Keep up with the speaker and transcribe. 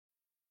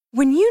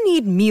When you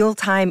need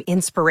mealtime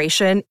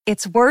inspiration,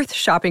 it's worth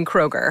shopping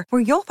Kroger,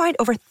 where you'll find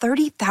over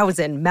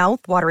 30,000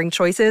 mouth-watering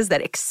choices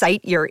that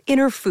excite your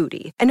inner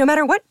foodie. And no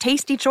matter what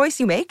tasty choice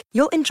you make,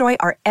 you'll enjoy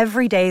our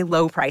everyday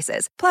low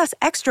prices, plus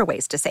extra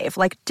ways to save,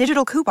 like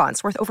digital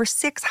coupons worth over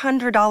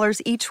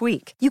 $600 each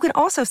week. You can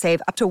also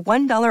save up to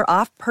 $1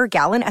 off per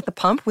gallon at the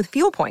pump with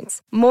fuel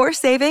points. More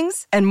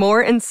savings and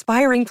more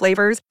inspiring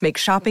flavors make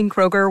shopping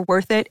Kroger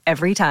worth it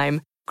every time.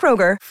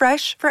 Kroger,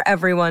 fresh for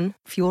everyone.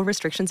 Fuel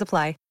restrictions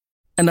apply.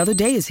 Another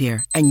day is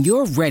here, and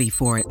you're ready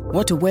for it.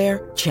 What to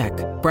wear? Check.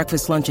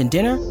 Breakfast, lunch, and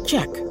dinner?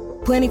 Check.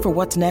 Planning for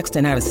what's next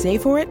and how to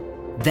save for it?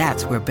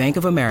 That's where Bank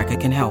of America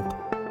can help.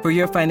 For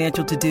your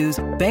financial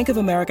to-dos, Bank of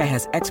America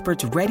has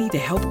experts ready to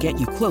help get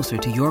you closer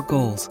to your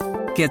goals.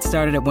 Get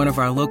started at one of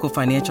our local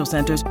financial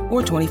centers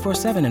or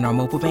 24/7 in our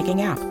mobile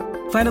banking app.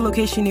 Find a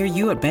location near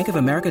you at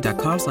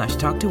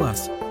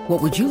bankofamerica.com/talktous.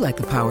 What would you like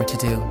the power to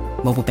do?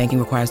 Mobile banking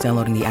requires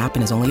downloading the app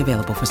and is only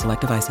available for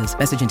select devices.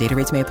 Message and data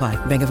rates may apply.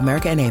 Bank of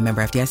America N.A.,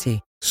 member FDIC.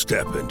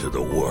 Step into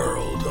the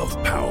world of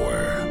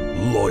power,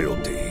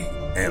 loyalty,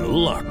 and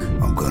luck.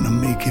 I'm gonna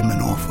make him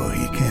an offer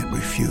he can't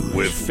refuse.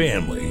 With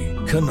family,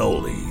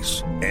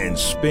 cannolis, and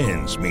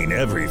spins mean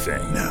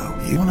everything. Now,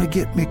 you wanna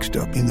get mixed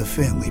up in the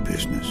family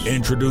business.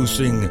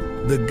 Introducing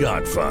The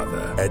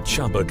Godfather at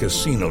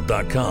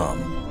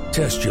ChumbaCasino.com.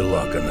 Test your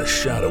luck in the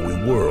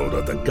shadowy world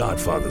of The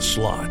Godfather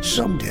slot.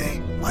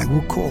 Someday, I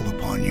will call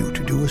upon you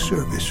to do a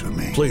service for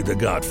me. Play The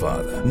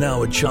Godfather,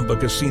 now at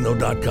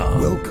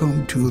ChumbaCasino.com.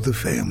 Welcome to the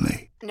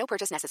family. No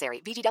purchase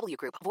necessary. VGW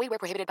Group. Void where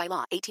prohibited by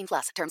law.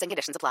 18+. Terms and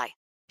conditions apply.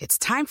 It's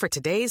time for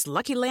today's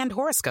Lucky Land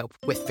horoscope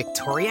with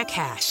Victoria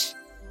Cash.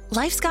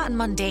 Life's gotten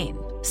mundane,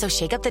 so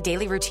shake up the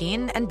daily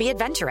routine and be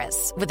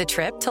adventurous with a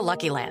trip to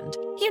Lucky Land.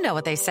 You know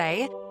what they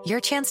say. Your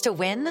chance to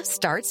win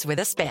starts with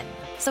a spin.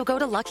 So go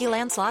to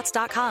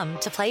LuckyLandSlots.com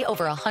to play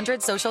over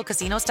 100 social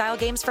casino-style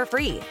games for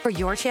free for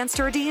your chance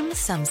to redeem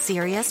some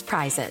serious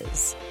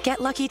prizes. Get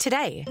lucky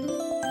today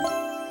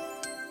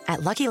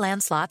at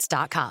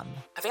LuckyLandSlots.com.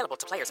 Available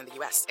to players in the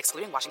U.S.,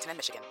 excluding Washington and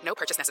Michigan. No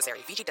purchase necessary.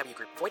 VGW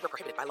Group. Void where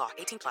prohibited by law.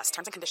 18+.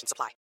 Terms and conditions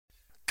apply.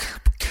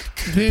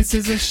 This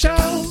is a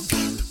show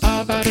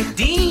about a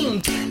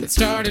team that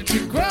started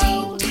to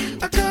grow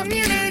a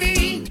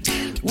community.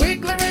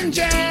 Wiggler and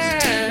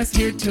Jazz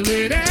here till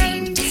it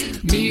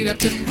ends. Meet up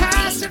to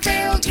pass or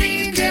fail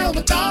Greendale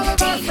with all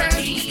of our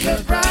friends.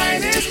 The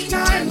brightest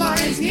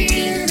timelines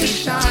here to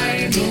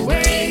shine the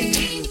way.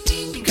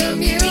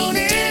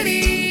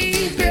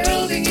 Community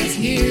building is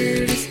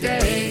here to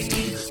stay.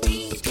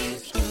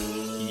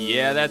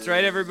 Yeah, that's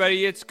right,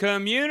 everybody. It's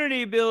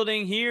community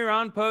building here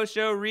on Post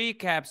Show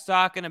Recaps,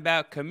 talking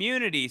about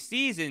Community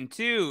Season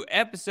 2,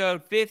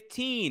 Episode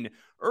 15,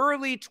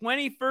 Early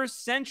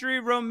 21st Century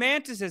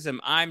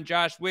Romanticism. I'm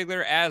Josh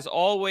Wiggler, as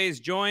always,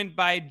 joined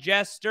by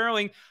Jess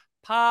Sterling.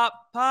 Pop,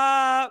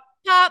 pop.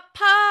 Pop,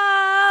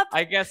 pop.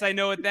 I guess I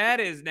know what that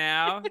is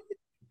now.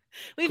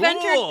 We've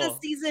entered the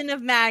season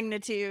of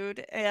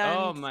magnitude, and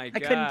oh my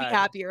God. I couldn't be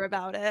happier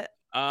about it.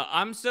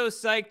 I'm so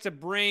psyched to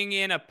bring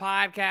in a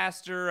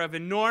podcaster of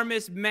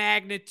enormous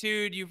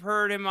magnitude. You've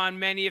heard him on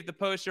many of the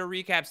Post-Show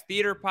Recaps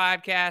theater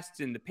podcasts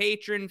in the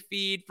patron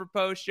feed for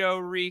Post-Show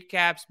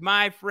Recaps.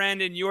 My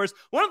friend and yours,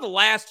 one of the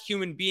last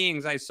human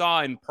beings I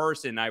saw in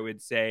person, I would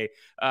say.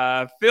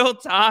 Phil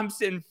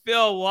Thompson.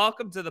 Phil,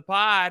 welcome to the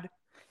pod.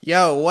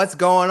 Yo, what's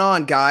going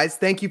on, guys?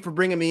 Thank you for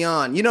bringing me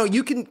on. You know,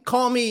 you can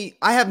call me,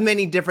 I have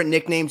many different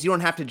nicknames. You don't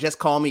have to just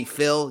call me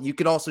Phil. You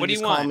could also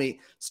just call me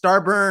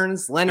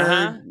Starburns,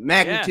 Leonard,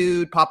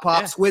 Magnitude, Pop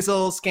Pop,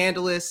 Swizzle,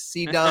 Scandalous,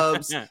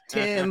 C-Dubs,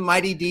 Tim,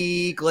 Mighty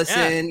D,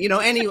 Glisten. You know,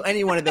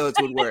 any one of those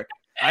would work.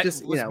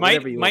 Just, you know,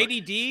 whatever you want.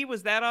 Mighty D,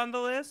 was that on the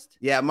list?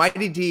 Yeah,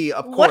 Mighty D,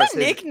 of course. What a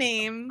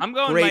nickname. I'm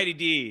going Mighty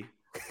D.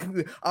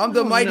 I'm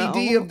the Mighty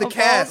D of the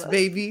cast,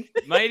 baby.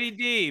 Mighty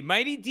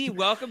D,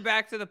 welcome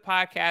back to the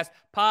podcast.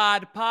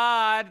 Pod,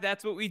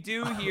 that's what we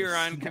do here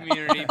on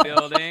Community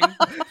Building.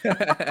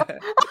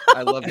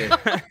 I love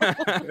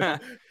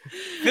it.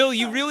 Phil,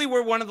 you really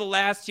were one of the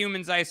last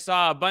humans I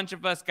saw. A bunch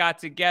of us got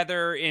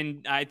together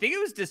in, I think it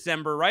was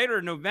December, right?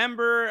 Or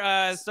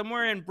November,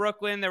 somewhere in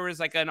Brooklyn. There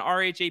was like an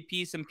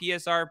RHAP, some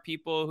PSR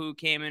people who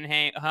came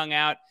and hung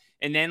out.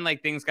 And then,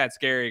 like, things got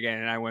scary again,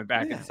 and I went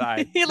back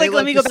inside.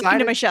 Let me go back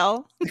into my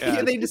shell.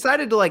 Yeah, they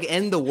decided to, like,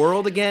 end the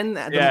world again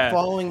the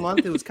following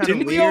month. It was kind of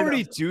weird. Didn't we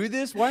already do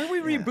this? Why are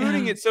we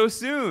rebooting it so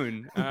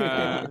soon?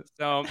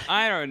 So,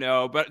 I don't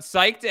know. But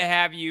psyched to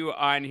have you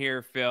on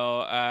here,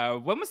 Phil.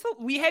 When was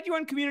we had you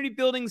on Community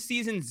Building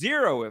Season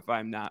 0, if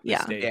I'm not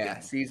mistaken. Yeah,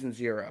 Season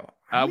 0.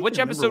 Which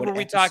episode were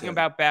we talking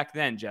about back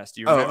then, Jess?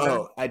 Do you remember?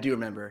 Oh, I do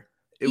remember.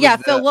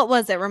 Phil, what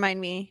was it? Remind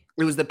me.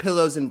 It was the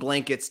Pillows and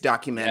Blankets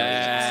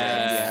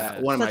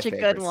documentary. One of my favorites. Such a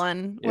good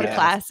one. What a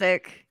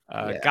classic.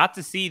 Got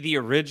to see the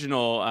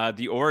original,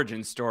 the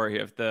origin story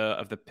of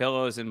the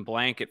Pillows and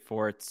Blanket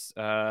Forts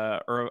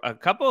or a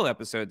couple of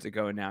episodes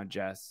ago now,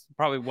 Jess.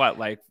 Probably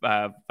like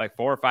 4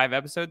 or 5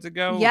 episodes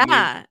ago?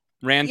 Yeah.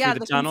 Ran through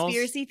the tunnels.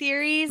 Conspiracy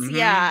theories.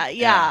 Mm-hmm.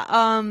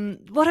 Yeah.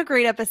 What a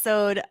great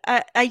episode.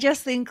 I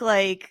just think,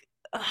 like,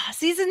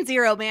 Season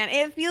 0, man.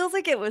 It feels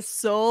like it was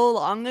so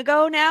long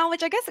ago now,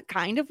 which I guess it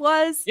kind of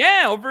was.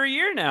 Yeah, over a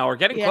year now. We're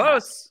getting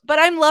close. But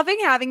I'm loving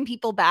having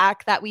people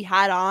back that we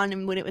had on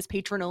and when it was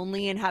patron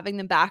only and having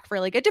them back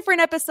for like a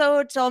different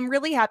episode. So I'm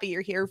really happy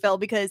you're here, Phil,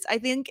 because I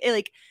think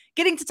like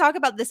getting to talk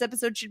about this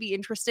episode should be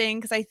interesting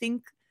because I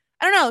think,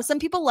 I don't know, some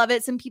people love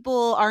it. Some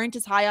people aren't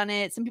as high on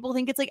it. Some people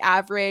think it's like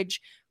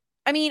average.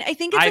 I mean, I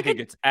think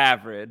it's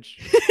average.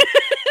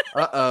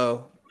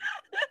 Uh-oh.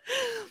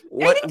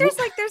 I think there's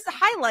the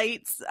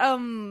highlights.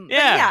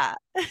 Yeah.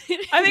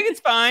 I think it's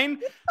fine.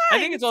 I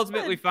think it's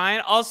ultimately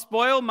fine. I'll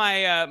spoil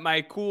my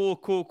my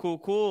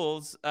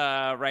cools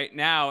right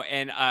now,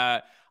 and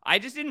I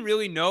just didn't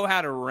really know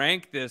how to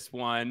rank this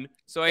one.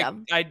 So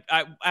I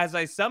as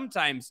I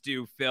sometimes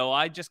do, Phil,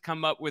 I just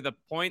come up with a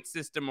point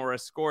system or a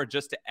score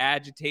just to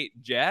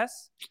agitate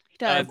Jess.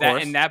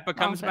 That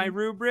becomes my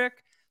rubric.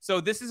 So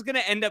this is going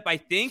to end up, I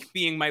think,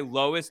 being my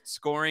lowest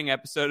scoring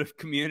episode of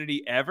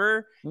Community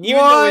ever.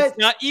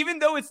 Even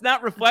though it's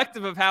not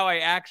reflective of how I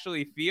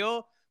actually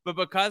feel, but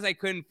because I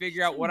couldn't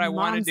figure out what I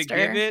wanted to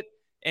give it,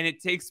 and it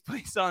takes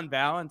place on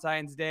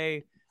Valentine's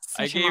Day,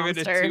 I gave it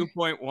a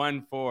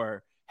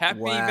 2.14. Happy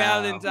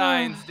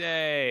Valentine's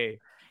Day.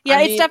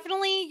 Yeah, it's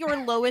definitely your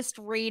lowest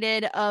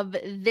rated of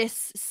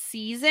this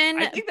season.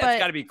 I think that's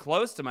got to be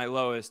close to my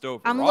lowest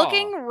overall. I'm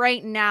looking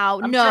right now.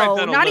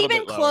 No, not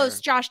even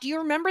close. Josh, do you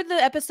remember the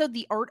episode,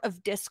 The Art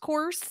of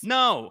Discourse?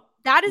 No.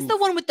 That is the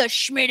one with the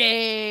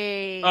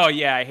Schmitty. Oh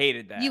yeah, I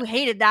hated that. You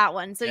hated that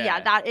one. So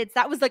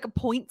that was like a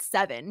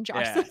 0.7,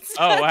 Josh. Yeah.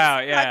 So wow,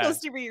 yeah. That close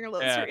to being your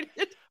lowest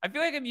rated. I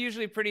feel like I'm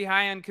usually pretty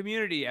high on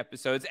Community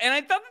episodes, and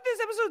I thought that this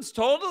episode's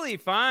totally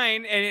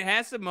fine, and it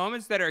has some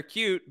moments that are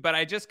cute, but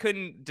I just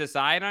couldn't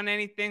decide on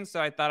anything,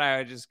 so I thought I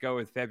would just go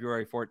with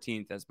February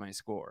 14th as my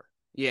score.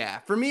 Yeah,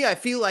 for me, I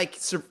feel like,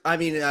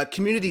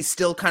 Community's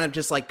still kind of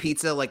just like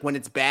pizza. Like when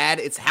it's bad,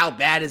 it's how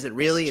bad is it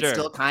really? Sure. It's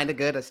still kind of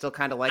good. I still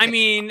kind of like it. I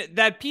mean,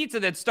 that pizza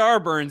that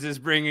Starburns is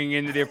bringing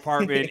into the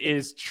apartment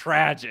is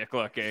tragic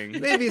looking.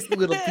 Maybe it's a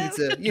little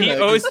pizza. He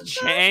owes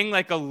Chang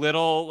like a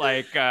little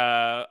like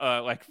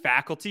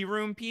faculty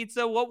room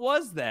pizza. What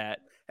was that?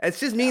 It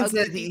just means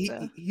that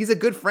he's a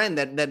good friend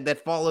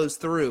that follows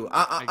through.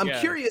 I'm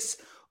curious.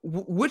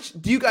 Which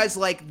do you guys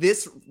like,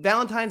 this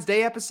Valentine's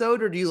Day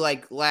episode, or do you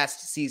like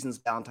last season's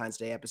Valentine's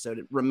Day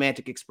episode,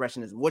 Romantic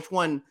Expressionism? Which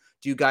one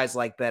do you guys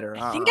like better?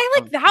 I think I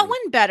like that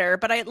one better,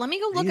 but let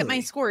me go look at my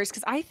scores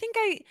because I think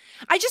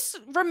I just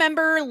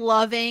remember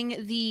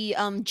loving the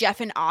Jeff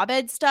and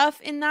Abed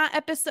stuff in that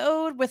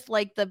episode with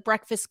like the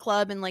Breakfast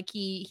Club and like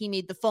he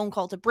made the phone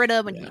call to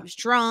Britta when he was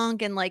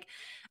drunk and like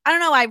I don't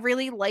know, I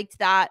really liked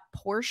that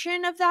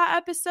portion of that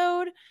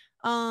episode.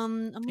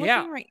 I'm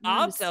looking right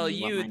now. I'll tell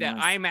you that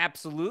I'm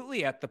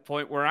absolutely at the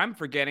point where I'm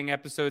forgetting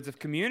episodes of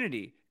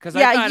Community because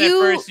I thought at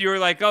first you were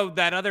like, "Oh,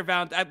 that other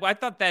Valentine." I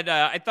thought that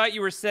I thought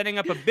you were setting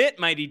up a bit,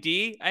 Mighty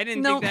D. I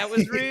didn't think that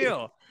was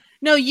real.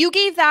 No, you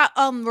gave that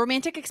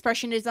Romantic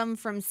Expressionism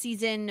from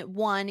season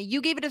 1.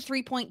 You gave it a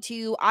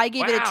 3.2. I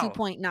gave it a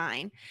 2.9.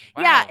 Wow.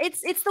 Yeah,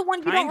 it's the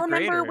one you don't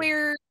remember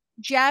where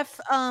Jeff,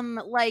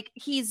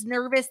 he's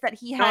nervous that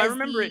he has. No, I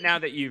remember it now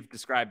that you've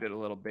described it a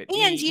little bit.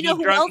 And he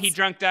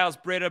drunk dials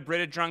Britta.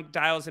 Britta drunk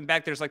dials him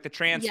back. There's like the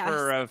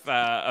transfer of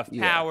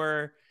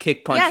power.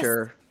 Kick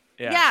puncher.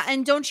 Yes. Yeah,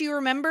 and don't you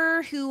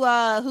remember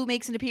who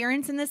makes an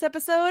appearance in this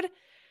episode?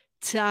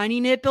 Tiny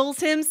Nipples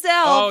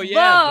himself. Oh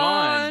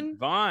yeah,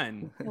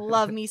 Vaughn.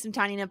 Love me some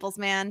Tiny Nipples,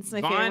 man. It's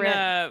my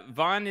favorite.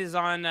 Vaughn is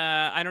on.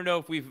 I don't know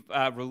if we've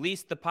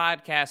released the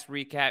podcast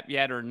recap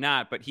yet or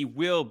not, but he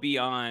will be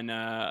on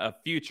a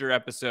future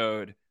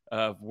episode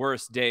of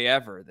Worst Day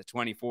Ever, the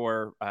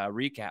 24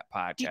 recap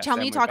podcast. Tell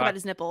me you talk about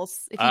his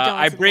nipples. If you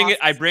don't,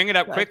 I bring it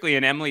up quickly,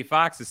 and Emily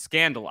Fox is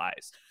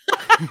scandalized.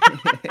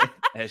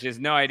 She has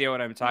no idea what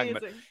I'm talking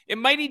about.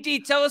 And Mighty D,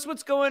 tell us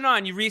what's going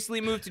on. You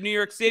recently moved to New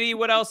York City.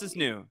 What else is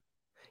new?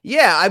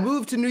 Yeah, I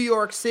moved to New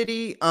York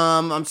City.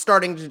 I'm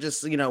starting to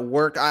just,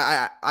 work.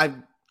 I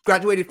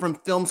graduated from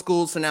film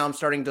school, so now I'm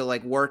starting to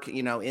like work,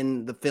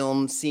 in the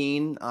film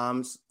scene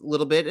a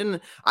little bit.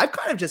 And I've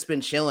kind of just been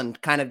chilling,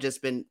 kind of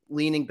just been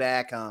leaning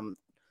back,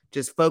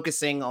 just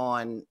focusing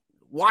on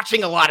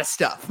watching a lot of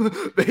stuff.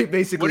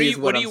 Basically,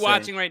 what are you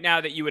watching right now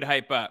that you would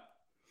hype up?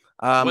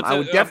 I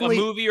would definitely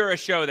a movie or a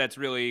show that's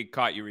really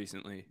caught you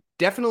recently.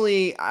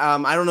 Definitely.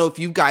 I don't know if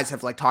you guys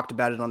have like talked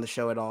about it on the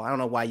show at all. I don't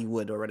know why you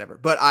would or whatever,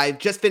 but I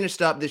just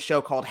finished up this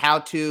show called How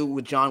To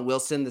with John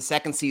Wilson, the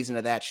second season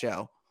of that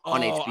show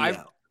on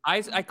HBO.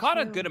 I caught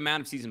a good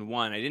amount of season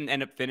 1. I didn't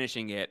end up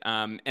finishing it.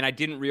 And I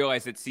didn't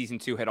realize that season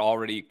 2 had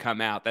already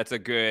come out. That's a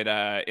good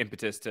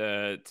impetus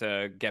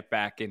to get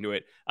back into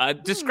it.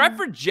 Describe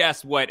for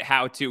Jess what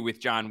How To with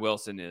John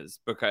Wilson is,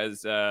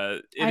 because I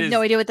have no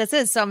idea what this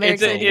is. So I'm very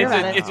excited to hear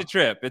about it. It's a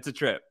trip. It's a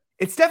trip.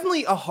 It's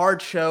definitely a hard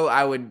show.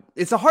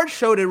 It's a hard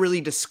show to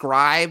really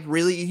describe.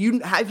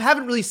 Really, I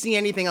haven't really seen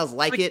anything else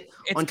like it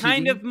on TV. It's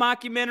kind of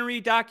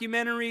mockumentary,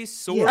 documentary,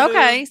 sort of.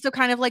 Okay, so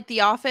kind of like The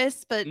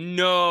Office, but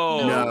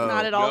no,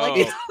 not at all. No.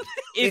 Like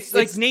it's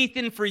like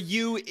Nathan For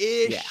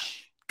You-ish. Yeah.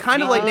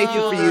 kind of like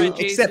Nathan for You,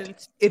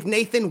 except if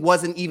Nathan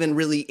wasn't even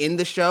really in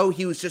the show,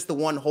 he was just the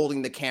one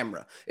holding the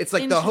camera. It's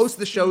like the host of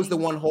the show is the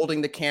one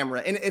holding the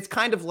camera, and it's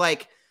kind of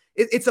like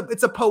it's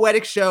a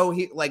poetic show.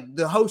 He like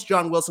the host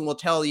John Wilson will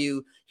tell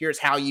you here's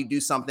how you do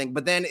something,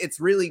 but then it's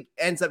really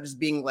ends up just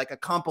being like a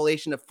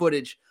compilation of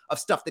footage of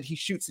stuff that he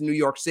shoots in New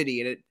York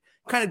City, and it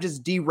kind of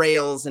just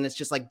derails, and it's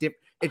just like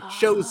it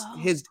shows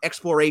his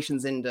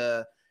explorations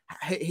into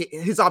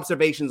his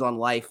observations on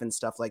life and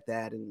stuff like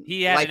that. And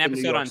he had an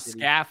episode on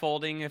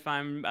scaffolding, if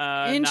I'm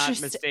not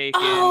mistaken.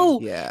 Oh,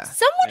 yeah.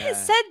 Someone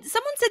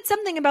said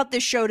something about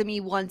this show to me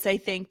once, I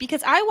think,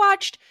 because I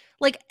watched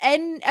like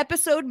an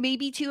episode,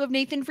 maybe 2 of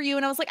Nathan for You,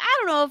 and I was like, I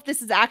don't know if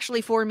this is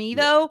actually for me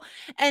though.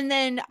 And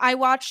then I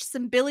watched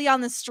some Billy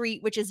on the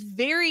Street, which is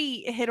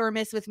very hit or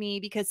miss with me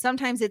because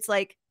sometimes it's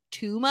like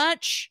too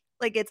much.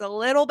 Like it's a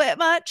little bit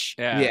much.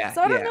 Yeah.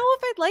 So I don't know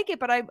if I'd like it,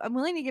 but I'm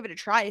willing to give it a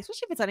try,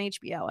 especially if it's on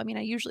HBO. I mean,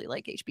 I usually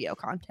like HBO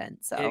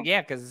content. So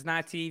yeah, because it's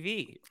not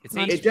TV. It's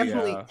HBO. It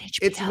definitely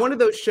it's one of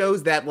those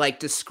shows that like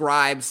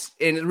describes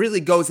and it really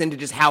goes into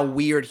just how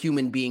weird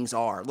human beings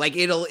are. Like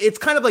it's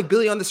kind of like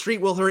Billy on the Street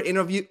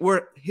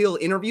where he'll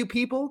interview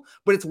people,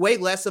 but it's way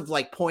less of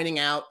like pointing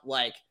out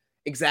like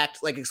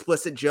exact like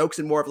explicit jokes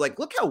and more of like,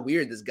 look how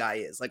weird this guy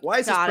is. Like, why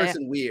is this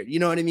person weird? You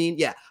know what I mean?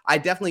 Yeah, I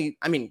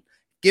mean,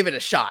 give it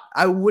a shot.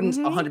 I wouldn't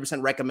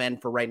 100%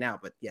 recommend for right now,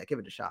 but yeah, give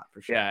it a shot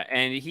for sure. Yeah,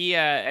 and he,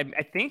 I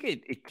think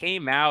it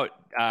came out.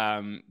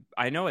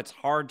 I know it's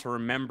hard to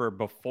remember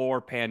before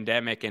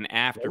pandemic and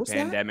after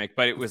pandemic,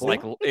 but it was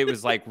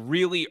like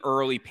really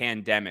early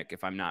pandemic,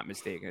 if I'm not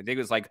mistaken. I think it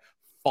was like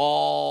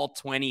fall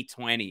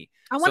 2020.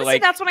 I want to say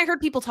that's when I heard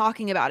people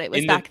talking about it.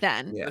 Was back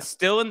then. Yeah.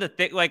 Still in the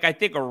thick, like I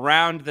think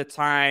around the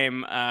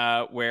time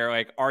where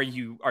like, are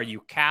you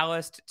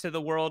calloused to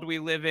the world we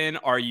live in?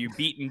 Are you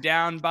beaten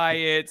down by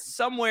it?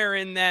 Somewhere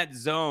in that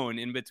zone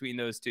in between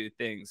those two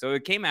things. So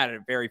it came out at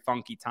a very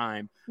funky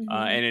time,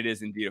 and it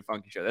is indeed a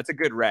funky show. That's a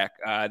good rec.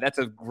 That's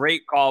a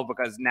great call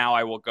because now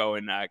I will go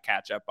and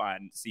catch up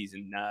on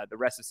the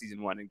rest of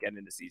season 1 and get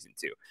into season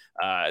 2.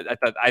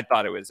 I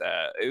thought it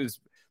was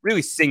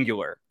really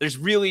singular.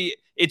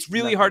 It's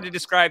really hard to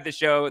describe the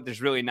show.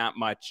 There's really not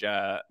much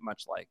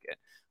like it.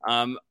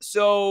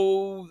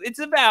 So it's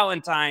a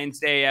Valentine's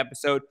Day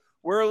episode.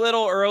 We're a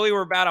little early.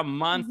 We're about a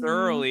month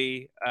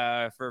early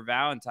for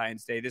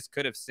Valentine's Day. This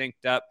could have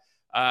synced up.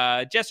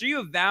 Jess, are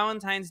you a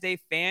Valentine's Day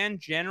fan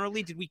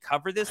generally? Did we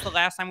cover this the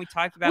last time we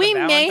talked about a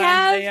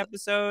Valentine's Day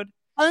episode?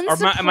 Or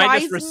am I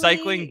just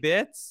recycling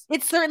bits?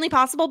 It's certainly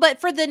possible, but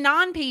for the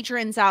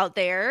non-patrons out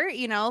there,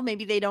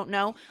 maybe they don't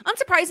know.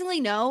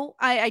 Unsurprisingly, no,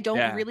 I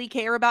don't really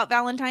care about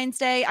Valentine's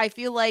Day. I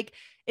feel like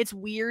it's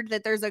weird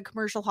that there's a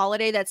commercial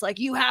holiday that's like,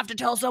 you have to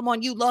tell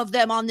someone you love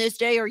them on this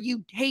day or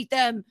you hate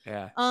them.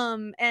 Yeah.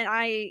 And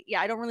I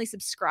don't really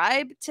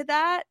subscribe to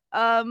that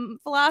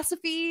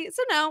philosophy.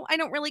 So no, I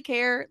don't really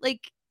care.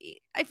 Like,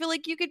 I feel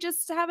like you could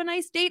just have a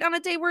nice date on a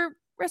day where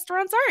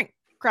restaurants aren't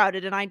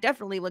crowded, and I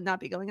definitely would not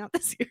be going out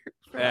this year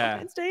for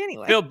Valentine's Day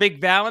anyway. Phil, big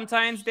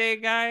Valentine's Day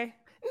guy?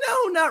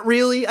 No, not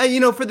really.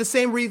 For the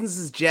same reasons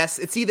as Jess,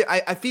 it's either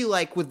I feel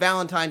like with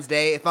Valentine's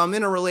Day, if I'm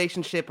in a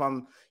relationship,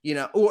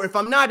 or if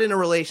I'm not in a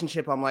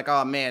relationship, I'm like,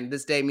 oh man,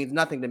 this day means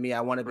nothing to me.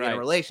 I want to be in a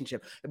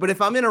relationship. But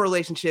if I'm in a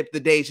relationship,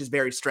 the day is just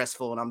very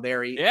stressful, and I'm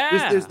very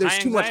there's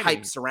too much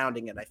hype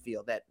surrounding it. I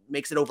feel that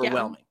makes it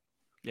overwhelming.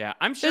 Yeah,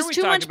 I'm sure there's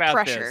too much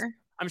pressure.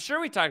 I'm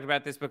sure we talked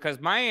about this because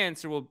my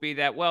answer will be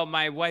that, well,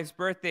 my wife's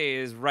birthday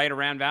is right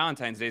around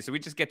Valentine's Day, so we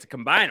just get to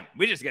combine them.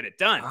 We just get it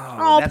done.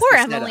 Oh, poor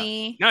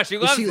Emily. No, she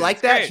loves it. Does she like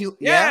that?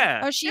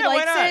 Oh, she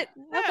likes it?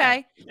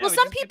 Okay. Yeah, well,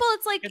 some people,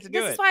 it's like,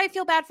 this is why I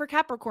feel bad for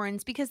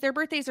Capricorns, because their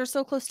birthdays are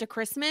so close to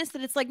Christmas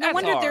that it's like, no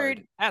wonder they're...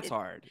 That's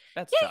hard.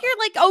 That's tough. You're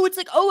like,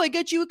 I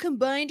got you a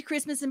combined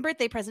Christmas and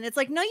birthday present. It's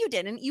like, no, you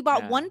didn't. You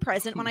bought one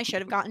present when I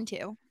should have gotten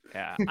 2.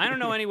 Yeah. I don't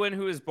know anyone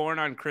who is born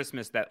on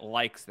Christmas that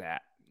likes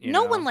that.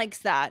 No one likes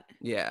that.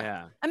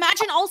 Yeah.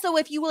 Imagine also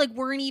if you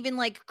weren't even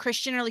like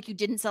Christian or like you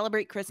didn't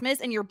celebrate Christmas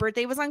and your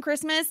birthday was on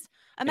Christmas.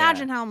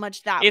 Imagine how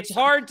much that. It's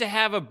hard to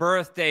have a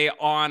birthday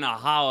on a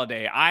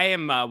holiday. I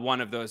am one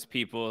of those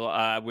people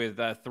with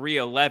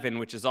 3/11,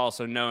 which is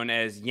also known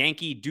as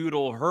Yankee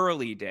Doodle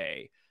Hurley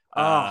Day,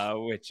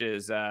 which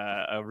is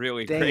a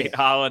really great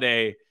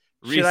holiday.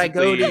 Should I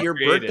go to your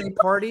birthday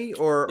party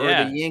or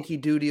the Yankee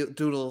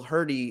Doodle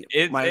Hurdy,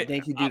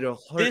 Yankee Doodle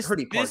Hurdy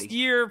party? This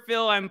year,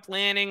 Phil, I'm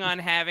planning on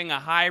having a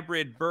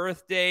hybrid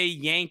birthday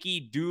Yankee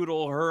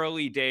Doodle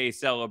Hurley Day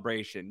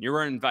celebration.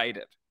 You're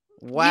invited.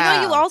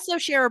 Wow. You also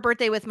share a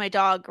birthday with my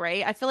dog,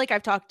 right? I feel like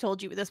I've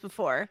told you this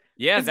before.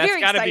 Yeah, that's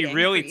got to be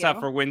really tough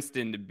for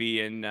Winston to be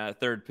in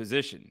third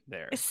position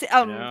there.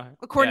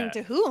 According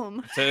to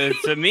whom?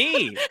 To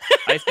me.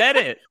 I said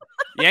it.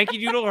 Yankee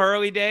Doodle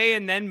Hurley Day,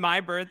 and then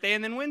my birthday,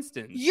 and then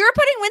Winston. You're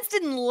putting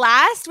Winston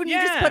last when you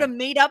just put a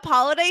made-up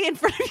holiday in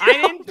front of you. I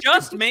didn't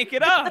just make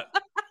it up.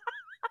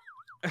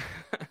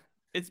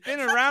 It's been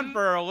around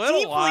for a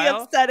little while.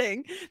 Deeply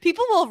upsetting.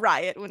 People will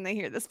riot when they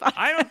hear this podcast.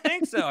 I don't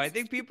think so. I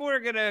think people are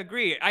going to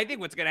agree. I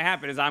think what's going to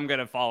happen is I'm going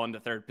to fall into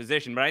third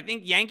position, but I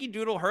think Yankee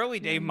Doodle Hurley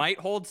Day might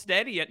hold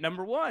steady at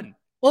number 1.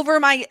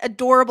 Over my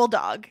adorable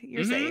dog,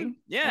 you're saying?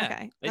 Yeah.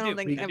 Okay. I don't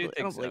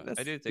believe this.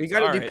 I do think we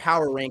got to do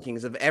power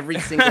rankings of every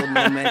single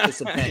momentous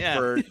event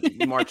for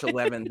March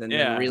 11th and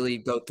then really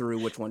go through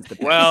which one's the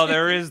best. Well,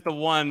 there is the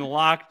one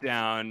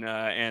lockdown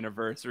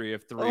anniversary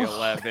of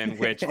 3/11,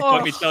 which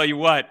let me tell you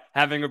what,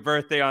 having a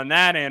birthday on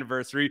that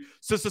anniversary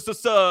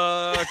sucks.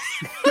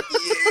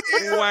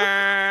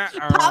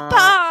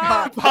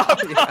 Papa.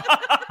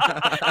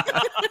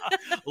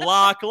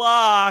 Lock.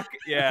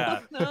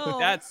 Yeah, no.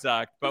 That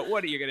sucked. But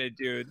what are you gonna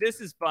do?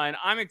 This is fun.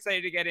 I'm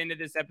excited to get into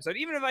this episode,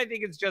 even if I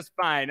think it's just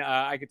fine.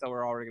 I can tell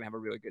we're already gonna have a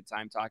really good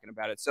time talking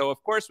about it. So,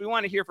 of course, we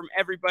want to hear from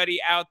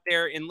everybody out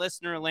there in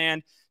listener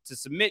land to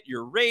submit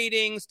your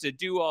ratings, to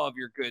do all of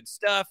your good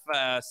stuff.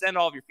 Send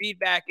all of your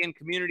feedback in,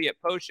 community at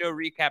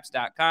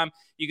postshowrecaps.com.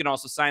 You can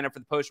also sign up for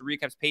the Post Show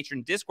Recaps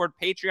Patreon Discord,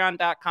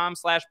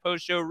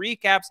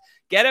 patreon.com/postshowrecaps.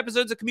 Get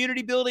episodes of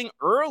Community Building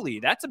early.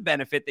 That's a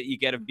benefit that you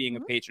get of being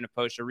a patron of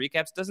Post Show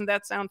Recaps. Doesn't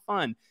that sound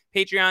fun?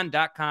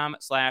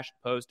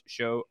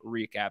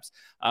 Patreon.com/postshowrecaps.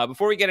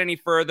 Before we get any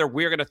further,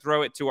 we're going to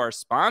throw it to our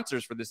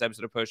sponsors for this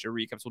episode of Post Show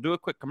Recaps. We'll do a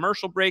quick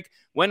commercial break.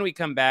 When we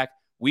come back,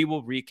 we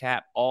will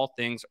recap all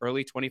things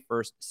early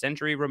 21st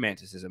century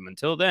romanticism.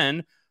 Until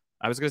then,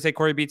 I was going to say,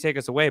 Corey B, take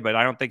us away, but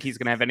I don't think he's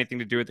going to have anything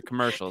to do with the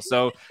commercials.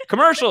 So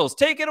commercials,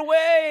 take it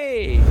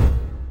away.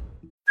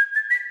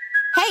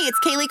 Hey, it's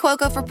Kaylee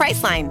Cuoco for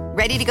Priceline.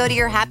 Ready to go to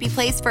your happy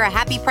place for a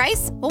happy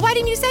price? Well, why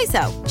didn't you say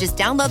so? Just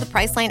download the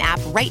Priceline app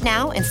right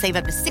now and save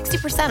up to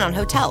 60% on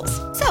hotels.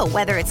 So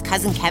whether it's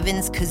Cousin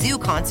Kevin's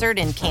Kazoo Concert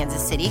in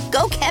Kansas City,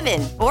 go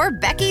Kevin, or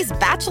Becky's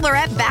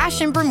Bachelorette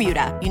Bash in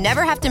Bermuda, you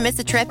never have to miss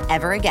a trip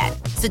ever again.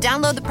 So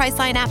download the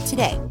Priceline app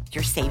today.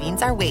 Your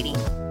savings are waiting.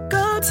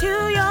 Go to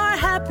your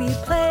happy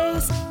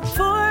place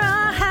for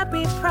a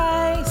happy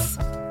price.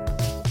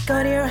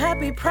 Go to your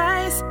happy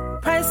price,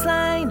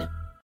 Priceline.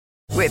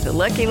 With the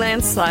Lucky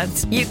Land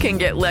Slots, you can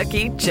get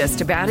lucky just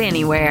about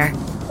anywhere.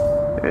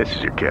 This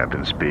is your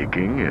captain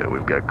speaking.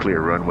 We've got clear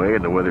runway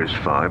and the weather's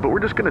fine, but we're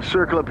just going to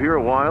circle up here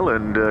a while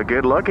and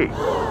get lucky.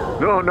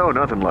 No,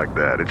 nothing like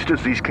that. It's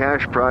just these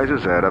cash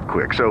prizes add up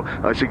quick. So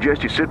I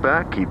suggest you sit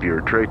back, keep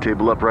your tray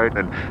table upright,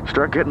 and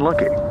start getting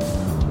lucky.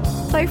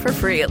 Play for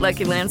free at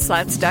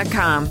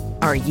LuckyLandSlots.com.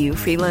 Are you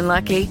feeling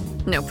lucky?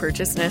 No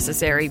purchase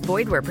necessary.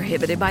 Void where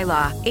prohibited by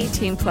law.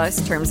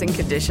 18+ terms and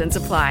conditions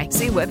apply.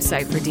 See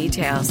website for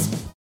details.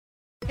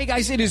 Hey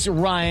guys, it is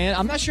Ryan.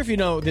 I'm not sure if you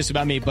know this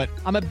about me, but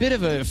I'm a bit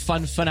of a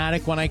fun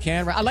fanatic when I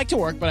can. I like to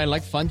work, but I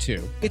like fun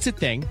too. It's a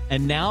thing.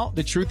 And now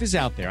the truth is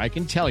out there. I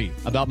can tell you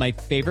about my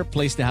favorite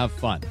place to have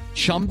fun.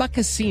 Chumba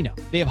Casino.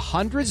 They have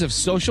hundreds of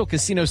social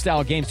casino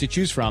style games to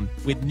choose from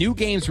with new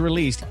games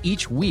released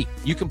each week.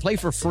 You can play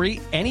for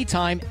free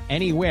anytime,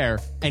 anywhere.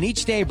 And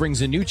each day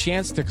brings a new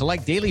chance to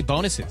collect daily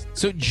bonuses.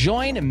 So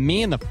join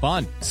me in the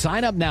fun.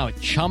 Sign up now at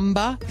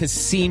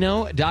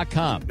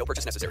ChumbaCasino.com. No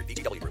purchase necessary.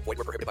 VGW Group. Void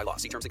where prohibited by law.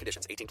 See terms and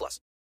conditions.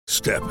 18+.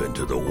 Step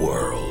into the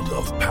world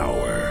of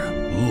power,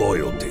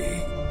 loyalty,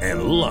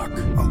 and luck.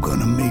 I'm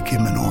gonna make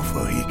him an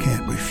offer he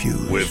can't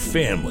refuse. With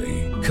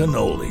family,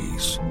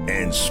 cannolis,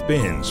 and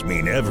spins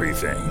mean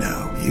everything.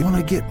 Now, you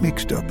wanna get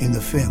mixed up in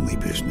the family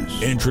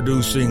business.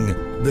 Introducing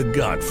The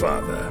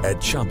Godfather at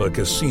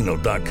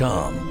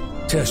ChumbaCasino.com.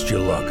 Test your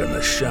luck in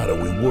the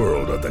shadowy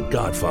world of The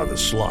Godfather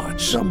slot.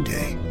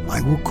 Someday,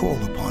 I will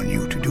call upon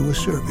you to do a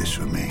service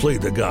for me. Play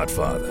The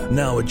Godfather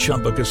now at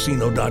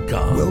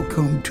ChumbaCasino.com.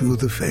 Welcome to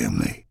the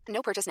family.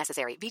 No purchase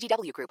necessary.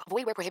 VGW Group.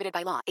 Void where prohibited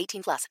by law.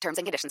 18+. Terms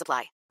and conditions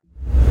apply.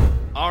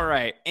 All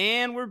right,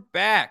 and we're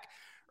back.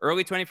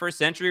 Early 21st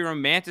Century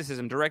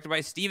Romanticism, directed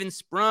by Steven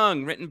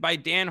Sprung, written by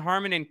Dan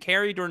Harmon and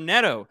Carrie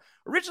Dornetto.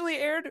 Originally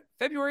aired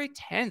February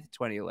 10th,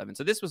 2011.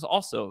 So this was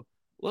also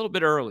a little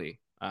bit early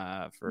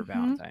for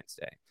Valentine's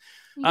Day.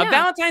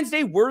 Valentine's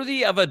Day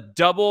worthy of a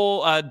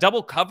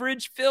double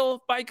coverage,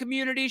 Phil, by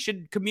Community?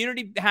 Should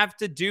Community have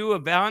to do a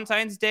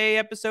Valentine's Day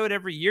episode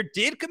every year?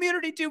 Did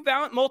Community do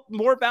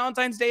more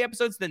Valentine's Day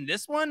episodes than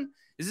this one?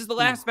 Is this the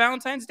last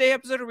Valentine's Day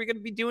episode? Are we going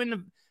to be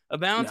doing a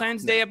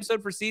Valentine's Day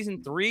episode for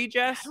season 3,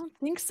 Jess? I don't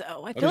think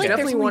so. I feel there's like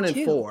definitely there's one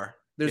in 4.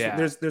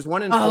 There's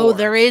one in 4. Oh,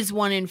 there is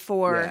one in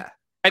 4. Yeah.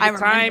 By the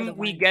time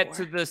we get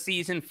to the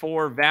season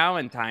 4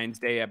 Valentine's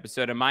Day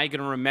episode, am I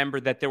going to remember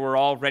that there were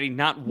already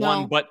not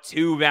one but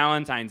 2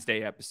 Valentine's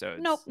Day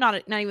episodes? Nope, not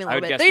even a little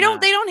bit. They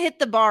don't hit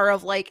the bar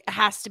of like it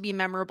has to be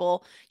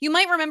memorable. You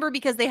might remember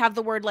because they have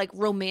the word like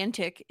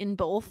romantic in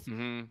both.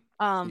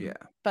 Mm-hmm.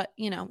 But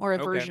or a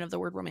version of the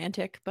word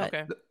romantic. But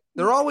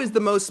they're always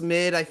the most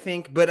mid, I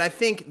think. But I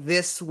think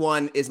this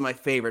one is my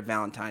favorite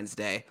Valentine's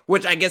Day,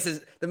 which I guess is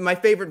my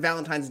favorite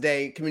Valentine's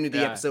Day Community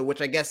episode,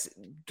 which I guess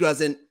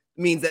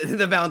means that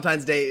the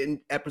Valentine's Day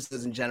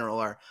episodes in general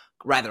are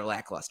rather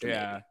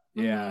lackluster.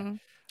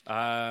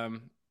 All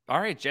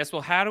right, Jess.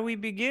 Well, how do we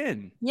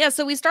begin? Yeah,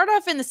 so we start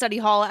off in the study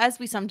hall, as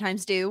we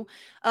sometimes do.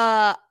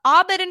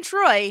 Abed and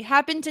Troy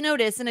happen to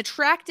notice an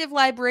attractive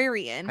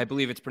librarian. I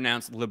believe it's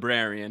pronounced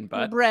librarian,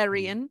 but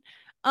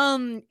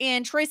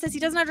And Troy says he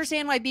doesn't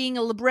understand why being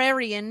a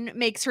librarian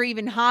makes her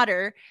even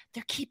hotter.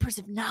 They're keepers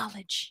of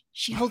knowledge.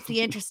 She holds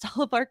the answers to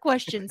all of our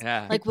questions.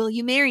 Like, will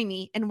you marry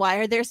me? And why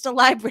are there still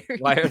libraries?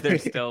 Why are there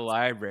still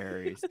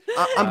libraries?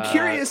 I'm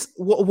curious,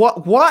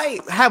 why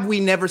have we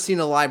never seen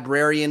a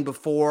librarian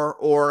before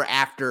or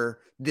after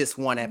this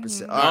one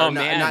episode?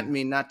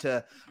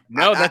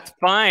 No, that's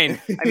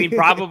fine. I mean,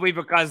 probably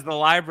because the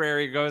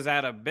library goes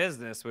out of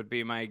business would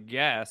be my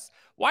guess.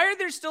 Why are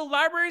there still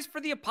libraries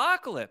for the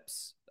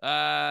apocalypse?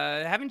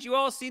 Haven't you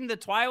all seen the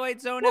Twilight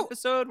Zone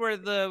episode where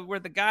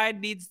the guy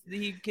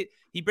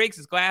he breaks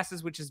his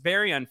glasses, which is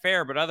very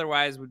unfair, but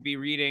otherwise would be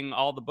reading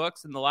all the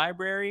books in the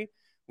library?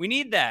 We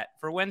need that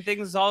for when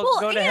things all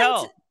go to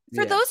hell.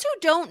 For those who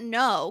don't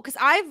know, because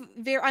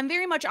I'm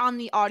very much on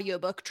the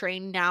audiobook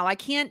train now. I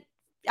can't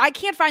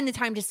find the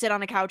time to sit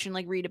on a couch and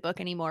like read a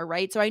book anymore,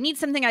 right? So I need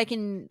something I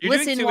can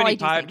listen doing while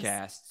too I many do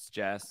podcasts,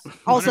 Jess.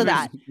 Also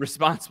that.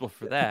 Responsible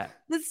for that.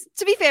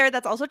 To be fair,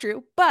 that's also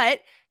true.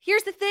 But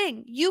here's the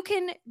thing. You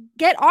can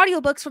get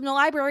audiobooks from the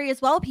library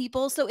as well,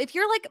 people. So if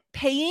you're like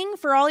paying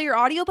for all your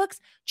audiobooks,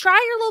 try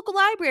your local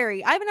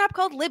library. I have an app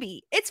called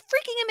Libby. It's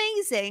freaking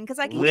amazing because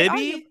I can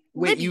Libby?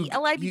 Libby,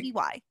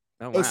 L-I-B-B-Y.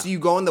 So you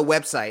go on the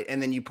website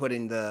and then you put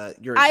in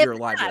your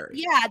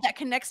library. That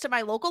connects to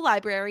my local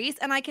libraries,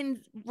 and I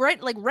can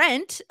rent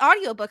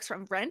audiobooks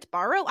from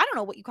borrow. I don't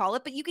know what you call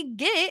it, but you can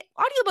get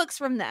audiobooks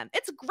from them.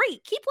 It's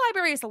great. Keep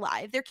libraries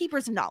alive. They're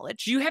keepers of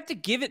knowledge. Do you have to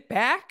give it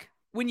back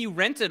when you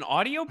rent an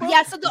audiobook?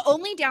 Yeah. So the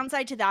only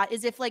downside to that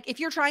is if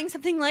you're trying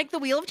something like The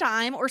Wheel of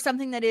Time or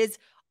something that is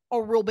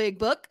a real big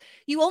book,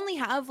 you only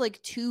have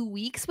like 2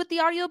 weeks with the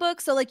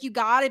audiobook. So like you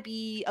gotta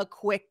be a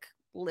quick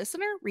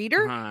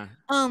reader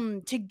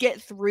to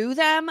get through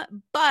them,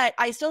 but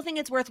I still think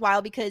it's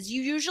worthwhile because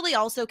you usually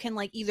also can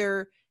like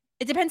either,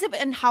 it depends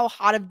on how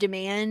hot of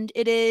demand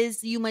it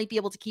is, you might be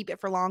able to keep it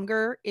for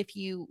longer if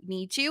you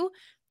need to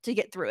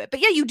get through it.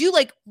 But yeah, you do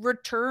like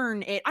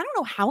return it. I don't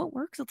know how it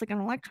works. It's like an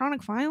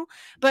electronic file,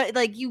 but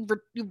like you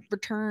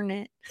return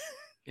it.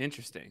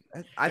 Interesting.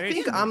 I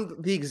think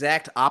I'm the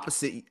exact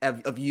opposite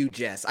of you,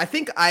 Jess. I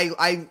think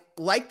I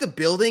like the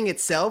building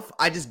itself.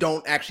 I just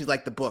don't actually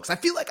like the books. I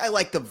feel like I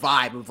like the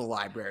vibe of the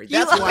library.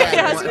 That's why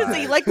I was gonna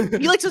say you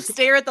like to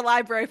stare at the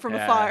library from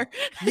afar.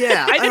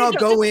 Yeah, I'll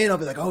go in. I'll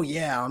be like, oh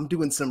yeah, I'm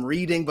doing some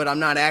reading, but I'm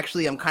not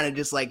actually. I'm kind of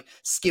just like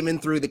skimming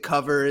through the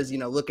covers,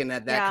 looking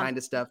at that kind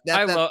of stuff.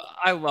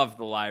 I love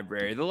the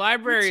library. The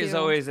library is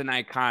always an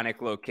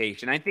iconic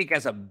location. I think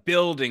as a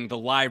building, the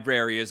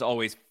library is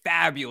always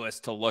fabulous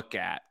to look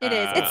at. It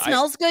is. It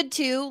smells good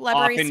too.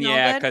 Libraries smell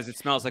good. Because it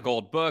smells like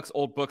old books.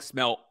 Old books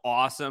smell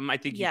awesome. I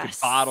think you could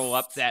bottle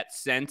up that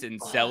scent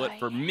and sell it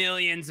for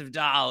millions of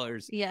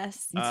dollars.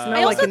 Yes. You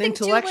smell like an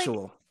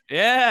intellectual.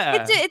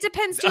 Yeah. It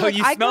depends too. Oh,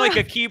 you smell like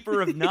a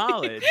keeper of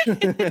knowledge.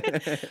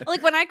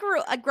 Like when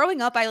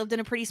growing up, I lived in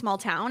a pretty small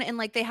town, and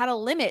like they had a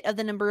limit of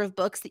the number of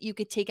books that you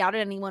could take out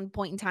at any one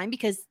point in time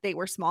because they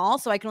were small.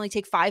 So I could only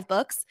take 5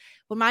 books.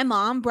 When my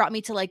mom brought me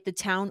to like the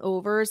town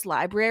over's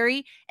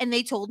library and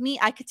they told me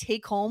I could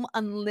take home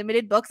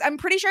unlimited books, I'm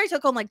pretty sure I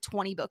took home like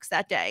 20 books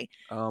that day.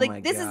 Oh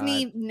like this is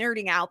me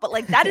nerding out, but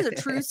like that is a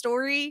true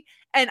story.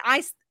 And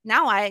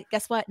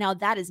guess what? Now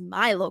that is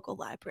my local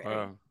library.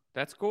 Oh,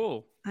 that's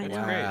cool. I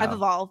know. Great. I've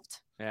evolved.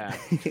 Yeah.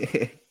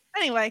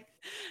 Anyway,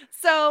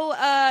 so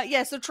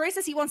so Troy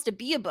says he wants to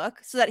be a book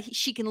so that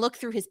she can look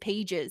through his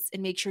pages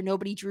and make sure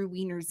nobody drew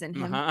wieners in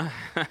him.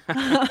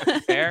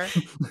 Fair.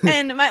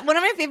 And one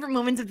of my favorite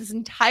moments of this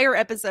entire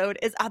episode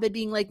is Abed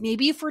being like,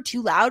 maybe if we're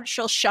too loud,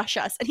 she'll shush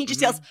us. And he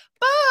just yells,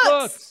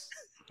 books!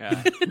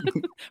 Yeah.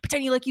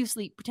 Pretend you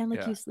sleep. Pretend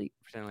like you sleep.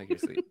 Pretend like you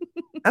sleep.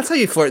 That's how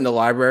you flirt in the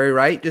library,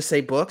 right? Just say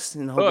books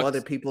and hope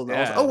other people know.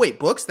 Yeah. Oh, wait,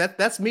 books?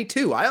 That's me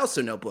too. I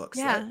also know books.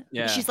 Yeah.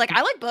 She's like,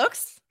 I like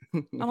books.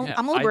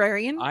 I'm a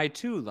librarian. I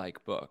too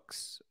like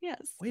books.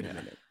 Yes. Wait a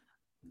minute.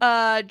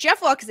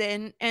 Jeff walks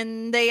in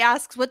and they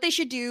ask what they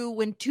should do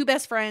when 2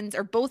 best friends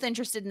are both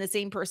interested in the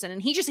same person,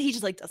 and he just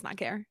like does not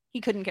care.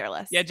 He couldn't care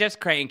less. Yeah, just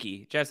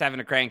cranky. Just having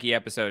a cranky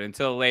episode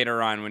until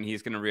later on when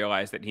he's going to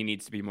realize that he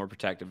needs to be more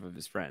protective of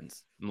his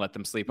friends and let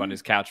them sleep on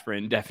his couch for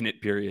indefinite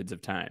periods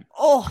of time.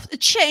 Oh,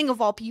 Chang of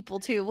all people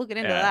too. We'll get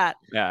into that.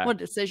 Yeah. What a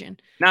decision.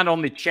 Not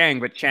only Chang,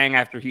 but Chang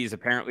after he's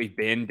apparently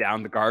been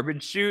down the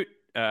garbage chute.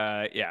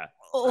 Yeah.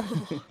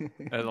 Oh,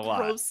 there's a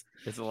lot. Gross.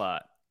 It's a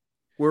lot.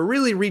 We're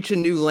really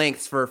reaching new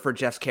lengths for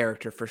Jeff's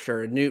character for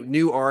sure.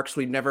 New arcs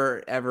we've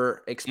never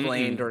ever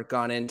explained or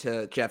gone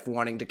into Jeff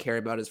wanting to care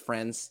about his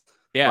friends.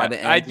 Yeah,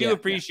 I do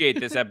appreciate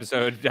this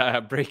episode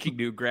breaking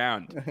new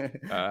ground.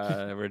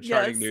 We're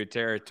charting new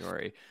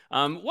territory.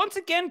 Once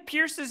again,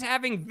 Pierce is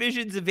having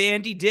visions of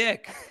Andy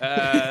Dick.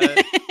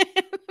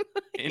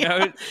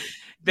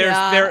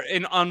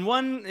 On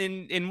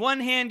one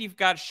hand you've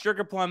got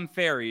Sugar Plum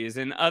Fairies,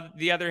 and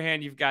the other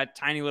hand you've got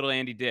tiny little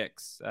Andy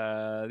Dicks.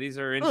 These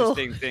are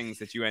interesting things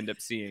that you end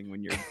up seeing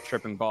when you're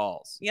tripping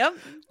balls. Yep,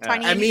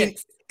 tiny.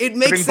 Dicks. It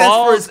makes sense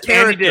for his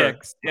character.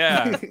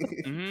 Yeah.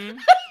 Mm-hmm.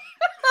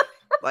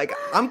 Like,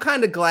 I'm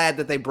kind of glad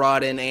that they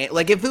brought in,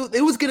 like, if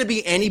it was going to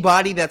be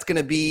anybody that's going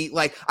to be,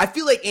 like, I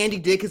feel like Andy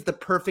Dick is the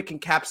perfect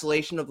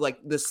encapsulation of, like,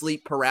 the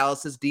sleep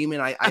paralysis demon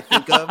I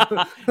think of.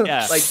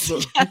 Yeah. Like,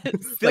 Phil,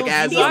 like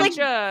as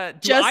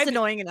just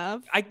annoying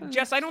enough.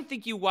 Jess, I don't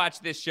think you watch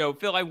this show.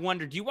 Phil, I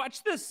wonder, do you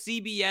watch the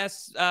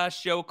CBS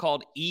show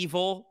called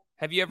Evil?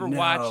 Have you ever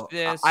watched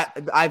this?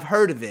 I've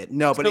heard of it.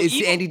 No, but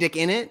is Andy Dick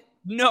in it?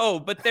 No,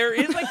 but there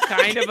is like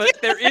kind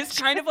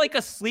of like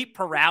a sleep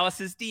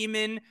paralysis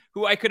demon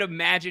who I could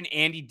imagine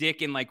Andy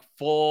Dick in like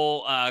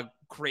full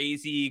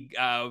crazy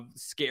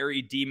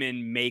scary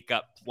demon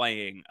makeup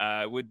playing.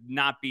 Would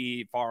not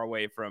be far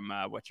away from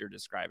what you're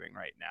describing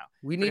right now.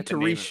 We need to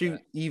reshoot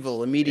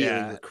Evil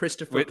immediately with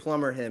Christopher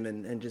Plummer him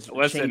and just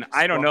listen.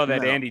 I don't know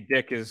that Andy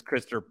Dick is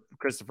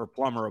Christopher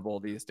Plummerable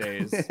these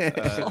days.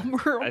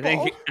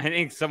 I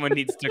think someone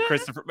needs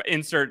to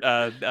insert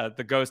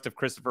the ghost of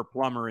Christopher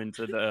Plummer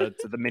into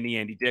the mini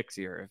Andy Dicks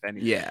here, if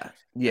anything.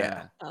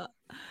 Yeah.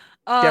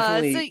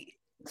 Definitely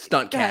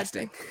stunt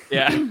casting.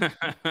 Yeah.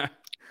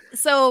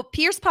 So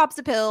Pierce pops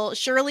a pill.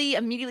 Shirley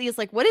immediately is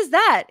like, what is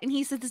that? And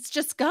he says, it's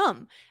just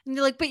gum. And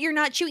they're like, but you're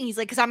not chewing. He's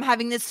like, because I'm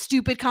having this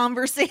stupid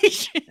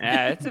conversation.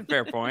 Yeah, that's a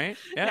fair point.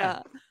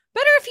 Yeah.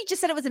 Better if he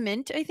just said it was a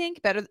mint, I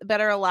think.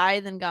 Better a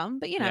lie than gum.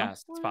 But, it's I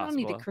don't possible.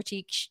 need to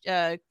critique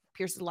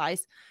Pierce's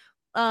lies.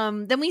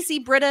 Then we see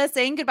Britta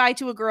saying goodbye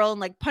to a girl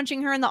and like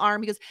punching her in the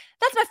arm. He goes,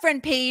 that's my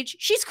friend Paige.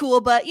 She's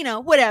cool, but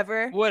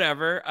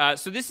whatever.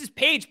 So this is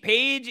Paige.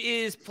 Paige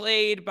is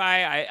played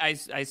by,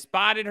 I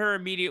spotted her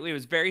immediately. I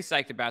was very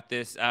psyched about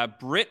this.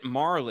 Britt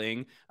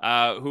Marling,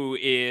 who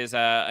is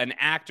an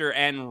actor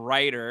and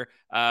writer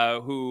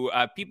who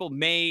people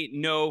may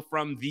know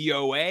from The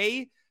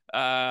OA,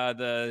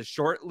 the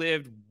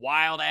short-lived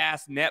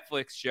wild-ass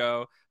Netflix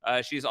show.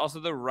 She's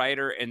also the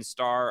writer and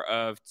star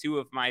of two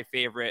of my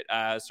favorite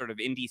sort of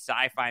indie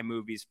sci-fi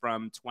movies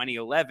from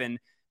 2011,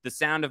 The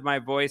Sound of My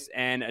Voice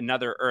and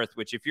Another Earth,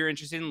 which if you're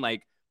interested in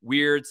like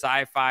weird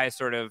sci-fi,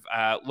 sort of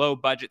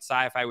low-budget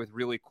sci-fi with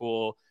really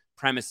cool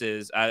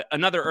premises,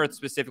 Another Earth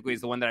specifically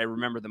is the one that I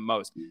remember the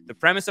most. The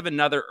premise of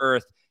Another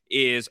Earth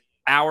is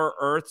our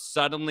Earth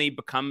suddenly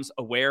becomes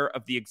aware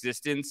of the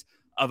existence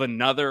of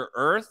another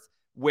Earth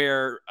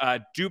where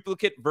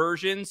duplicate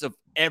versions of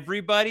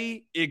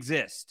everybody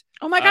exist.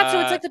 Oh my God, so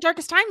it's like the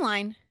Darkest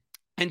Timeline.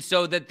 And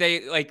so that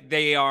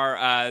they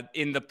are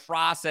in the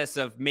process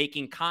of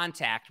making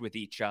contact with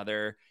each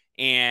other.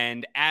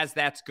 And as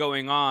that's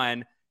going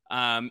on,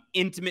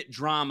 intimate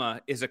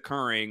drama is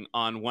occurring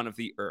on one of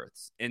the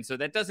Earths. And so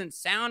that doesn't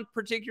sound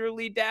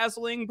particularly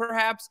dazzling,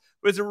 perhaps,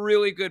 but it's a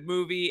really good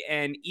movie.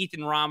 And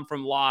Ethan Raume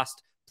from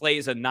Lost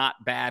plays a not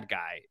bad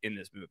guy in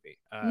this movie.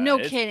 No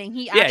kidding.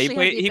 He actually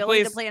has the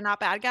ability to play a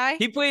not bad guy.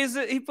 He plays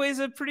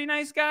a pretty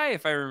nice guy,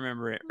 if I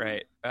remember it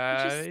right.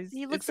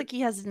 He looks like he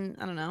hasn't.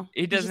 I don't know.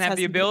 He doesn't have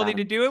the ability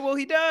to do it. Well,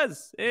 he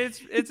does.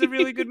 It's a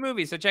really good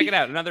movie. So check it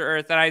out. Another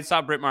Earth. And I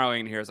saw Britt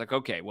Marling in here. I was like,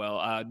 okay,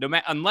 well,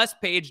 unless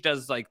Paige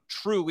does like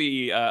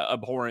truly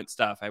abhorrent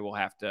stuff, I will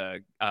have to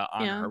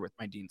honor her with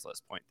my Dean's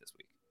List point this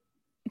week.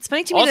 It's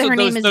funny to me that her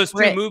name is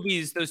Britt.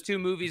 Those two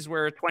movies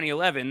were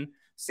 2011.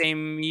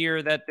 Same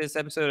year that this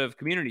episode of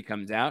Community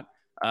comes out.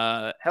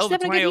 Hell of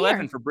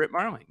 2011 for Britt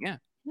Marling. Yeah.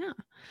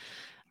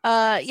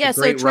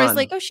 So Troy's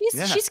like, oh,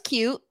 she's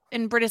cute.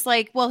 And Britta's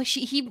like, well,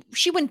 she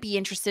wouldn't be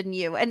interested in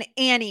you. And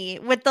Annie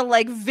with the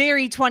like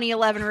very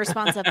 2011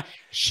 response of,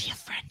 she a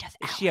friend of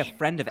Ellen? Is she a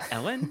friend of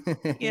Ellen?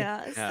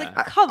 Yeah. It's like,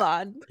 come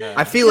on.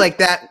 I feel like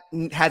that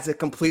has a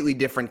completely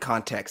different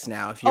context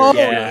now. If you're a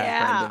friend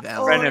of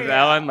Ellen. Friend of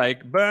Ellen,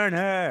 like, burn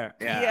her.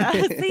 Yeah.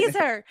 Seize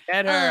her.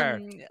 Get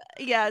her.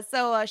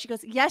 So she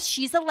goes, yes,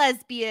 she's a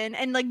lesbian.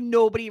 And like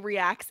nobody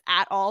reacts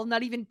at all.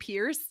 Not even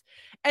Pierce.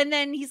 And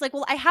then he's like,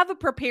 well, I have a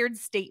prepared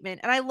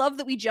statement. And I love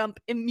that we jump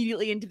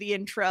immediately into the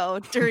intro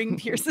during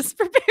Pierce's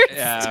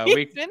prepared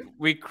statement.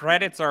 We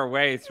credits our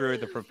way through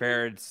the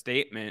prepared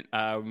statement.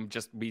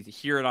 We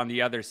hear it on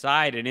the other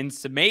side. And in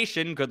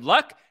summation, good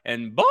luck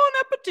and bon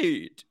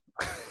appetit.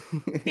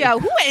 Yeah,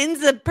 who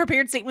ends a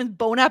prepared statement with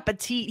bon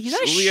appetit? He's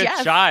not a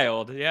chef.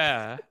 Child,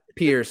 yeah.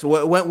 Pierce,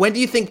 when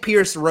do you think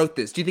Pierce wrote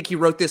this? Do you think he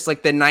wrote this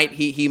like the night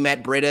he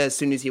met Britta? As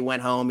soon as he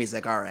went home, he's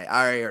like, all right,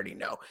 I already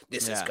know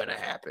this is gonna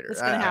happen. It's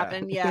gonna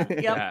happen. Yeah.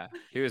 Yep. Yeah.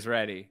 He was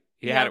ready.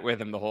 He had it with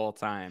him the whole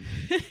time.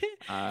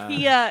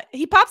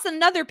 He pops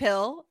another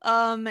pill.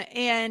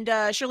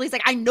 And Shirley's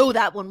like, I know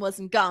that one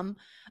wasn't gum.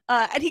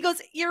 And he goes,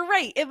 you're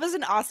right. It was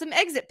an awesome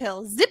exit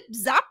pill. Zip,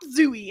 zap,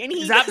 zooey. And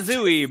he zap,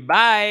 zooey.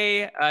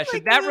 Bye.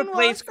 Should that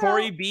replace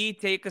Corey B?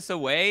 Take us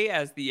away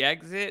as the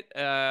exit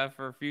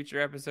for future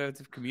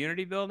episodes of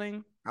Community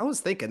Building? I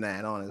was thinking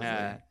that, honestly.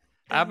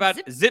 How about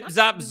zip,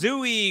 zap,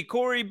 zooey?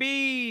 Corey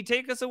B,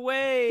 take us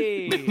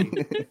away.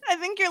 I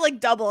think you're like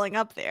doubling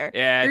up there.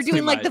 Yeah, you're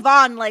doing like the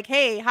Vaughn, like,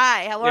 hey,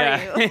 hi, how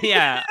are you?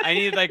 Yeah, I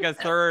need like a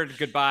third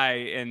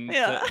goodbye, and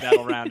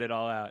that'll round it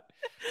all out.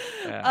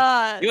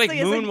 Yeah. He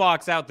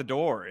moonwalks out the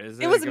door. It was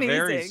amazing. A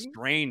very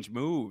strange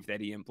move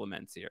that he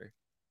implements here.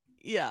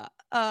 Yeah.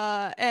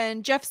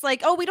 And Jeff's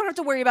like, oh, we don't have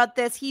to worry about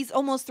this. He's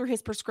almost through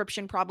his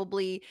prescription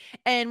probably.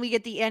 And we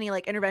get the Annie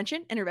like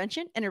intervention. No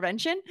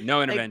intervention.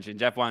 Like,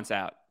 Jeff wants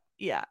out.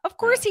 Yeah, of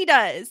course he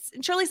does.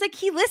 And Shirley's like,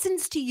 he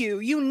listens to you.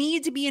 You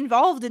need to be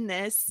involved in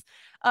this.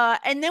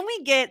 And then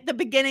we get the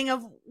beginning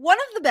of one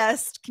of the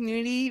best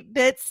Community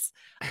bits.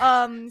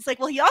 It's like,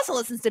 well, he also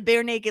listens to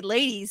Bare Naked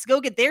Ladies. Go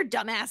get their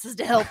dumbasses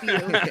to help you.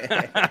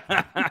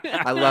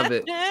 I love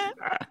it.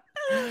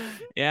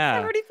 Yeah.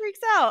 Everybody freaks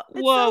out.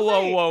 It's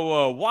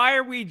whoa. Why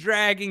are we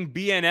dragging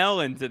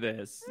BNL into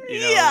this?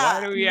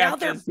 Why do we now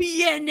they're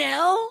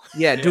BNL?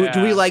 Yeah,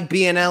 do we like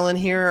BNL in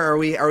here? Or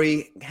are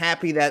we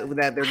happy that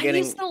they're getting...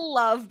 I used to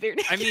love Bare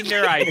Naked Ladies.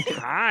 They're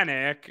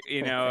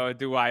iconic.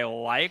 Do I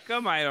like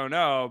them? I don't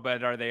know,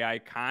 but are they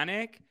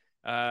iconic?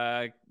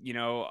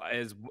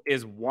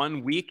 Is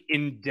 1 week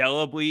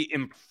indelibly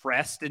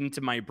impressed into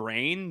my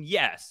brain?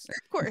 Yes. Of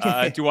course.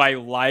 Do I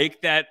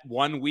like that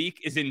 1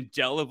 week is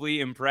indelibly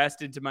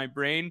impressed into my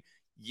brain?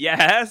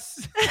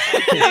 Yes.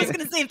 I was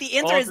going to say, if the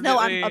answer is no,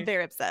 I'm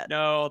very upset.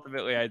 No,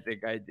 ultimately, I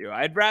think I do.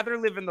 I'd rather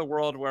live in the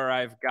world where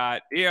I've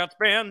got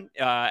ESPN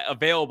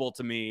available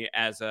to me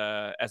as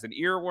an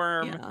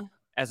earworm,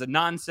 as a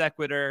non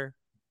sequitur.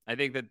 I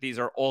think that these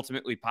are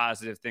ultimately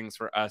positive things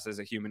for us as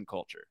a human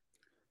culture.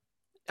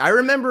 I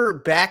remember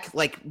back,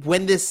 like,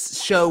 when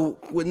this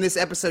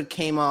episode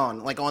came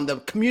on, like, on the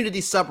Community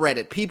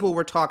subreddit, people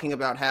were talking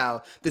about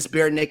how this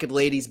Bare Naked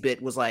Ladies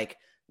bit was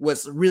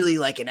really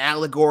like an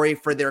allegory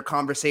for their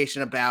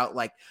conversation about,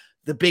 like,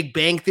 the Big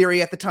Bang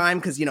Theory at the time,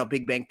 because,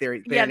 Big Bang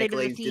Theory, Bare Naked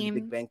Ladies did the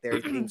Big Bang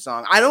Theory theme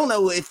song. I don't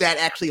know if that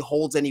actually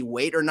holds any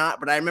weight or not,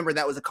 but I remember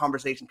that was a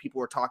conversation people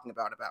were talking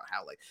about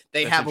how, like,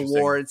 they have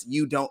awards,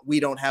 we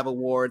don't have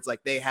awards,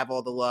 like, they have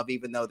all the love,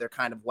 even though they're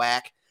kind of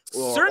whack.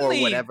 Or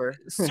whatever.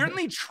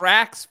 Certainly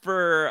tracks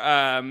for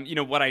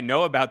what I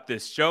know about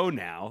this show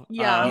now.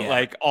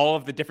 Like all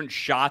of the different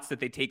shots that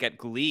they take at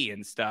Glee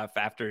and stuff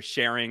after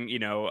sharing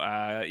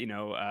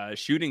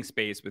shooting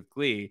space with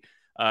Glee.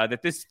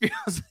 That this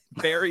feels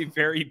very,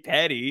 very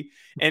petty,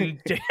 and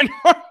Dan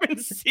Harmon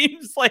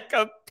seems like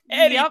a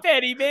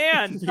petty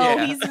man.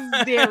 Oh, he's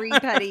very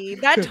petty.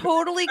 That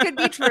totally could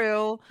be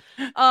true.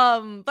 But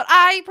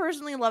I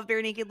personally love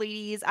Bare Naked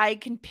Ladies. I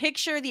can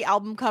picture the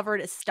album cover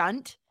as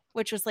Stunt,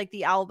 which was like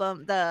the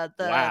album, the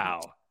wow.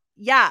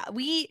 Yeah,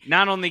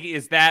 not only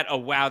is that a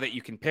wow that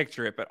you can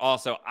picture it, but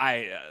also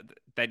that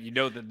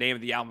the name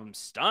of the album,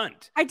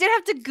 Stunt. I did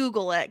have to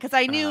Google it because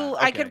I knew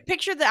I could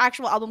picture the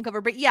actual album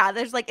cover, but yeah,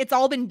 there's like it's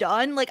all been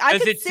done. Like I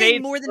could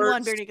sing more than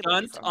one Bare Naked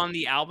Ladies song on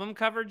the album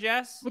cover,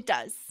 Jess. It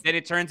does. Then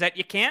it turns out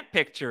you can't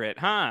picture it,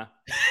 huh?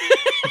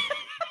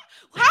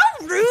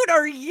 How rude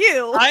are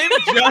you? I'm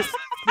just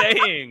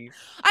saying.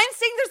 I'm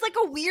saying there's like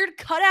a weird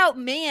cutout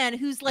man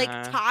who's like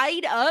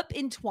tied up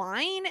in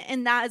twine,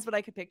 and that is what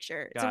I could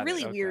picture. It's a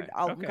really weird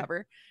album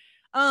cover.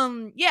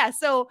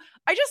 So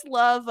I just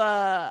love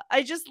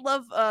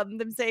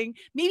them saying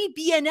maybe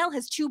BNL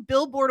has 2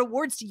 Billboard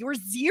awards to your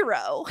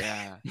 0.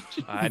 Yeah.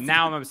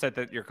 Now I'm upset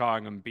that you're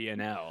calling them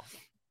BNL.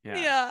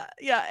 Yeah.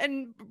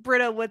 And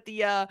Britta with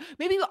the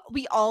maybe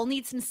we all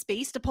need some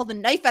space to pull the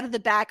knife out of the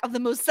back of the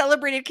most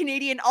celebrated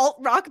Canadian alt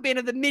rock band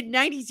of the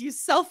mid-90s, you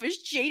selfish,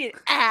 jaded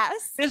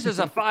ass. This is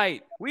a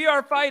fight. We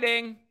are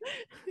fighting.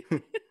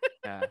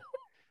 Yeah.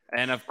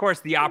 And of course,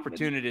 the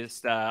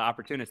opportunist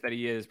that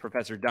he is,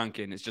 Professor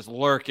Duncan, is just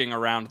lurking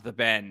around the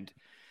bend.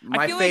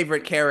 My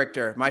favorite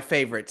character. My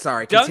favorite.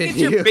 Sorry, Duncan's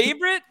continue. your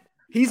favorite?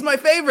 He's my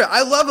favorite.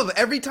 I love him.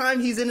 Every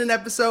time he's in an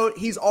episode,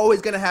 he's always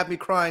going to have me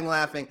crying,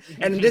 laughing.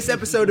 And in this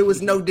episode, it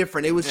was no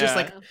different. It was just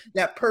like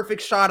that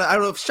perfect shot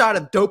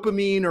of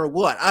dopamine or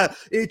what.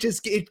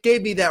 It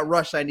gave me that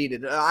rush I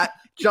needed.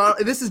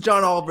 This is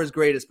John Oliver's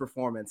greatest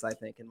performance, I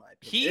think, in my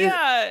opinion.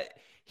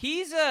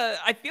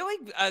 I feel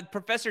like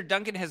Professor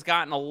Duncan has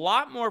gotten a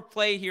lot more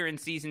play here in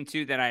season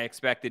 2 than I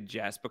expected,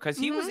 Jess, because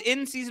he was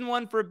in season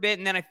 1 for a bit,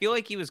 and then I feel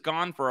like he was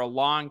gone for a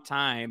long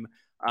time.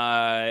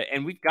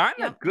 And we've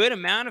gotten a good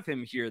amount of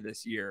him here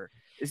this year.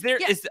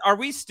 Are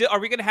we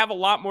going to have a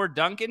lot more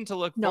Duncan to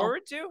look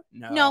forward to?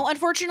 No,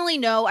 unfortunately,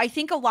 no. I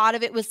think a lot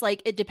of it was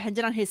like it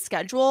depended on his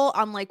schedule,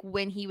 on like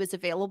when he was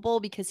available,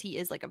 because he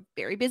is like a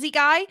very busy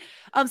guy.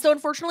 So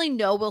unfortunately,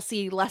 no, we'll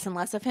see less and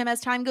less of him as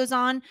time goes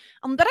on.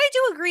 But I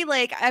do agree.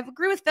 Like I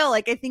agree with Phil.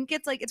 Like I think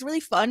it's really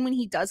fun when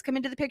he does come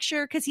into the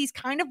picture because he's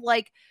kind of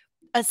like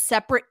a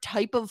separate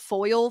type of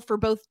foil for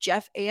both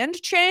Jeff and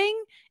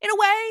Chang in a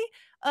way.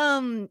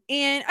 And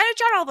I know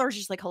John Oliver is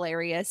just like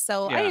hilarious.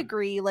 So I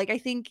agree. Like, I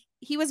think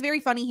he was very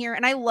funny here.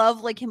 And I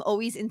love like him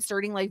always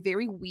inserting like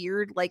very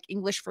weird, like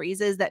English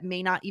phrases that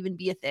may not even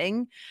be a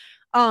thing.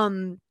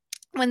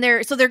 When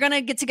they're going to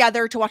get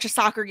together to watch a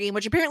soccer game,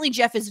 which apparently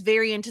Jeff is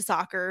very into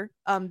soccer,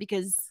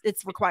 because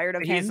it's required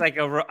of him. He's like,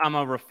 I'm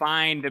a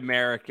refined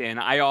American.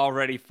 I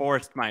already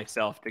forced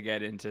myself to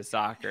get into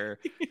soccer,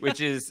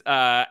 which is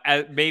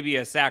maybe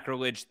a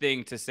sacrilege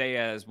thing to say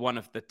as one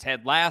of the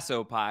Ted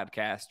Lasso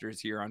podcasters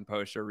here on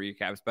Post Show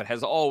Recaps, but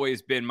has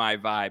always been my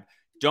vibe.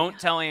 Don't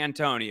tell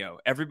Antonio.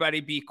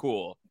 Everybody be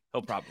cool.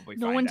 He'll probably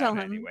no find one out tell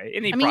him anyway.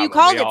 And I mean, you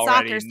called it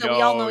soccer, so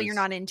we all know you're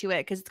not into it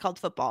because it's called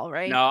football,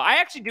 right? No, I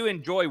actually do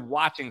enjoy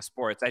watching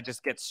sports. I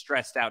just get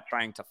stressed out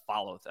trying to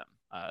follow them.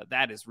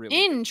 That is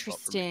really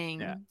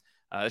interesting. Yeah,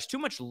 there's too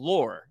much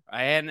lore,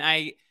 and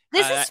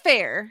This is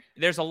fair.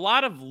 There's a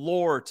lot of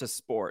lore to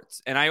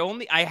sports, and I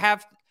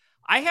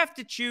have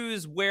to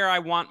choose where I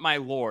want my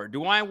lore.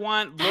 Do I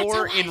want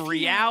lore in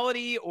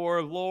reality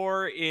or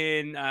lore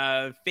in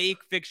fake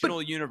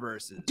fictional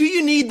universes? Do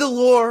you need the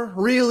lore,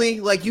 really?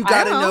 Like, you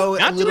got to know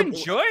Not a little to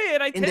enjoy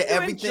it. I tend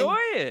to enjoy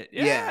it.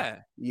 Yeah.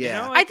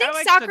 Yeah. You know, I think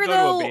like soccer, to go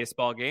though, to a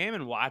baseball game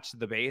and watch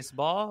the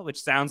baseball, which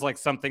sounds like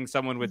something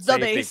someone would The say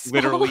if baseball.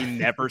 they've literally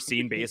never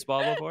seen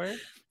baseball before.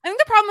 I think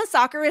the problem with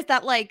soccer is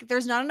that, like,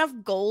 there's not enough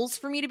goals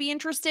for me to be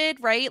interested,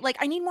 right? Like,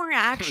 I need more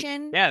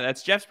action. Yeah,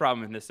 that's Jeff's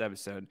problem in this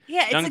episode.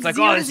 Yeah, it's Young's like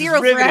oh, this 0-0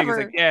 is riveting. forever.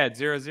 It's like, yeah, it's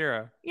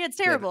 0-0. Yeah, it's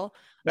terrible.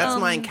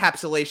 That's my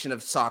encapsulation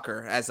of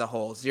soccer as a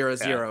whole.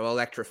 0-0,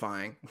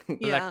 electrifying.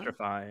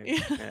 Electrifying.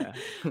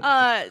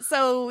 Yeah.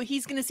 So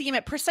he's going to see him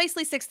at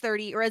precisely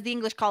 6:30, or as the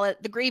English call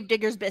it, the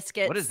Gravediggers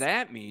Biscuits. What does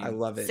that mean? I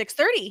love it.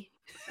 6:30.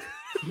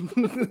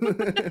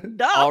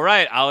 All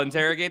right, I'll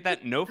interrogate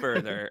that no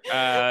further.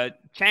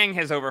 Chang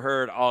has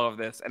overheard all of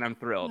this, and I'm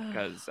thrilled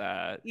because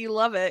you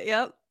love it.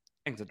 Yep.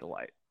 Chang's a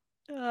delight.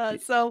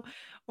 So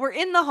we're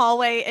in the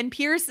hallway, and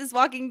Pierce is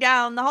walking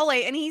down the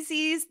hallway, and he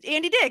sees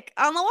Andy Dick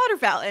on the water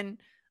fountain.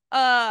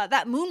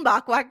 That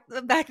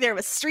Moonbach back there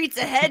was streets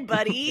ahead,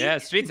 buddy. Yeah,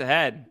 streets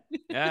ahead.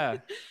 Yeah.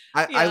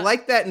 I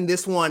like that in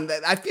this one.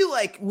 I feel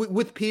like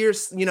with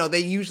Pierce, you know, they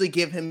usually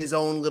give him his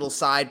own little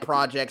side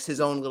projects,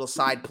 his own little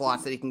side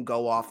plots that he can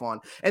go off on.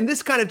 And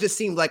this kind of just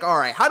seemed like, all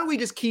right, how do we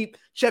just keep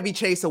Chevy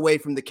Chase away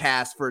from the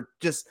cast for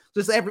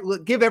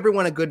give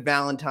everyone a good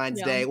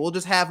Valentine's Day? We'll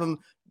just have him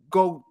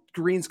go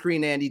green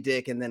screen Andy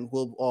Dick, and then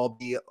we'll all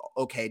be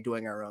okay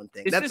doing our own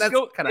thing. Is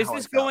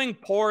this going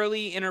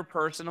poorly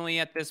interpersonally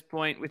at this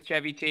point with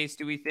Chevy Chase,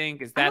 do we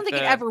think? I don't think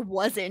it ever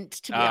wasn't,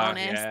 to be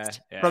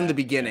honest. From the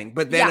beginning.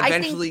 But then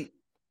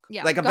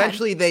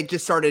eventually they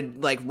just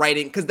started like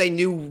writing because they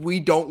knew we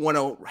don't want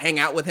to hang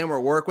out with him or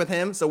work with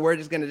him. So we're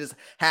just going to just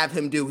have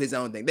him do his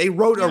own thing. They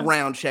wrote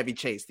around Chevy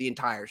Chase the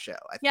entire show.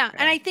 And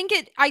I think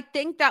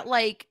that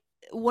like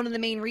one of the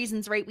main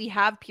reasons, right, we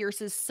have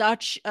Pierce as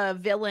such a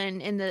villain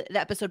in the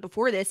episode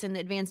before this in the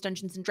Advanced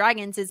Dungeons and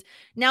Dragons is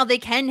now they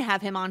can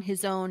have him on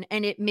his own,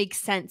 and it makes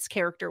sense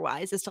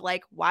character-wise as to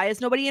like, why is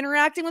nobody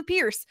interacting with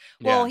Pierce?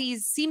 Well, he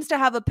seems to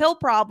have a pill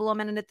problem,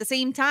 and at the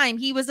same time,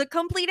 he was a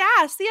complete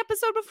ass the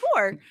episode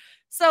before.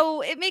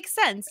 So it makes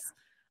sense.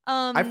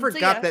 I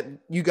forgot that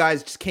you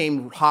guys just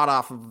came hot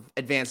off of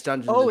Advanced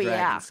Dungeons and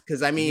Dragons.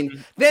 Because I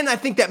mean, then I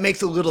think that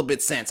makes a little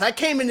bit sense. I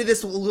came into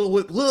this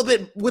with a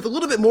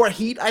little bit more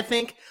heat, I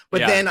think.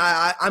 But then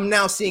I'm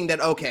now seeing that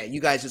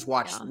you guys just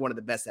watched one of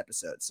the best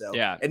episodes. So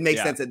it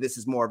makes sense that this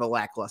is more of a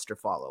lackluster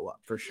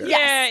follow-up for sure.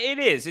 Yeah, it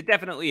is. It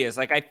definitely is.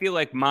 Like, I feel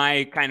like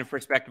my kind of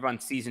perspective on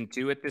season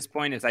 2 at this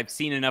point is I've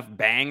seen enough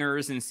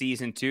bangers in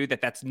season 2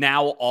 that's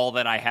now all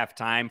that I have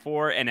time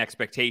for and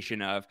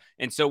expectation of.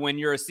 And so when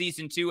you're a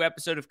season 2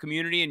 episode of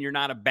Community and you're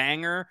not a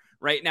banger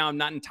right now, I'm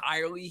not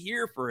entirely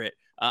here for it.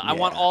 I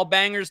want all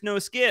bangers, no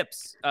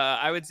skips.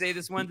 I would say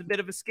this one's a bit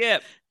of a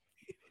skip.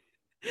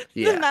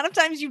 The amount of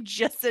times you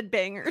just said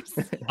bangers.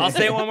 I'll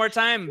say it one more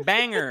time.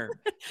 Bangers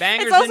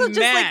it's also and just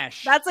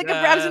mash. Like, that's like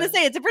I was going to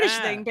say, it's a British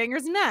thing.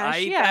 Bangers and mash. I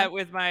eat that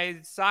with my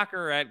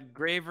soccer at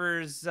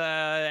Graver's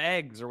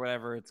Eggs or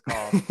whatever it's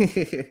called.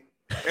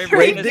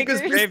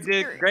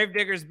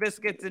 Gravediggers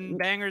Biscuits and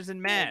Bangers and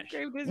Mash.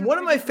 One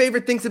of my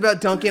favorite things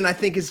about Duncan, I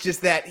think, is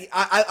just that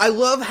I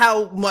love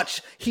how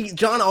much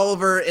John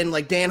Oliver and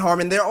like Dan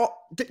Harmon,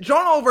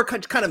 John Oliver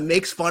kind of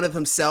makes fun of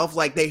himself.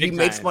 Like he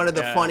makes fun of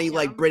the funny,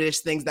 like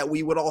British things that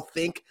we would all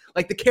think,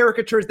 like the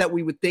caricatures that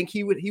we would think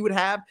he would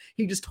have.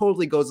 He just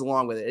totally goes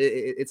along with it.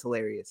 It's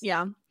hilarious.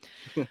 Yeah.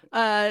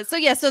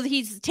 So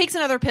he takes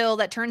another pill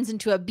that turns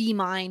into a Be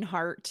Mine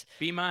heart.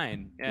 Be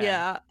Mine.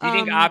 Yeah. Do you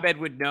think Abed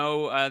would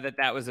know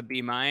that was a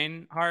Be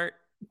Mine heart?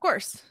 Of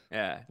course.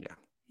 Yeah.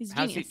 He's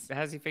a genius.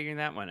 How's he figuring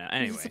that one out?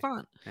 Anyway. He's a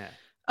savant. Yeah.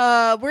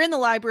 We're in the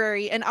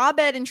library, and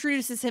Abed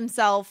introduces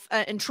himself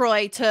and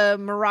Troy to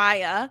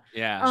Mariah.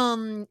 Yeah.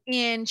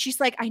 And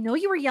she's like, I know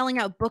you were yelling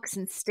out books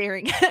and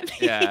staring at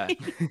me. Yeah.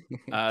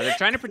 They're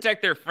trying to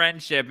protect their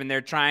friendship, and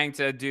they're trying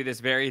to do this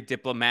very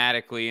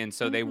diplomatically. And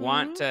so they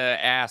want to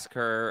ask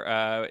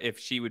her if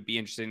she would be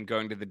interested in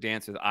going to the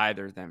dance with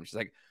either of them. She's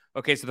like,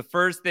 okay, so the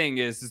first thing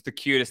is the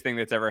cutest thing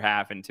that's ever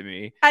happened to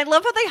me. I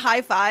love how they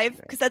high five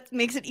because that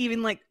makes it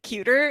even like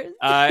cuter.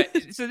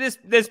 So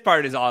this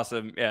part is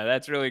awesome. Yeah,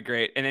 that's really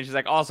great. And then she's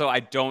like, also, I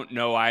don't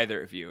know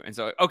either of you. And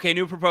so, okay,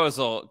 new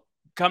proposal.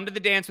 Come to the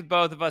dance with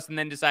both of us and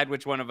then decide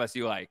which one of us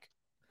you like,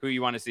 who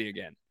you want to see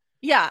again.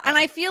 Yeah, and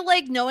I feel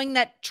like knowing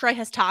that Troy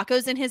has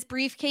tacos in his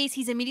briefcase,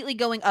 he's immediately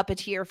going up a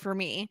tier for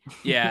me.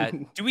 Yeah.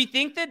 Do we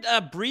think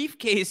that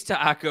briefcase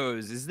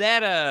tacos, is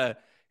that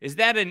Is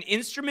that an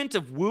instrument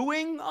of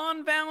wooing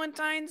on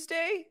Valentine's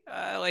Day?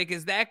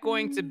 Is that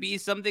going to be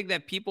something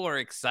that people are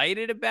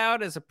excited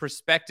about as a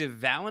prospective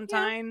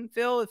Valentine,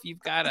 Phil? If you've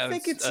got a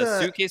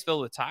suitcase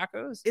filled with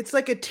tacos? It's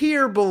like a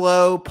tier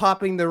below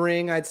popping the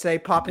ring, I'd say,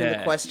 popping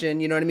the question.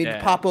 You know what I mean?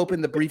 Yeah. Pop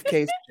open the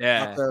briefcase.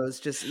 Tacos.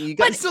 Just you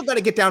still got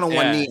to get down on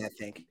one knee, I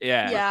think.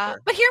 Yeah.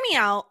 But hear me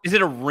out. Is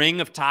it a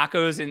ring of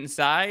tacos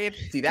inside?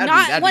 See,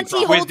 that'd once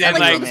he holds it,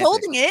 like he's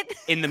holding it.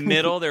 In the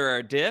middle, there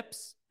are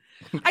dips.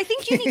 I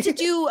think you need to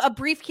do a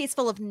briefcase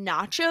full of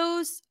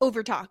nachos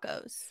over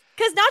tacos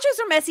because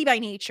nachos are messy by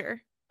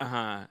nature.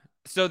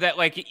 So that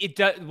it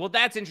does. Well,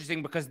 that's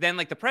interesting because then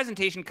the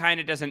presentation kind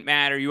of doesn't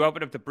matter. You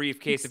open up the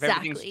briefcase. If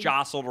everything's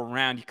jostled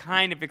around, you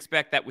kind of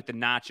expect that with the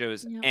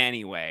nachos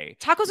anyway.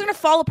 Tacos are going to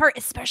fall apart,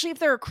 especially if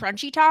they're a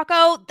crunchy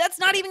taco. That's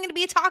not even going to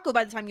be a taco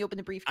by the time you open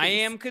the briefcase. I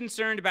am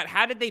concerned about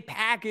how did they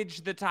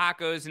package the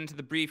tacos into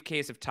the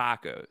briefcase of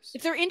tacos?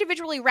 If they're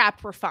individually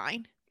wrapped, we're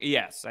fine.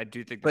 Yes, I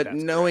do think But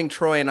knowing correct.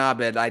 Troy and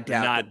Abed, I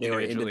doubt Not that they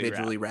were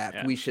individually wrapped.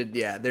 Yeah. We should,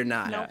 they're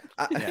not. No.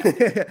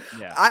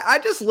 I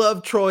just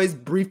love Troy's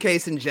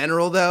briefcase in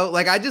general, though.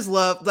 I just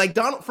love,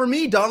 for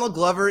me, Donald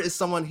Glover is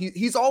someone,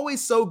 he's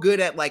always so good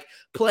at,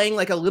 playing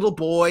like a little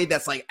boy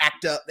that's,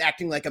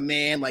 acting like a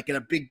man, in a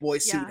big boy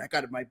suit. I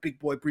got my big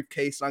boy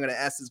briefcase, and I'm going to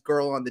ask this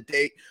girl on the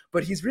date.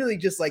 But he's really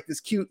just,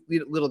 this cute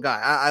little guy.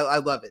 I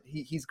love it.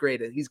 He's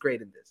great in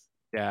this.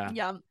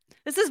 Yeah.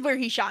 This is where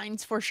he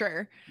shines for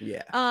sure.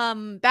 Yeah.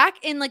 Back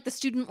in the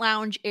student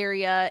lounge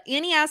area,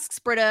 Annie asks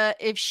Britta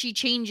if she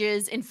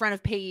changes in front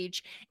of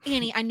Paige.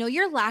 Annie, I know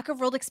your lack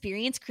of world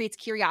experience creates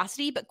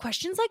curiosity, but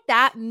questions like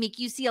that make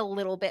you see a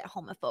little bit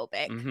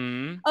homophobic.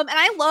 Mm-hmm. And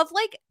I love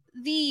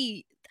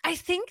I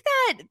think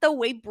that the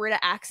way Britta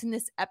acts in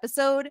this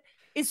episode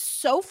is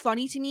so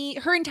funny to me.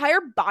 Her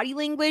entire body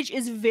language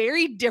is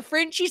very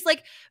different. She's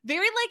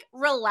very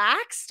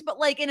relaxed, but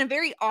in a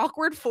very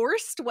awkward,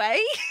 forced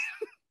way.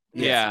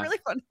 Yeah, it's really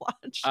fun to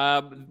watch.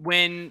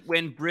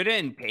 When Britta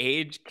and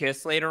Paige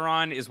kiss later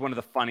on is one of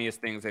the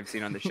funniest things I've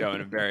seen on the show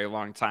in a very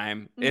long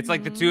time. It's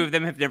the two of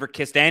them have never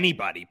kissed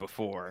anybody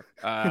before.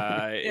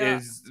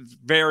 Is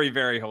very,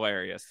 very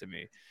hilarious to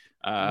me.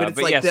 But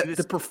it's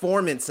the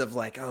performance of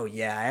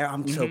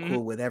I'm so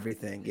cool with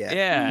everything.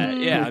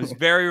 I was a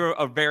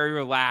very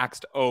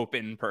relaxed,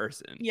 open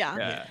person.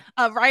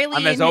 Riley,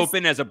 I'm as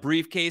open as a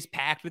briefcase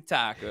packed with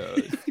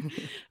tacos.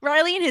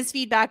 Riley in his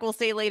feedback will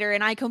say later,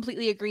 and I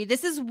completely agree,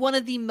 this is one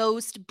of the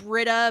most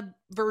Britta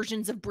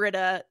versions of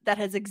Britta that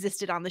has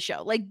existed on the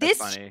show.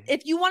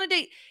 If you wanted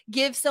to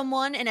give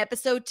someone an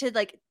episode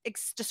to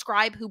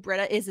describe who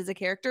Britta is as a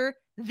character,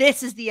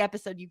 this is the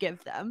episode you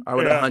give them. I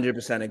would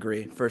 100%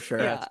 agree, for sure.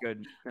 Yeah. That's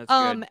good. Good.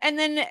 And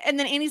then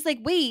Annie's like,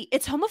 wait,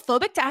 it's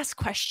homophobic to ask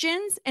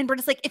questions? And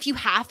Britta's like, if you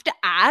have to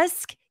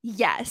ask,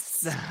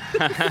 yes.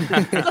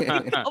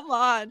 Come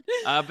on.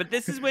 But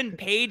this is when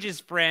Paige's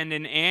friend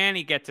and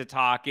Annie get to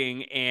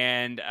talking,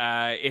 and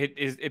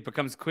it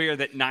becomes clear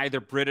that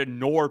neither Britta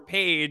nor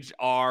Paige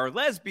are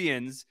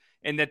lesbians,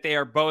 and that they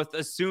are both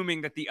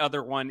assuming that the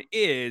other one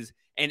is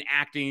and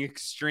acting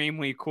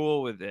extremely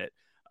cool with it.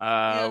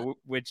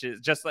 Which is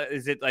just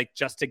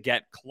to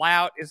get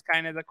clout is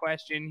kind of the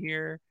question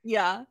here.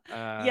 And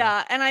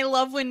I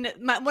love when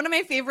one of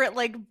my favorite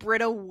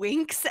Britta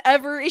winks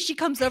ever is she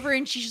comes over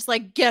and she's just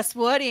like, guess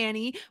what,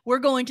 Annie, we're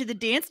going to the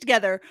dance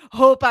together,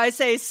 hope I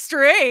say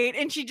straight,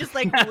 and she just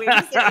winks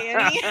at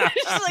Annie.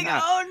 She's like,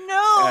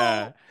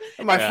 oh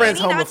no, my friend's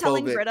Annie homophobic. Not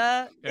telling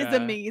Britta is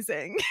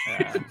amazing.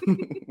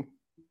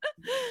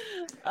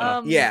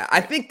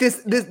 I think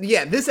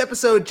this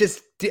episode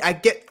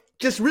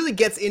just really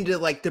gets into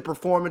the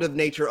performative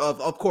nature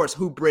of course,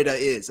 who Britta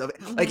is.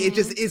 It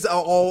just is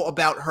all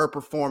about her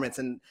performance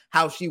and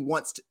how she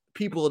wants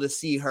people to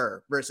see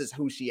her versus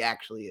who she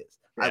actually is.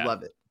 I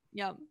love it.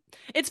 Yeah.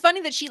 It's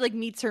funny that she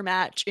meets her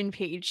match in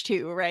Paige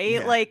too,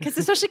 right?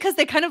 Especially because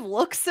they kind of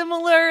look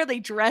similar, they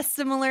dress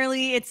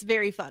similarly. It's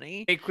very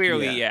funny. They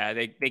clearly,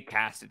 they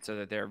cast it so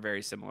that they're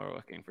very similar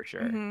looking for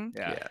sure.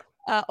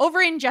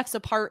 Over in Jeff's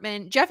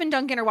apartment, Jeff and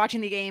Duncan are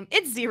watching the game.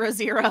 It's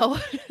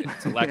 0-0.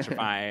 It's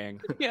electrifying.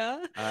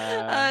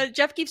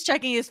 Jeff keeps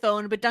checking his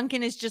phone, but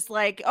Duncan is just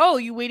like, oh,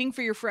 you waiting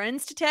for your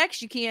friends to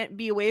text? You can't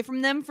be away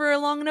from them for a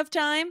long enough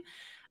time.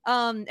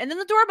 And then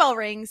the doorbell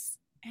rings,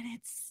 and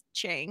it's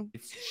Chang.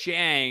 It's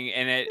Chang,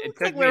 and it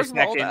took me a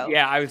second. Waldo.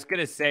 Yeah, I was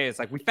gonna say it's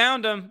we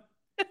found him,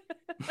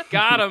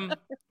 got him.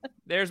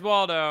 There's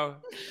Waldo.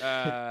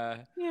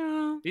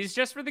 He's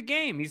just for the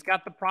game. He's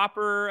got the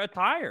proper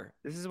attire.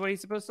 This is what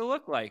he's supposed to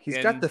look like. He's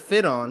got the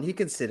fit on. He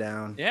can sit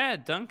down. Yeah,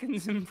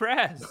 Duncan's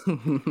impressed.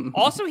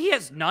 Also, he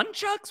has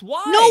nunchucks.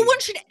 Why? No one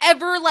should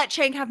ever let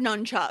Chang have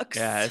nunchucks.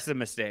 Yeah, it's a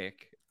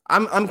mistake.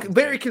 I'm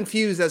very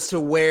confused as to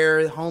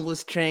where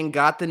homeless Chang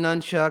got the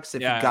nunchucks.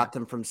 If he got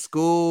them from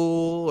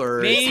school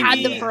or he's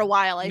had them for a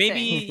while. I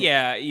think.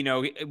 Yeah.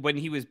 When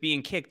he was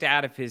being kicked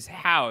out of his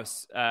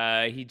house,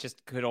 he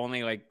just could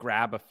only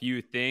grab a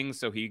few things.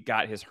 So he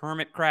got his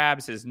hermit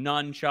crabs, his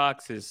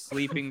nunchucks, his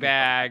sleeping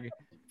bag,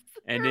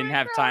 and didn't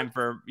have time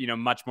for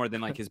much more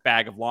than his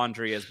bag of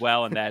laundry as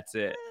well. And that's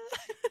it.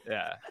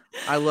 Yeah.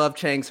 I love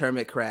Chang's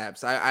hermit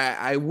crabs.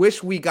 I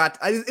wish we got.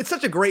 It's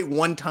such a great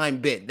one-time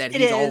bit that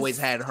he's always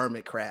had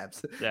hermit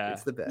crabs. Yeah,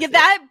 it's the best. Yeah,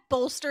 that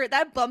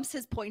bumps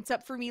his points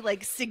up for me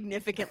like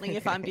significantly,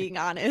 if I'm being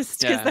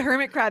honest, because the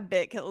hermit crab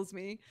bit kills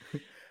me.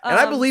 And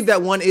I believe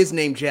that one is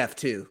named Jeff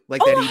too.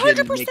 Like that he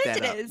didn't make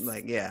that up. Is.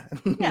 Like yeah.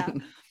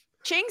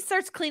 Chang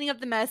starts cleaning up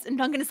the mess, and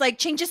Duncan is like,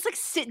 "Chang, just like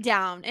sit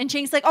down." And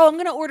Chang's like, "Oh, I'm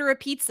gonna order a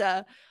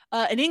pizza."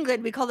 In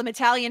England, we call them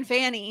Italian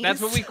fannies.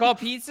 That's what we call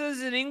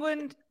pizzas in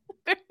England.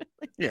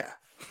 Yeah.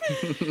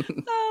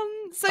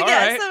 So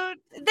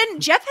then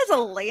Jeff has a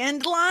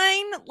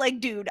landline. Like,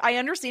 dude, I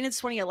understand it's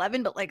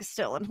 2011, but like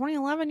still in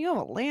 2011, you have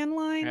a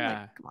landline.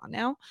 Yeah. Like, come on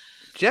now.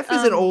 Jeff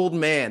is an old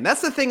man.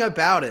 That's the thing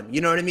about him.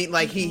 You know what I mean?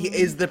 Like he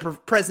is the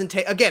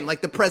presentation again,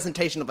 like the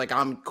presentation of like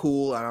I'm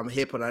cool and I'm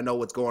hip and I know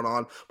what's going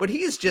on. But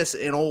he is just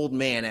an old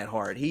man at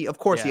heart. He has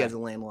a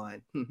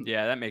landline.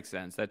 Yeah, that makes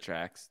sense. That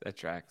tracks.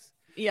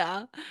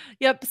 Yeah.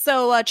 Yep.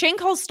 So Chang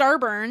calls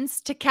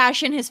Starburns to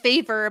cash in his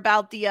favor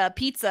about the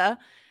pizza.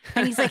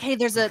 And he's like, "Hey,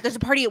 there's a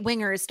party at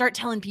Wingers. Start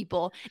telling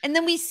people." And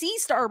then we see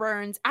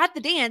Starburns at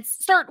the dance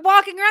start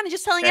walking around and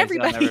just telling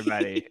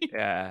everybody.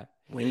 Yeah.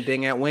 Wing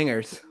ding at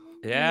Wingers.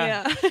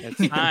 Yeah.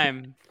 It's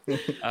time.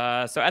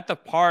 So at the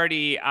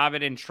party,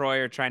 Abed and Troy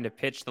are trying to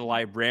pitch the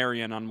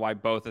librarian on why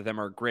both of them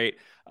are great.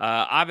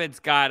 Abed's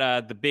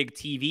got the big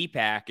TV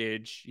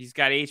package. He's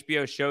got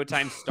HBO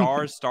Showtime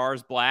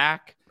Stars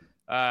Black.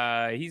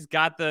 He's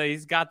got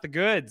the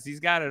goods. He's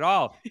got it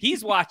all.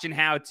 He's watching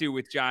How To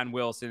with John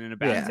Wilson in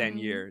about 10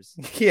 years.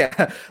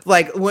 Yeah.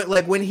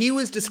 When he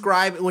was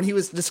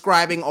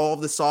describing all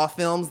of the Saw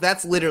films,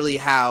 that's literally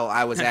how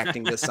I was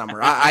acting this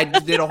summer. I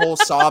did a whole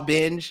Saw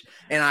binge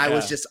and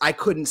I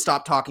couldn't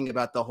stop talking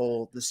about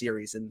the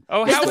series. And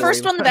was the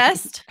first one the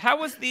best? How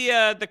was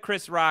the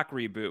Chris Rock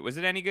reboot? Was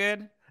it any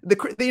good?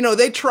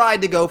 They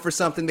tried to go for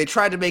something. They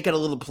tried to make it a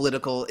little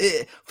political.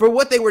 For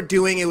what they were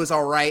doing, it was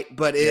all right,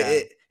 but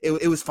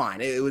it was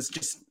fine. It was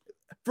just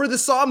for the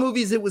Saw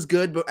movies, it was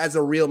good, but as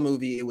a real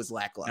movie, it was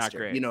lackluster. Not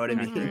great. You know what I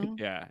mean?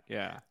 Mm-hmm.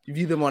 Yeah. You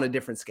view them on a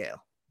different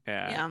scale.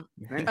 Yeah.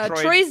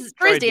 Troy's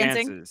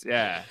dancing. Dances.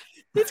 Yeah.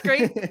 It's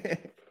great.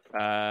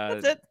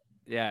 That's it.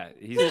 Yeah.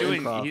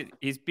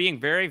 He's being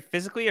very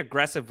physically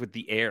aggressive with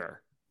the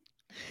air.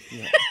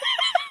 Yeah.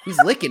 He's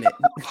licking it.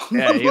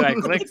 Yeah, he like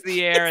licks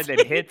the air and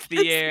then hits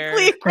the air.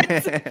 With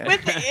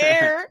the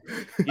air.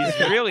 He's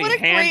really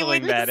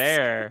handling that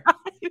air.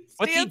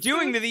 What's he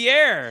doing to the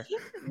air?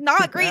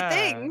 Not great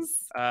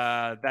things.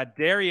 That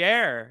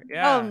derriere.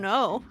 Yeah. Oh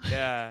no.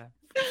 Yeah.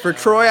 For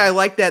Troy, I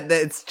like that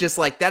it's just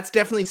like that's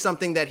definitely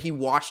something that he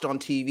watched on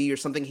TV or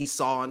something he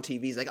saw on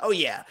TV. He's like, oh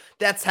yeah,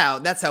 that's how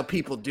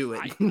people do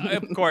it.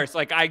 Of course,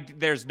 like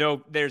there's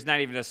not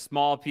even a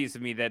small piece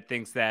of me that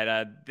thinks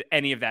that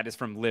any of that is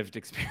from lived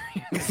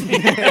experience.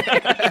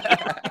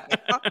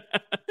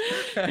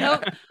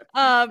 Nope.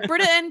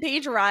 Britta and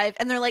Paige arrive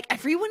and they're like,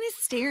 everyone is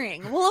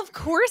staring. Well, of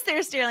course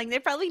they're staring.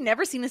 They've probably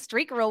never seen a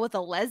straight girl with a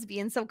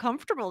lesbian so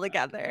comfortable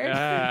together.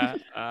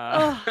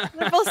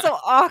 They're both so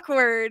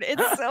awkward.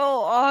 It's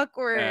so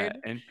awkward.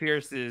 And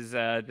Pierce is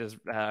just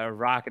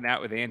rocking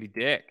out with Andy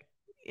Dick.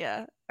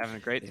 Yeah. Having a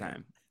great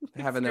time.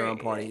 Having their own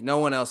party. No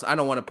one else. I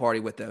don't want to party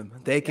with them.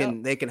 They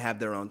can have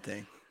their own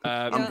thing.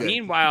 I'm good.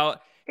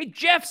 Meanwhile, hey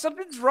Jeff,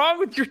 something's wrong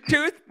with your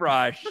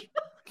toothbrush.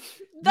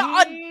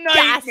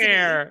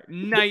 Nightmare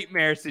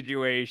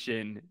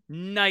situation.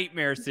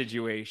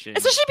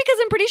 Especially because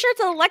I'm pretty sure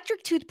it's an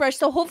electric toothbrush,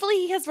 so hopefully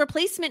he has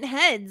replacement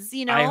heads,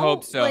 you know? I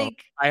hope so.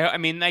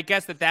 I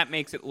guess that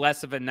makes it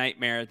less of a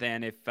nightmare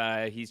than if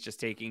he's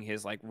just taking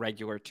his like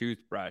regular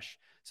toothbrush.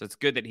 So it's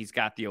good that he's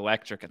got the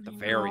electric at the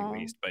very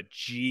least, but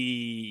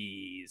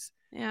geez.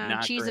 Yeah,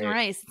 cheese and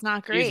rice. It's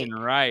not great. Cheese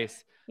and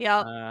rice.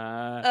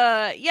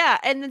 Yeah. Yeah.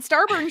 And then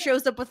Starburn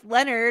shows up with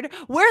Leonard.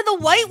 Where are the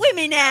white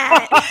women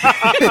at?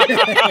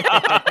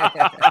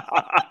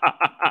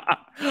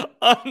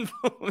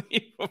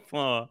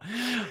 Unbelievable.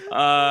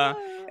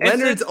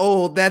 Leonard's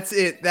old. That's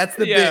it. That's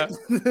the bit.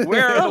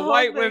 Where are the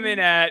white women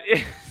at?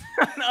 It's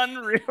an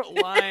unreal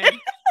line.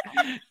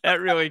 That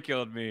really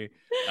killed me.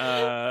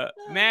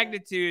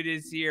 Magnitude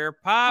is here.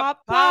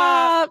 Pop.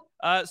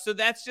 So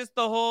that's just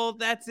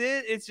that's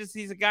it. It's just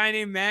he's a guy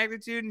named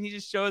Magnitude and he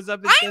just shows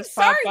up and says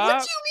sorry, pop.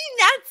 what do you mean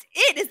that's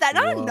it? Is that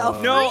not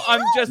enough? No,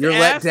 I'm just You're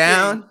let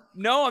down?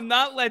 No, I'm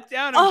not let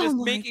down. I'm just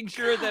making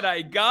sure that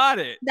I got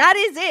it. That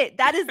is it.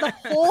 That is the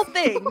whole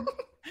thing.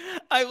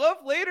 I love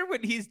later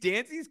when he's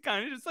dancing, he's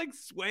kind of just like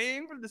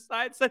swaying from the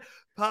side to side.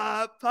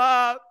 Pop,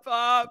 pop,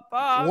 pop,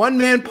 pop. One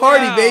man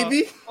party,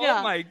 baby.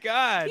 Oh my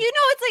God. You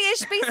know,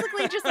 it's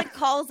basically just like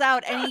calls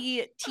out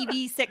any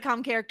TV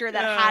sitcom character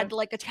that had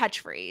like a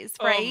catchphrase,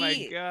 right? Oh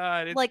my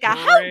God. It's like a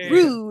how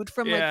rude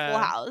from like Full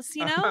House,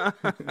 you know?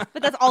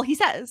 But that's all he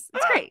says.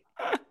 It's great.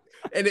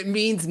 And it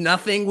means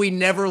nothing. We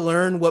never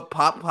learn what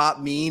pop pop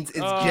means. It's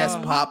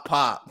just pop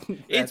pop.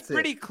 It's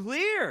pretty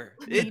clear.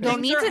 You don't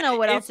need to know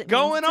what else it means.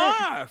 Going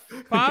off.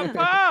 Pop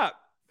pop.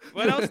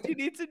 What else do you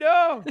need to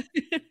know?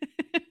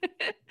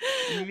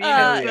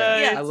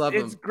 I love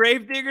them. It's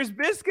Gravedigger's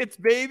biscuits,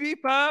 baby.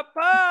 Pop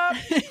pop.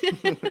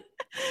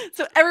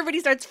 So everybody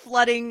starts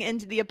flooding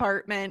into the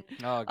apartment.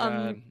 Oh,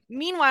 God.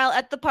 Meanwhile,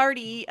 at the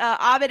party,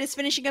 Abed is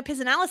finishing up his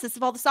analysis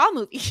of all the Saw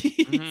movies.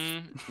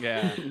 Mm-hmm.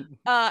 Yeah.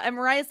 And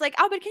Mariah's like,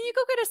 Abed, can you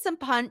go get us some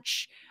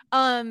punch?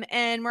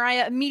 And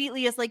Mariah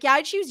immediately is like, yeah,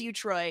 I choose you,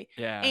 Troy.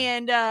 Yeah.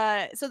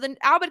 And so then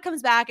Abed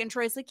comes back and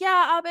Troy's like,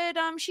 yeah, Abed,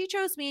 she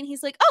chose me. And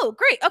he's like, oh,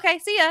 great. Okay,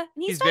 see ya.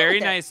 And he's very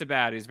nice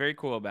about it. He's very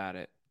cool about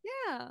it.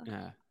 Yeah.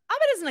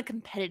 Abed isn't a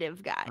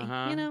competitive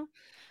guy, you know?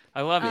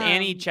 I love it.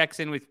 Annie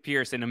checks in with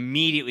Pierce and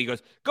immediately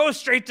goes, go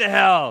straight to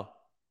hell.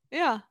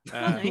 Yeah.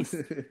 Nice.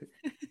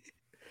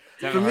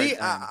 For me,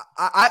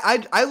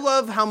 I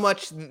love how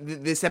much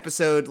this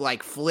episode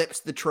like flips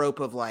the trope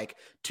of like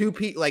two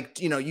people, like,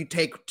 you know, you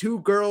take two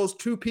girls,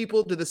 two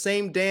people to the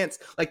same dance,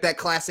 like that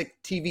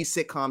classic TV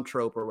sitcom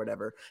trope or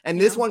whatever. And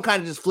this one kind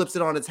of just flips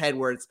it on its head,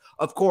 where it's,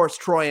 of course,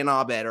 Troy and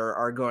Abed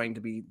are going to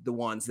be the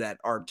ones that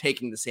are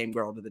taking the same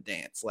girl to the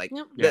dance. Like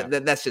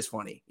that's just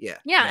funny. Yeah.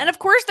 And of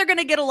course they're going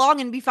to get along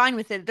and be fine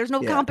with it. There's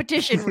no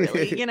competition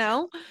really, you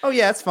know? Oh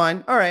yeah, it's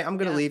fine. All right, I'm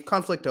going to leave.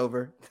 Conflict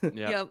over.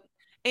 Yep.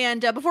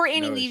 And before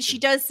Annie leaves, she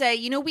does say,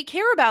 you know, we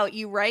care about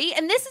you, right?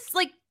 And this is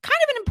like kind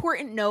of an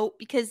important note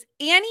because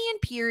Annie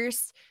and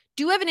Pierce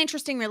do have an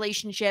interesting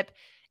relationship.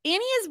 Annie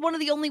is one of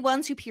the only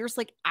ones who Pierce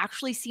like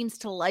actually seems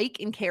to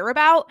like and care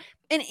about.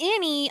 And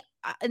Annie,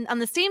 on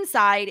the same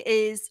side,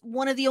 is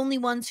one of the only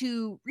ones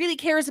who really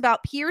cares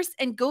about Pierce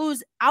and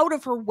goes out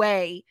of her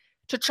way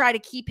to try to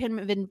keep him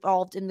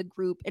involved in the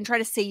group and try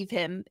to save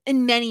him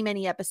in many,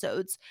 many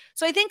episodes.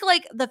 So I think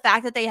like the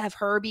fact that they have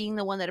her being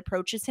the one that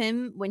approaches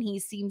him when he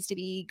seems to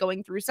be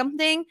going through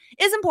something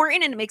is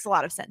important, and it makes a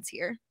lot of sense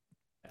here.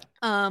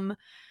 So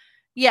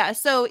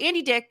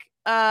Andy Dick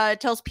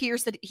tells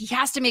Pierce that he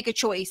has to make a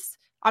choice.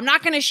 I'm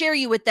not going to share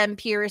you with them,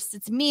 Pierce.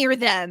 It's me or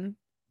them.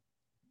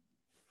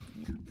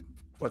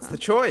 What's the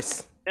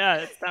choice? Yeah,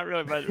 it's not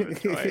really much of a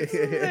choice.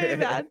 Very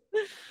bad.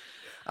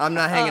 I'm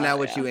not hanging out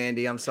with you,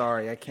 Andy. I'm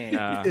sorry. I can't.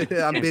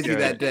 I'm busy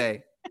that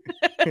day.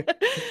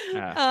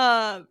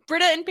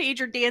 Britta and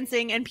Paige are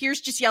dancing and Pierce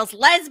just yells,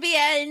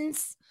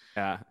 lesbians.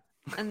 Yeah.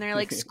 And they're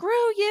like, screw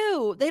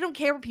you. They don't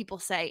care what people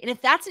say. And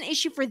if that's an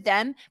issue for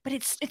them, but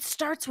it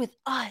starts with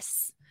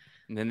us.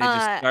 And then they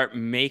just start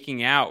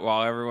making out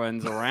while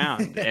everyone's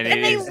around. And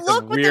they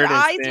look with their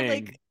eyes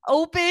like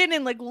open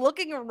and like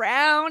looking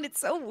around.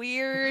 It's so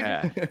weird.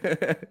 Yeah.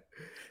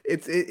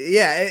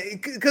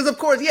 Because of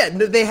course,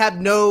 they have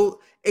no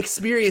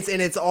experience,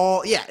 and it's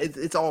all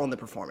it's all in the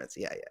performance.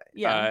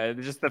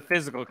 Just the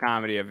physical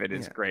comedy of it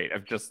is great,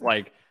 of just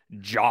like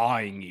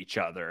jawing each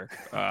other.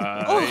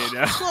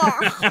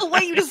 The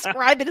way you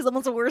describe it is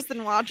almost worse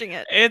than watching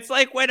it. It's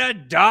like when a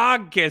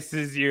dog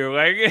kisses you.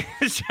 Like,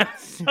 it's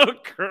just so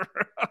gross.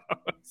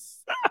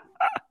 It's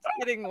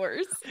getting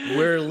worse.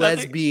 We're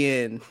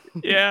lesbian.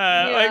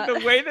 Like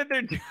the way that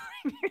they're doing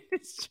it,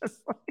 it's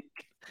just like,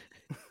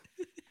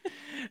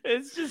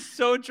 it's just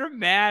so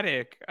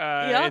dramatic.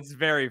 It's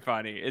very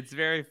funny. It's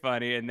very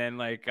funny. And then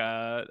like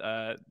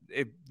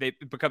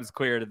it becomes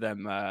clear to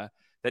them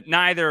that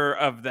neither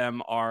of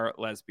them are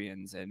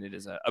lesbians, and it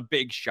is a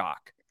big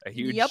shock, a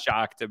huge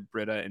shock to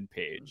Britta and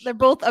Paige. They're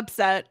both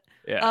upset.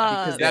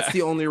 Because that's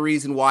the only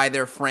reason why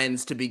they're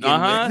friends to begin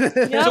with.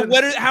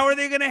 So how are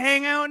they going to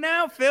hang out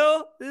now,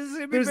 Phil? This is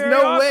gonna be There's very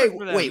no way. awkward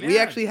for them. Wait, we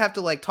actually have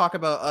to like talk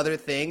about other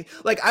things.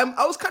 Like I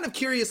was kind of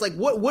curious, like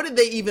what did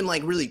they even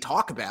like really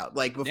talk about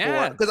like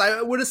before? Because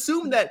I would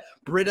assume that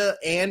Britta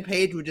and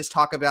Paige would just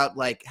talk about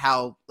like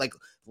how like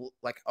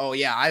oh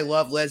yeah, I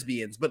love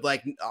lesbians, but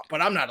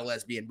I'm not a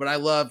lesbian, but I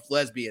love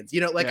lesbians.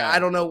 You know, like I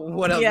don't know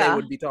what else they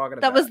would be talking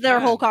about. That was their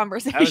whole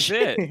conversation. That was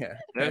it.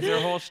 That was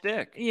their whole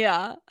shtick.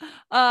 Yeah.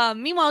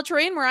 Meanwhile,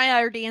 Troy and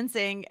Mariah are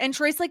dancing, and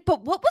Troy's like,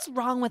 "But what was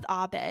wrong with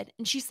Abed?"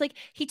 And she's like,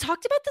 "He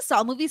talked about the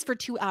Saw movies for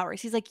 2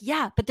 hours." He's like,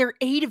 "Yeah, but there are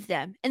 8 of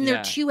them, and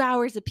they're 2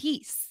 hours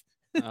apiece."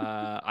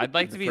 I'd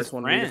like to be first his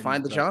one friend, to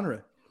find the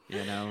genre.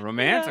 You know,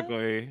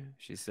 romantically,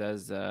 she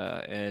says,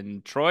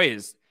 and Troy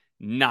is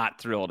not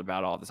thrilled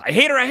about all this. I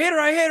hate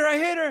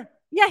her.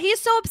 Yeah,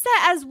 he's so upset,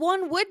 as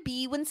one would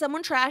be when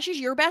someone trashes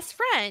your best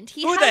friend.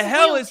 Who the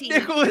hell is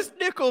Nicholas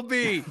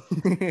Nickleby?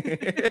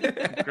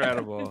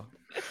 Incredible.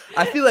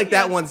 I feel like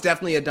that one's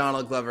definitely a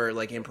Donald Glover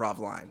like improv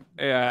line.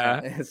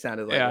 Yeah, it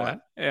sounded like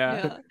one.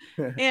 Yeah.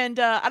 And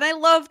I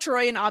love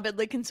Troy and Abed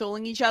like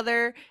consoling each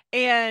other,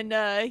 and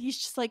he's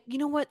just like, you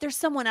know what? There's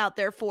someone out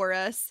there for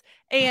us.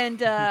 And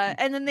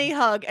then they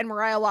hug, and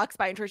Mariah walks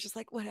by, and Troy's just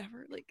like,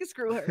 whatever, like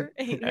screw her.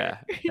 I hate her.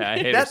 I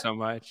hate her so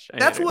much.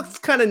 That's what's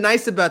kind of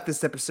nice about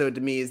this episode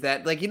to me, is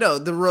that like, you know,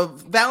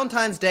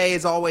 Valentine's Day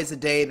is always a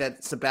day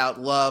that's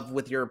about love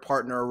with your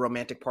partner or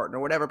romantic partner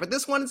or whatever, but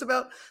this one is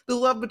about the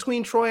love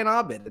between Troy and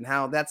Abed and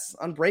how that's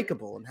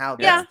unbreakable and how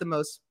that's the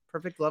most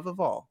perfect love of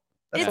all.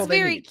 It's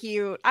very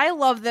cute. I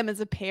love them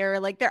as a pair.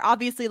 Like, they're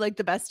obviously like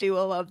the best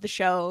duo of the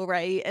show,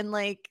 right? And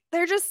like,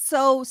 they're just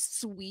so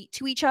sweet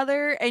to each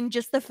other. And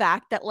just the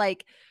fact that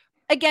like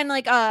again,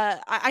 like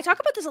I talk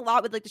about this a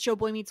lot with like the show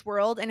Boy Meets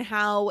World and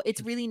how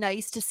it's really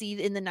nice to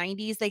see in the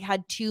 90s they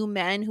had two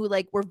men who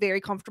like were very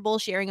comfortable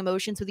sharing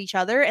emotions with each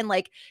other and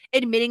like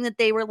admitting that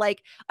they were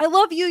like, I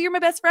love you, you're my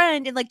best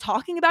friend, and like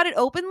talking about it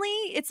openly.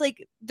 It's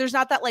like there's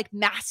not that like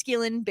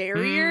masculine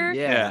barrier.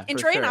 And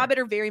Troy and Abed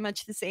are very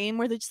much the same,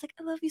 where they're just like,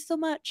 I love you so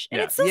much.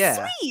 And it's so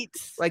sweet.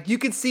 Like you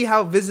can see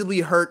how visibly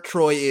hurt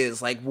Troy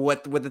is, like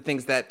what the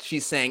things that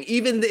she's saying,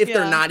 even if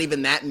they're not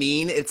even that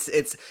mean.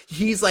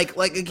 He's like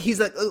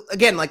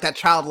again, like that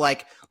child,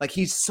 like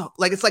he's so,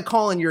 like, it's like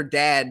calling your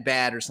dad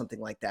bad or something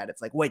like that.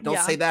 It's like, wait, don't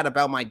say that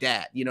about my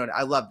dad. You know,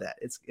 I love that.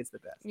 It's the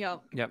best.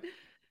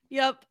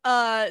 Yep.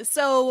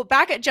 So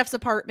back at Jeff's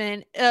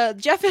apartment,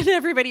 Jeff and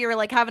everybody are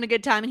like having a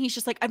good time. And he's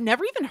just like, I've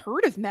never even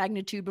heard of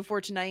Magnitude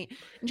before tonight.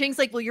 And Chang's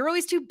like, well, you're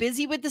always too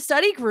busy with the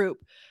study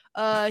group.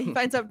 He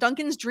finds out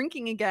Duncan's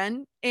drinking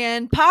again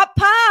and pop.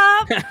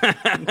 I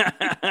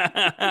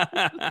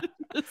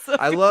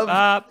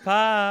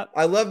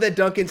love that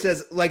Duncan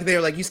says, like,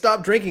 they're like, you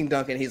stopped drinking,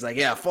 Duncan. He's like,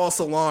 yeah, false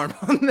alarm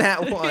on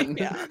that one.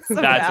 So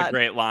that's a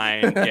great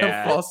line.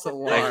 Yeah. False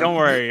alarm. Like, don't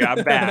worry,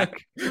 I'm back.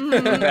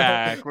 We're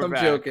back. I'm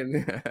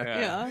joking.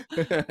 Back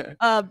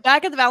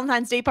at the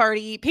Valentine's Day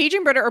party, Paige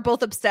and Britta are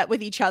both upset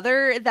with each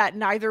other that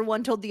neither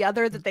one told the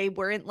other that they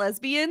weren't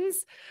lesbians.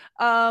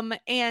 And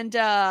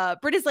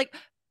Britta's like,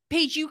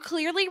 Paige, you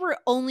clearly you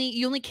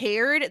only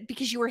cared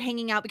because you were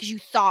hanging out because you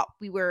thought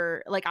we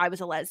were like, I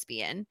was a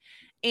lesbian.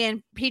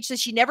 And Paige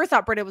says she never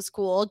thought Britta was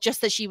cool,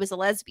 just that she was a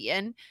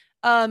lesbian.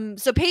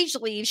 So Paige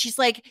leaves. She's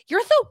like, you're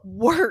the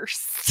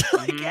worst.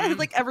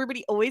 like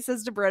everybody always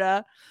says to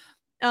Britta.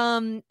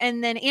 And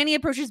then Annie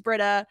approaches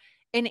Britta,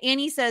 and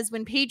Annie says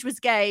when Paige was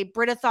gay,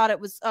 Britta thought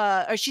it was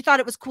or she thought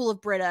it was cool of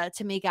Britta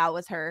to make out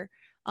with her.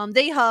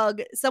 They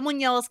hug. Someone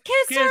yells,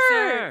 kiss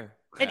her.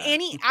 And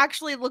Annie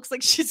actually looks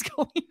like she's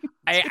going.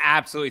 I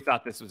absolutely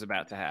thought this was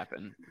about to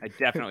happen. I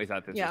definitely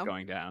thought this was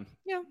going down.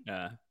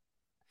 Yeah.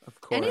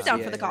 Of course. Annie's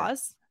down for the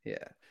cause.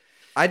 Yeah.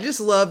 I just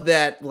love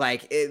that,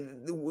 like,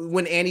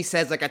 when Annie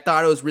says, like, I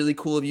thought it was really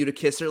cool of you to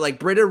kiss her, like,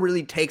 Britta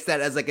really takes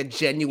that as, like, a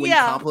genuine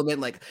compliment.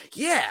 Like,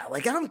 yeah,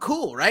 like, I'm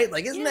cool, right?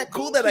 Like, isn't that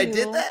cool that I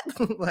did that?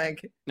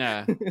 Like,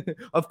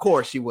 of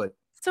course you would.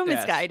 So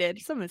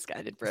misguided. So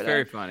misguided, Britta. It's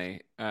very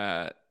funny.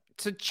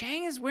 So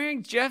Chang is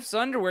wearing Jeff's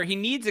underwear. He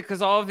needs it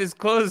because all of his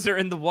clothes are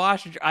in the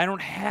washer. I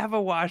don't have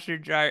a washer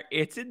dryer.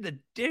 It's in the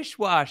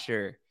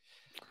dishwasher.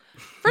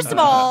 First of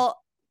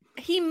all,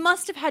 he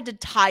must have had to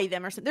tie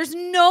them or something. There's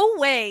no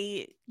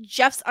way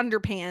Jeff's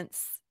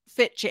underpants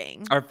fit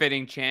Chang. Are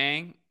fitting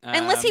Chang.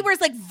 Unless he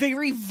wears like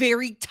very,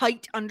 very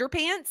tight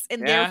underpants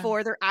and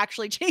therefore they're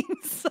actually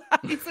Chang's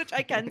size, which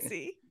I can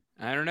see.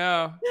 I don't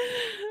know.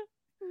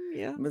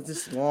 Yeah. But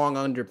just long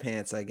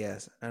underpants, I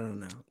guess. I don't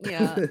know.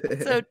 Yeah.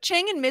 So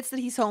Chang admits that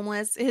he's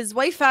homeless. His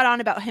wife found on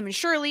about him and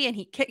Shirley,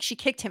 and she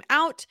kicked him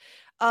out.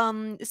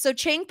 So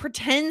Chang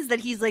pretends that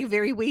he's like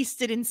very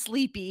wasted and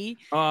sleepy.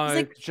 Oh, he's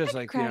like, just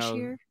like,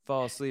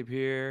 fall asleep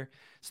here.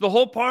 So the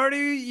whole party,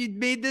 you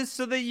made this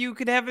so that you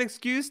could have an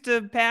excuse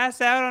to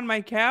pass out on my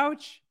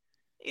couch?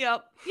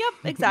 Yep,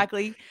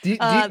 exactly.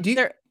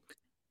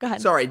 Go ahead.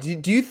 Sorry,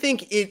 do you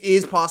think it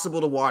is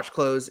possible to wash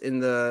clothes in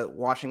the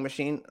washing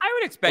machine? I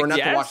would expect, or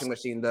not the washing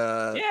machine, in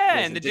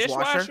the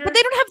dishwasher. But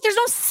there's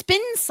no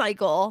spin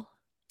cycle.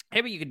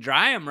 Hey, but you could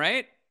dry them,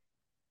 right?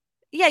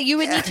 Yeah, you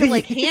would need to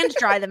like hand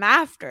dry them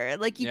after.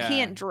 Like you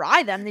can't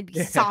dry them; they'd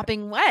be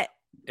sopping wet.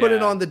 Put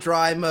it on the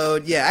dry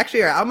mode. Yeah,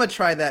 actually, I'm gonna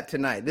try that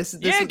tonight.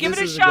 Give it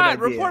a shot.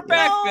 Report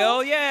back,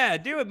 Phil. Yeah,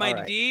 do it,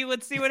 my D.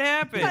 Let's see what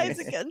happens. Guys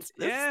against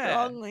this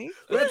strongly.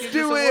 Let's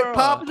do it.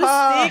 Pop.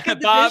 Hide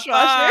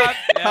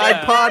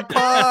pod.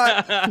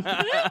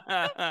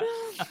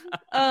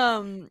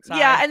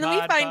 Yeah, and then we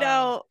find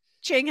out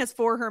Chang has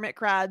 4 hermit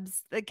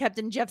crabs that kept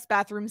in Jeff's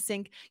bathroom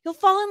sink. You'll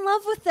fall in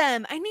love with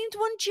them. I named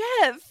one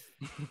Jeff.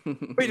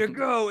 Way to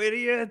go,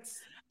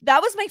 idiots.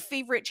 That was my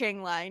favorite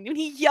Chang line when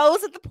he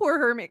yells at the poor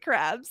hermit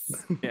crabs.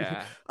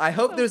 Yeah. I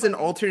hope there's an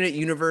alternate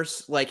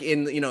universe, like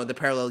in, the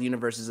parallel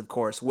universes, of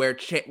course, where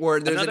there's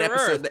another an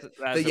episode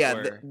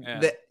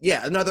Earth,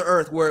 another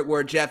Earth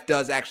where Jeff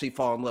does actually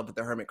fall in love with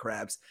the hermit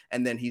crabs,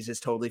 and then he's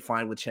just totally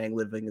fine with Chang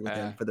living with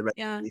him for the rest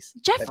of the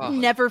Jeff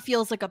never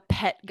feels like a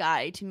pet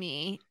guy to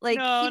me. Like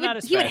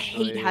he would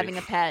hate having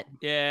a pet.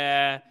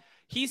 Yeah.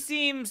 He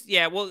seems,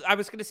 I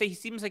was going to say he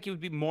seems like he would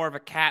be more of a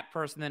cat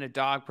person than a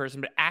dog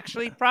person, but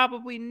actually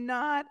probably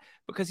not,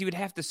 because he would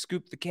have to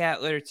scoop the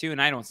cat litter too,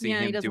 and I don't see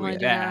him doing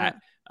that.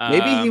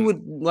 Maybe he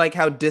would like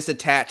how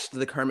disattached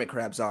the hermit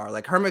crabs are.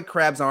 Like hermit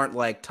crabs aren't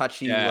like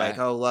touchy, like,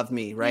 oh, love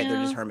me, right?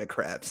 They're just hermit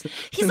crabs.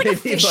 He's like a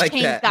fish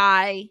tank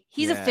guy.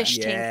 He's a fish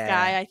tank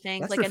guy, I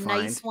think. That's like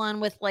refined. A nice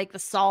one with like the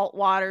salt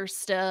water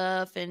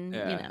stuff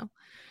and,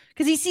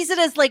 because he sees it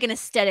as like an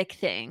aesthetic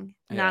thing,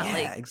 not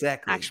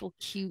actual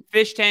cute.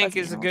 Fish tank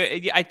is a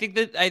good. I think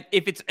that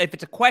if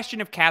it's a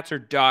question of cats or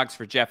dogs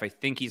for Jeff, I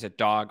think he's a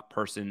dog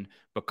person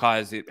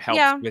because it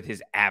helps with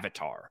his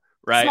avatar,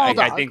 right?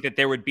 I think that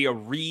there would be a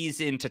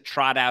reason to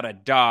trot out a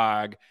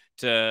dog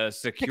to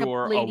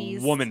secure a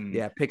woman.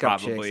 Yeah, pick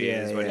up probably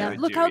chicks. is what he would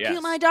Look do. how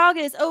cute my dog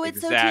is. Oh,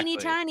 it's so teeny Exactly.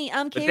 tiny.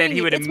 I'm But carrying then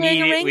he would it. It's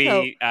wearing a raincoat.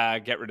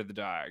 immediately get rid of the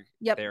dog.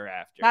 Yep.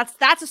 Thereafter.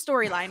 That's a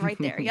storyline right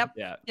there. Yep.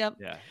 Yeah. Yep.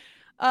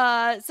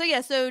 Yeah.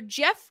 So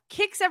Jeff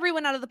kicks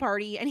everyone out of the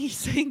party and he's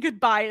saying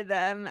goodbye to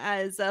them,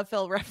 as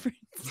Phil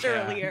referenced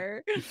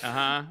earlier. He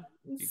So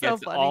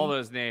gets funny. all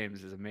those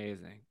names is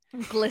amazing.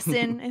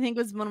 Glisten, I think,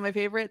 was one of my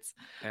favorites.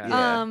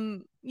 Yeah.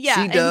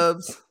 Sea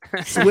Dubs,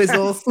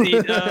 Swizzle,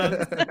 Sea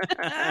Dubs,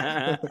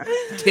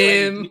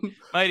 Tim,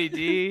 Mighty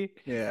D.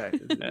 Yeah.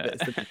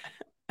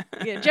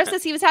 Jeff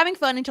says he was having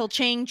fun until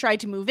Chang tried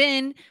to move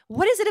in.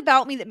 What is it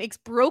about me that makes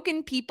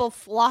broken people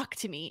flock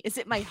to me? Is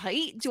it my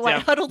height? Do I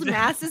huddled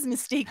masses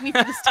mistake me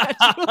for the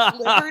Statue of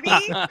Liberty?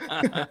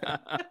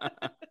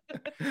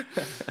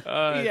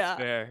 That's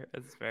fair.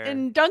 That's fair.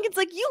 And Duncan's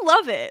like, you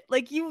love it.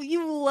 Like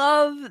you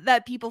love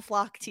that people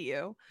flock to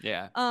you.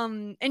 Yeah.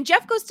 And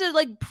Jeff goes to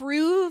like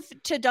prove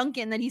to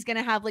Duncan that he's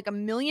gonna have like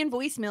 1 million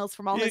voicemails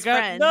from all his got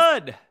friends.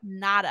 none.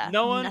 Nada.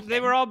 No one. Nothing.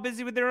 They were all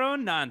busy with their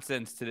own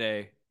nonsense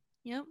today.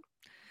 Yep.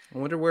 I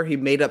wonder where he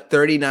made up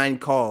 39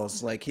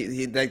 calls. Like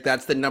he like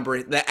that's the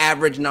number, the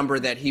average number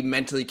that he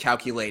mentally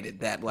calculated.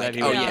 That like,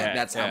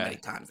 that's how many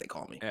times they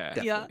call me.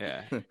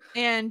 Yeah.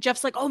 And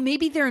Jeff's like, oh,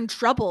 maybe they're in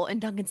trouble.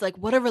 And Duncan's like,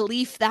 what a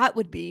relief that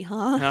would be,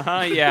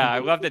 huh? Yeah, I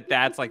love that.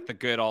 That's like the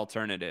good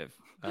alternative.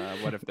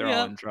 What if they're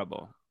all in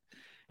trouble?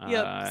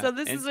 Yep. So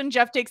this is when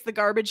Jeff takes the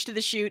garbage to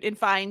the chute and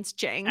finds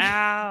Chang.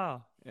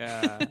 Ow.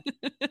 Yeah.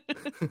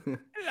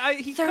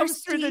 He comes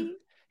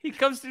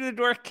through the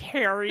door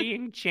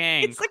carrying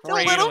Chang. It's like a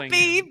little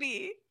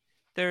baby.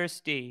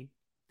 Thirsty.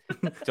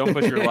 Don't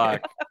push your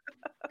luck.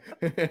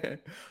 I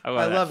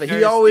love it.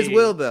 He always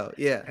will, though.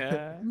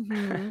 Yeah.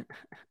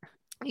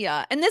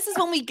 Yeah. And this is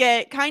when we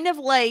get kind of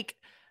like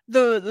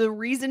the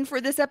reason for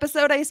this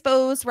episode, I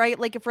suppose, right?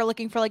 Like if we're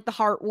looking for like the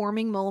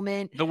heartwarming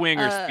moment. The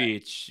winger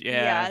speech.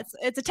 Yeah.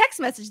 It's a text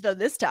message, though,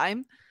 this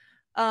time.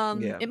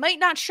 It might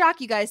not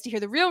shock you guys to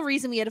hear the real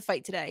reason we had a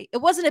fight today. It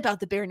wasn't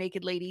about the bare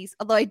naked ladies,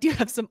 although I do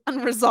have some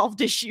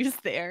unresolved issues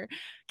there.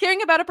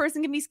 Caring about a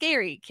person can be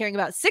scary. Caring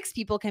about 6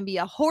 people can be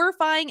a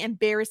horrifying,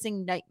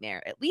 embarrassing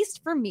nightmare, at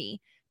least for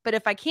me. But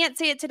if I can't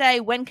say it today,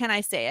 when can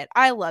I say it?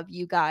 I love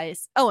you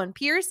guys. Oh, and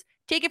Pierce,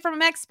 take it from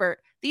an expert.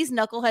 These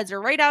knuckleheads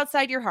are right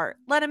outside your heart.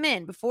 Let them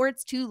in before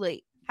it's too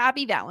late.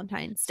 Happy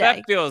Valentine's Day.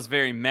 That feels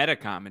very meta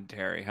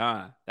commentary,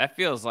 huh? That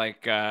feels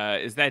like,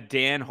 is that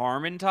Dan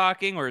Harmon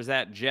talking or is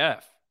that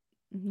Jeff?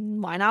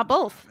 Why not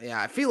both? Yeah,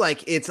 I feel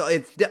like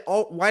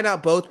why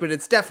not both, but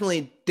it's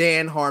definitely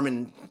Dan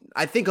Harmon.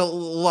 I think a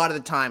lot of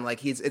the time,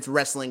 like it's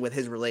wrestling with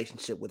his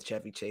relationship with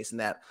Chevy Chase and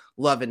that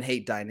love and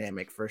hate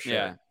dynamic for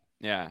sure.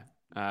 Yeah.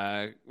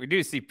 We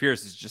do see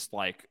Pierce is just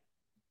like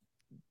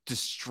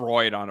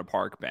destroyed on a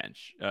park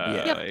bench.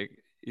 Like,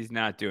 he's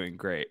not doing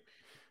great.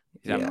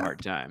 He's having a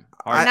hard time.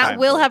 And that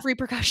will have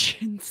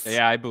repercussions.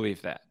 Yeah, I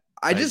believe that.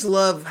 I just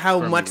love how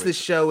much this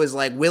show is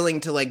like willing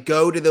to like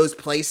go to those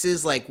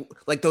places, like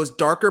those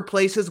darker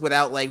places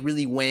without like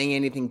really weighing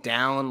anything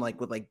down, like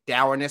with like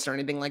dourness or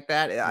anything like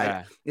that.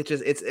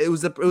 It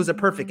was a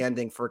perfect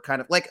ending for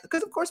kind of like,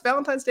 because of course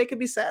Valentine's Day could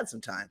be sad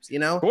sometimes, you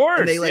know? Of course,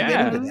 and they like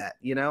get into that,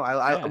 you know,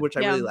 which I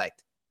really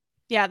liked.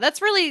 Yeah,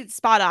 that's really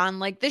spot on.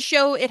 Like this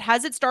show, it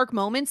has its dark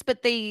moments,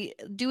 but they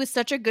do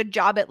such a good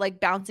job at like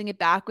bouncing it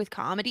back with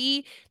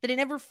comedy that it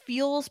never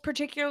feels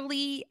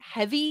particularly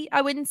heavy,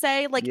 I wouldn't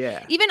say. Like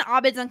even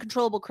Abed's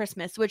Uncontrollable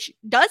Christmas, which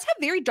does have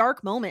very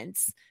dark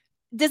moments,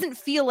 doesn't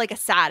feel like a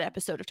sad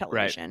episode of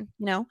television,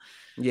 you know?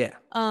 Yeah,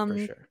 for sure. And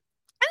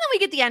then we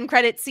get the end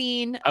credit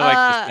scene. I like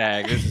this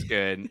tag. This is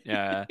good.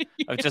 Yeah.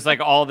 Of just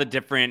like all the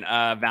different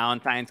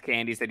Valentine's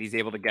candies that he's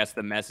able to guess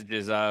the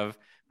messages of.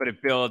 But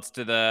it builds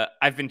to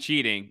I've been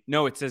cheating.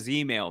 No, it says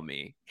email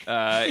me.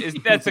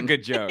 That's a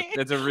good joke.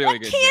 That's a really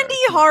good candy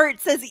joke.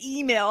 heart says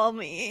email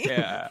me.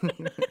 Yeah.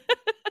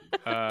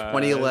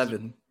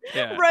 2011.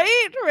 Yeah.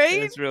 Right?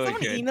 It's really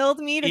Someone good. emailed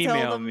me to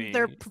tell them me.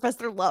 their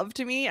professor love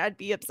to me, I'd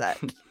be upset.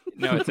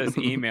 No, it says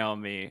email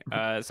me.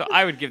 So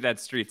I would give that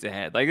Streets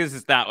Ahead. Like this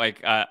is not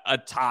like a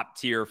top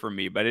tier for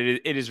me, but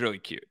it is really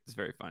cute. It's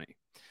very funny.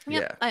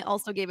 Yep, I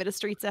also gave it a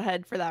Streets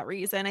Ahead for that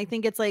reason. I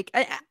think it's like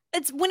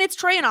it's when it's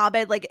Trey and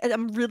Abed, like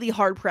I'm really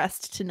hard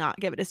pressed to not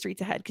give it a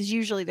Streets Ahead because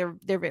usually they're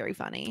very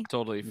funny.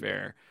 Totally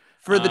fair.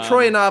 For the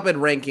Troy and Abed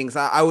rankings,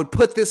 I would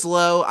put this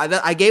low.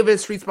 I gave it a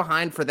Streets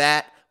Behind for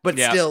that, but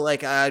still,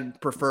 like I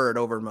prefer it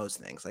over most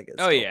things. I guess.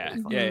 Oh yeah.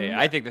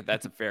 I think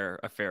that's a fair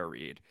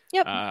read.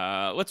 Yep.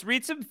 Let's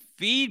read some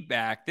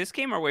feedback. This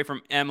came our way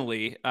from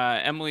Emily.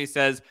 Emily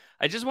says,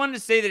 I just wanted to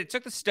say that it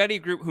took the study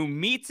group who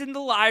meets in the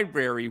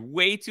library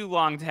way too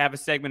long to have a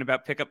segment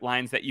about pickup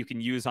lines that you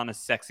can use on a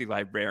sexy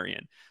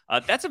librarian.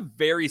 That's a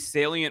very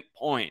salient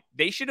point.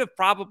 They should have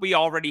probably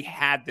already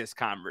had this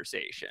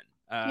conversation.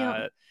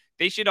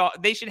 They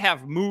should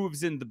have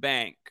moves in the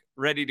bank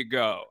ready to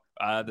go.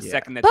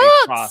 Second that they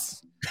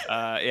cross.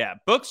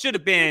 Books should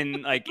have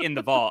been like in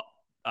the vault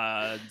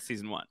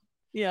season 1.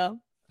 Yeah.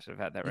 Should have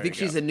had that You ready. think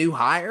she's a new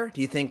hire? Do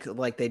you think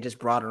like they just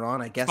brought her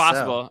on? I guess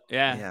possible. So.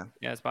 Yeah,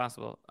 it's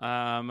possible.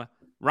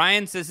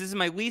 Ryan says, this is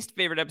my least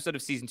favorite episode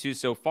of season 2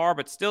 so far,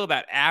 but still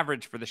about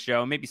average for the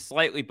show, maybe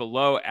slightly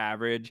below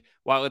average.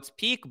 While it's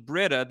peak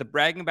Britta, the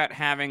bragging about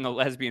having a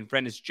lesbian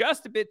friend is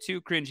just a bit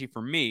too cringy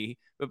for me,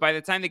 but by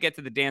the time they get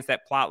to the dance,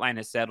 that plotline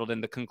has settled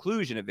and the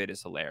conclusion of it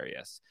is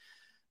hilarious.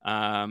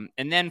 And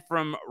then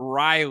from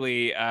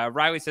Riley,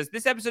 Riley says,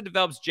 this episode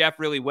develops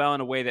Jeff really well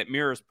in a way that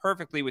mirrors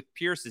perfectly with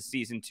Pierce's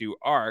season 2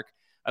 arc.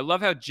 I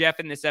love how Jeff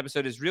in this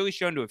episode is really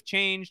shown to have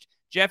changed.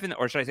 Jeff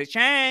or should I say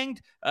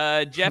changed?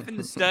 Jeff and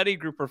the study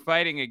group are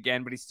fighting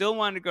again, but he still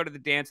wanted to go to the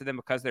dance with them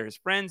because they're his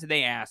friends and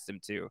they asked him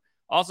to.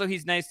 Also,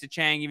 he's nice to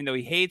Chang, even though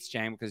he hates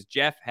Chang because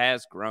Jeff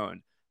has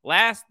grown.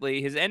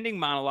 Lastly, his ending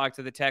monologue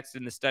to the text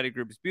in the study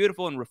group is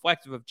beautiful and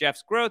reflective of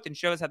Jeff's growth and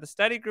shows how the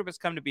study group has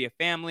come to be a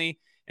family,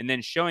 and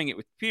then showing it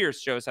with Pierce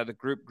shows how the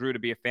group grew to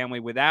be a family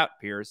without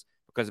Pierce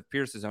because of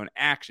Pierce's own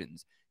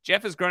actions.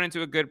 Jeff has grown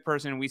into a good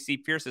person, and we see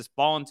Pierce has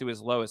fallen to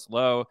his lowest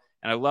low,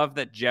 and I love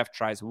that Jeff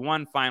tries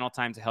one final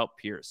time to help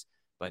Pierce,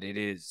 but it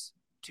is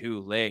too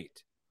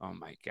late. Oh,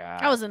 my God.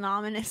 That was an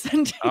ominous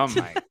ending. Oh,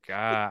 my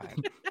God.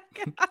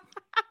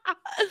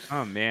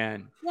 Oh,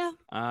 man. Yeah.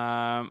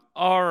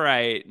 All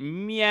right.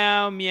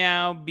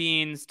 Meow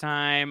Beans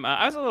time.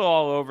 I was a little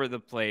all over the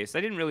place.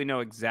 I didn't really know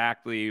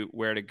exactly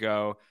where to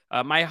go.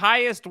 My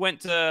highest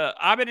went to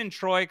Abed and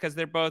Troy because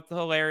they're both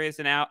hilarious,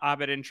 and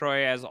Abed and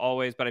Troy as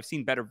always, but I've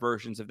seen better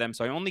versions of them,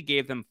 so I only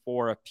gave them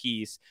 4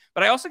 apiece.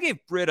 But I also gave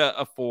Britta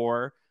a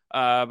 4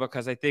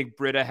 because I think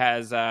Britta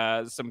has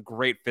some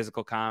great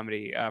physical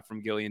comedy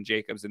from Gillian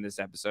Jacobs in this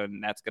episode,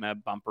 and that's going to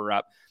bump her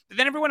up. But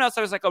then everyone else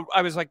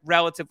I was like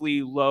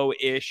relatively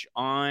low-ish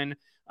on.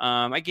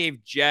 I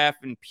gave Jeff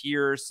and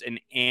Pierce and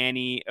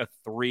Annie a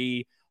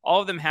 3. All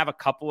of them have a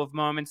couple of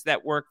moments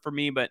that work for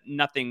me, but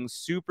nothing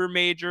super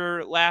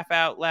major, laugh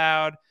out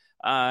loud.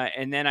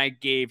 And then I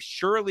gave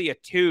Shirley a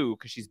 2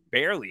 because she's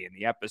barely in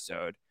the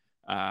episode.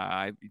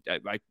 I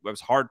was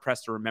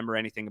hard-pressed to remember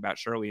anything about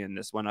Shirley in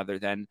this one other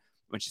than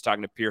when she's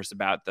talking to Pierce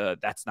about the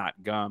 "that's not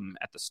gum"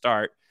 at the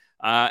start.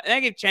 And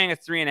I gave Chang a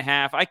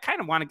 3.5. I kind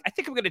of I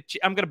think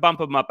I'm gonna bump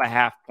him up a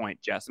half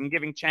point, Jess. I'm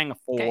giving Chang a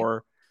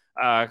 4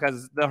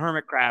 because the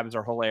hermit crabs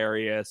are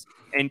hilarious,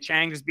 and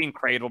Chang just being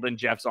cradled in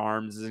Jeff's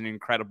arms is an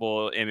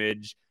incredible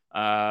image.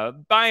 By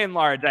and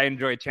large, I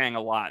enjoy Chang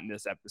a lot in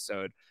this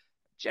episode.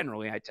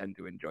 Generally, I tend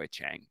to enjoy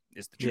Chang.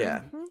 Is the truth.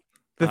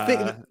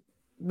 Yeah.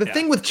 The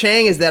thing with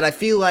Chang is that I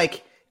feel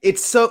like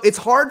it's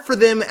hard for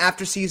them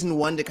after season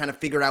 1 to kind of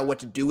figure out what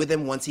to do with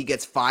him once he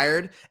gets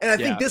fired. And I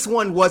think this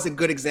one was a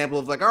good example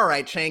of like, all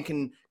right, Chang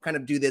can kind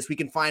of do this. We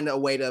can find a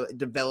way to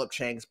develop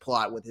Chang's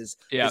plot with his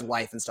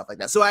wife and stuff like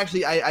that. So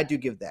actually, I do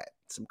give that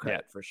some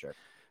credit for sure.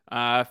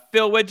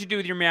 Phil, what'd you do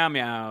with your meow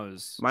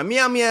meows? My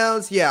meow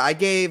meows,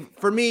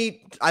 for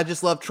me, I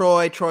just love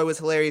Troy. Troy was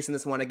hilarious in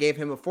this one. I gave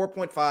him a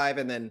 4.5,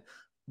 and then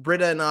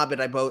Britta and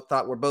Abed I both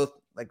thought were both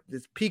like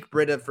this peak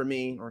Britta for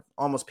me, or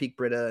almost peak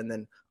Britta, and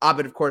then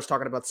Abed, of course,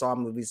 talking about Saw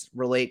movies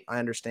relate. I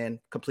understand,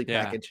 complete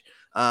package.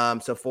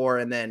 So 4,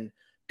 and then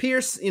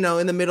Pierce, in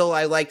the middle,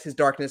 I liked his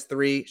darkness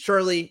 3.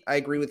 Shirley, I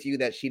agree with you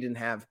that she didn't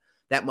have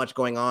that much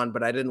going on,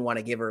 but I didn't want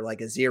to give her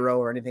like a 0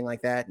 or anything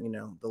like that.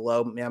 The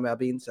low meow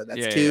bean. So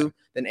that's 2.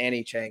 Then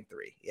Annie, Chang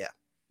 3.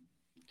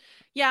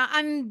 Yeah,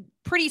 I'm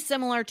pretty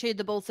similar to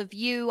the both of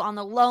you. On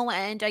the low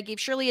end, I gave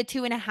Shirley a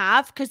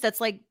 2.5 because that's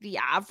like the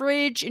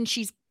average, and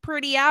she's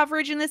pretty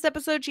average in this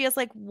episode. She has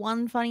like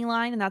one funny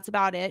line, and that's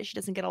about it. She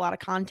doesn't get a lot of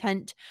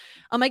content.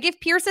 I gave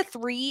Pierce a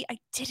 3. I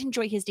did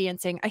enjoy his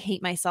dancing. I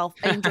hate myself.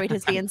 I enjoyed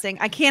his dancing.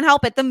 I can't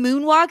help it. The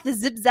moonwalk, the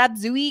zip zap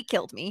zooey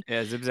killed me.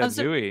 Yeah, zip zap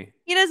zooey.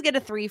 He does get a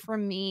 3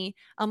 from me.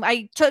 We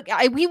would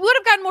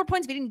have gotten more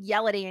points if we didn't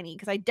yell at Annie,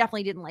 because I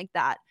definitely didn't like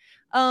that.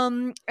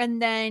 And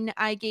then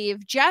I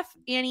gave Jeff,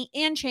 Annie,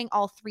 and Chang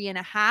all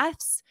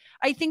 3.5s.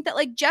 I think that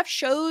like Jeff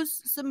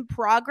shows some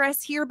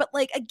progress here, but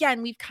like,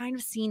 again, we've kind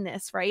of seen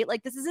this, right?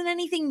 Like this isn't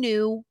anything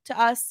new to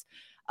us.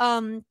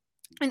 And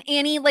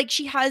Annie, like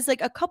she has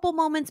like a couple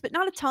moments, but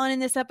not a ton in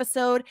this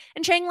episode.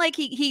 And Chang, like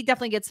he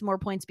definitely gets some more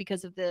points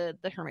because of the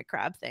hermit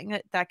crab thing.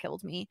 That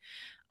killed me.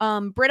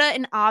 Britta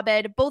and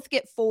Abed both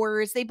get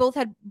 4s. They both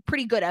had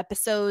pretty good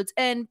episodes.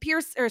 And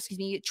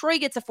Troy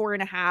gets a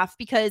 4.5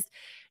 because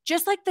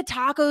just like the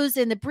tacos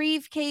in the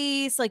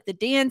briefcase, like the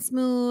dance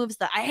moves,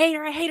 I hate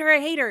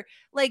her,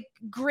 like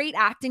great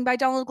acting by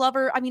Donald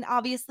Glover. I mean,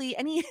 obviously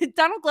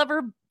Donald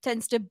Glover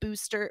tends to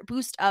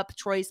boost up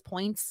Troy's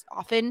points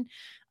often.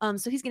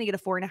 So he's going to get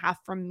a 4.5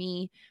 from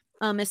me.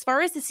 As far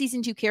as the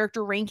season 2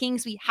 character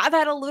rankings, we have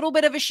had a little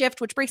bit of a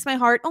shift, which breaks my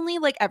heart, only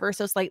like ever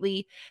so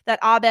slightly, that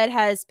Abed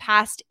has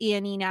passed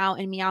Annie now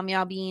in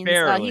Meow Beans.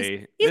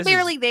 Barely. He's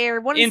barely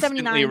there. 179.5.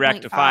 Instantly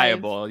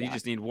rectifiable. You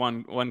just need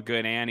one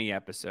good Annie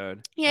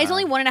episode. Yeah, he's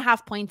only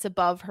 1.5 points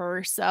above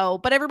her. So,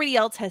 but everybody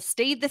else has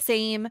stayed the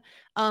same.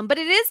 But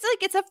it is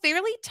like it's a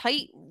fairly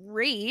tight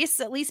race,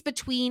 at least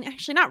between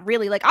actually not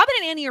really. Like Abed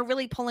and Annie are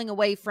really pulling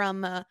away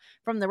from the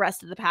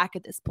rest of the pack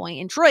at this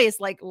point, and Troy is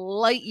like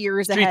light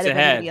years ahead of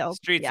everybody else.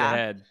 Streets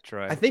ahead,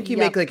 Troy. I think you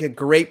make like a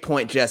great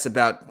point, Jess,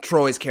 about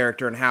Troy's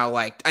character and how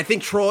like I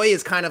think Troy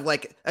is kind of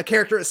like a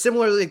character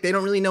similarly. Like, they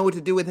don't really know what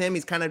to do with him.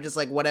 He's kind of just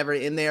like whatever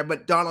in there.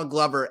 But Donald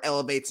Glover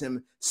elevates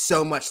him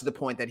so much to the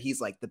point that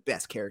he's like the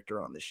best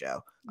character on the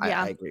show.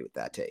 I agree with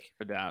that take.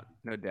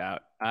 No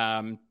doubt.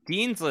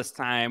 Dean's List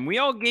time. We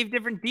all gave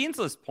different Dean's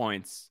List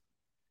points.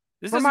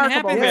 This doesn't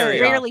happen very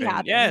rarely often.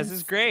 happens. Yeah, this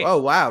is great. Oh,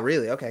 wow.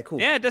 Really? Okay,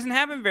 cool. Yeah, it doesn't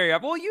happen very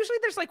often. Well, usually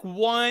there's like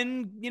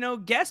one,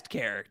 guest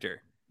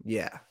character.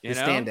 Yeah, the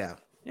standout.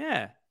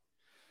 Yeah.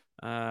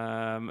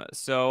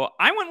 So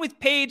I went with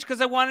Paige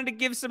because I wanted to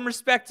give some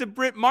respect to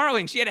Britt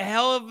Marling. She had a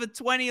hell of a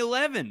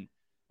 2011.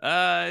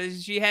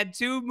 She had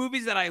 2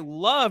 movies that I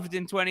loved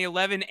in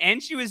 2011,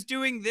 and she was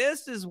doing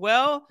this as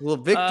well. A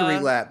little victory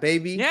lap,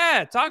 baby.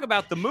 Yeah, talk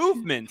about the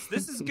movements.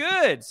 This is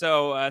good.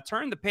 So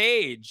turn the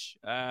page.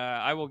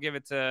 I will give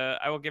it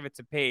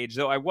to Paige,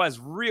 though I was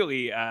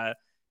really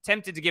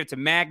tempted to give it to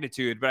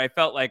Magnitude, but I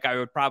felt like I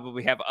would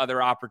probably have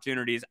other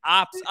opportunities.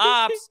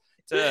 Ops.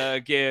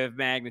 To give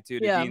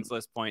Magnitude a Dean's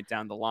List point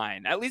down the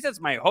line. At least that's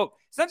my hope.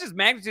 It's not just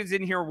Magnitude's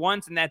in here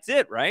once and that's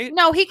it, right?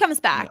 No, he comes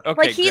back.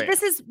 Okay, great.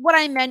 This is what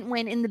I meant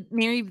when in the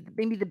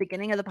maybe the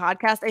beginning of the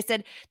podcast, I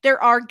said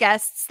there are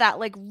guests that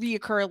like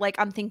reoccur. Like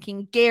I'm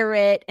thinking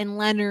Garrett and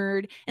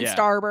Leonard and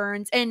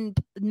Starburns, and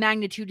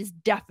Magnitude is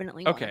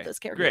definitely one of those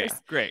characters.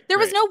 Great. There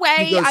was no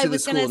way I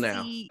was going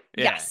to see.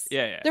 Yeah, Yes.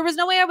 Yeah. There was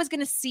no way I was going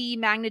to see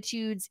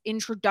Magnitude's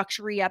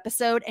introductory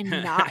episode and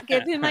not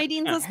give him my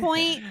Dean's List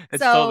point. So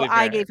totally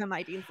I fair. gave him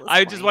my Dean's List I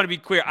point. just want to be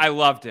clear. I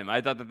loved him.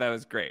 I thought that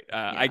was great.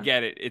 I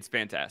get it. It's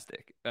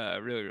fantastic.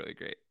 Really, really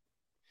great.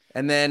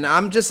 And then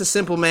I'm just a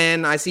simple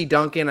man. I see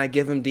Duncan. I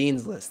give him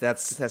Dean's List.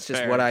 That's just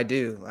fair. what I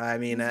do. I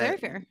mean, very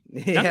fair.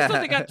 Duncan's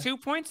only got 2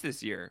 points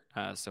this year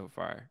so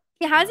far.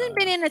 He hasn't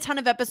been in a ton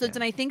of episodes,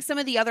 and I think some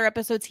of the other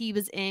episodes he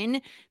was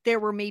in, there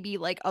were maybe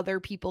like other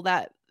people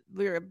that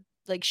were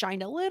like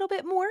shined a little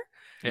bit more.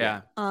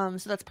 Yeah. So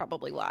that's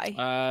probably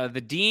why.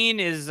 The Dean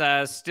is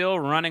still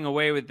running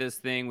away with this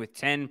thing with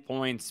 10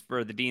 points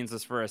for the Dean's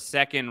List for a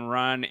second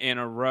run in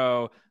a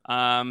row.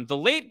 The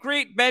late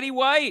great Betty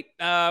White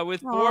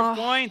with 4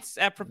 points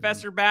at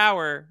Professor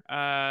Bauer.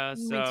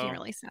 Makes me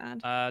really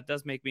sad.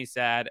 Does make me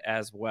sad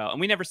as well. And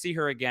we never see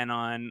her again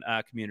on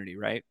Community,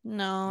 right?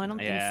 No, I don't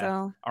think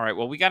so. All right.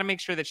 Well, we got to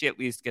make sure that she at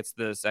least gets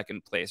the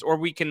second place, or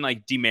we can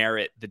like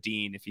demerit the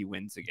Dean if he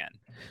wins again.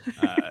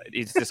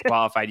 He's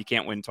disqualified. You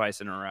can't win twice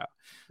in a row.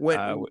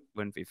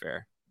 Wouldn't be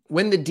fair.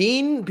 When the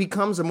Dean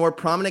becomes a more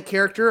prominent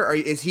character,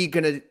 is he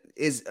gonna?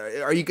 He's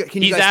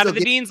out of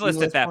the Dean's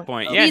List at that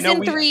point. Yeah,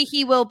 season 3,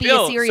 he will be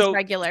a series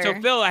regular. So,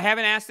 Phil, I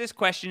haven't asked this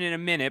question in a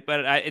minute,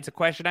 but it's a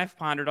question I've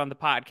pondered on the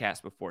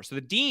podcast before. So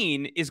the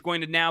Dean is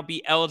going to now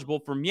be eligible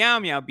for Meow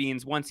Meow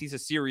Beans once he's a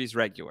series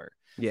regular.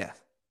 Yeah.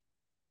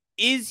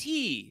 Is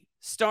he,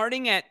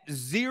 starting at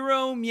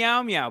 0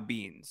 Meow Meow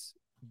Beans,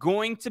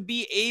 going to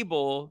be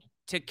able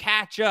to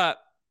catch up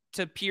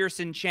to Pierce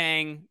and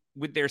Chang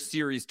with their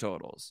series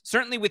totals?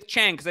 Certainly with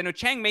Chang, because I know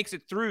Chang makes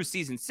it through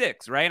season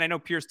 6, right? I know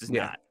Pierce does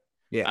not.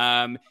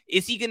 Yeah.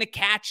 Is he going to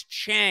catch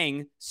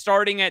Chang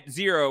starting at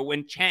 0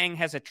 when Chang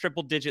has a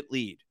triple-digit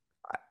lead?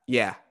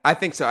 Yeah, I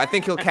think so. I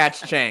think he'll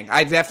catch Chang.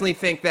 I definitely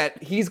think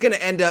that he's going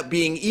to end up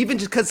being, even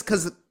just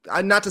because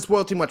not to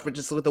spoil too much, but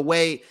just with the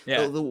way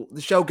the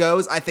show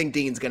goes, I think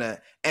Dean's going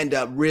to end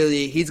up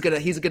really. He's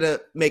gonna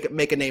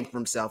make a name for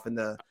himself in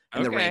the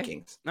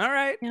rankings. All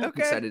right. Yeah.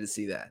 Okay. I'm excited to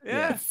see that.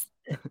 Yeah.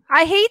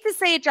 I hate to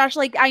say it, Josh.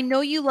 Like, I know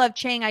you love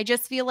Chang. I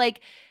just feel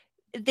like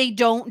they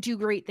don't do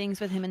great things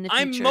with him in the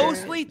future. I'm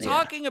mostly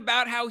talking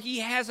about how he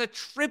has a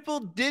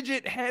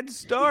triple-digit head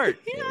start.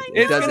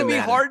 It's going to be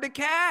hard to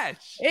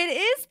catch.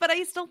 It is, but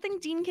I still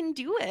think Dean can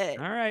do it.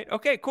 All right.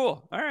 Okay,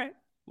 cool. All right.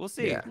 We'll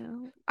see. Yeah.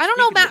 I don't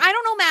know math. I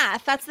don't know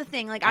math. That's the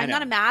thing. Like, I'm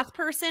not a math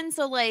person,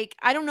 so like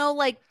I don't know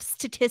like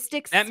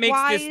statistics. That makes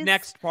this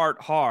next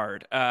part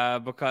hard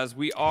because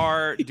we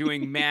are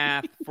doing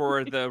math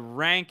for the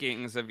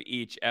rankings of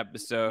each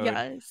episode.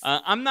 Yes.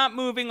 I'm not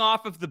moving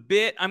off of the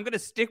bit. I'm going to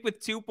stick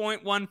with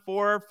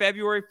 2.14,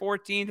 February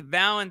 14th,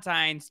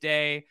 Valentine's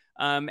Day.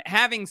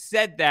 Having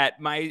said that,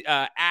 my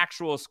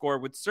actual score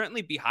would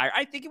certainly be higher.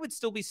 I think it would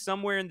still be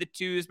somewhere in the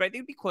 2s, but I think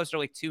it'd be closer to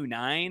like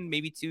 2.9,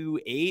 maybe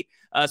 2.8,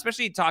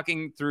 especially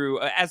talking through,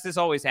 as this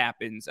always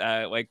happens,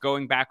 like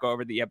going back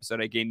over the episode,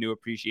 I gained new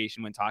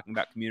appreciation when talking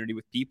about Community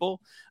with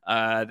people,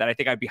 that I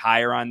think I'd be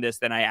higher on this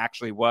than I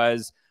actually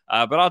was.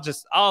 But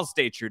I'll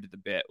stay true to the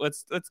bit.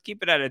 Let's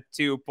keep it at a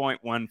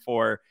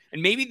 2.14,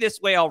 and maybe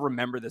this way I'll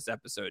remember this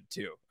episode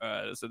too.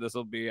 So this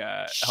will be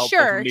helpful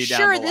for me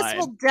down the line. This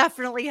will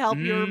definitely help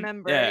you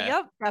remember. Yeah.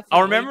 Yep, definitely.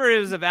 I'll remember it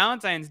was a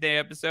Valentine's Day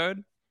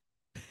episode.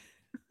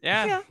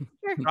 Yeah,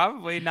 sure.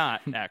 Probably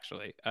not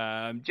actually.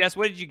 Jess,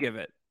 what did you give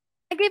it?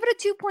 I gave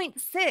it a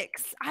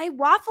 2.6. I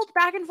waffled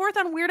back and forth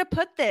on where to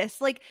put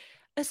this. Like,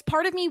 as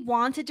part of me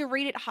wanted to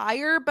rate it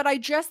higher, but I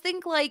just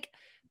think like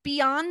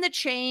beyond the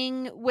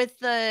Chang with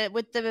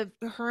the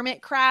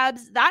hermit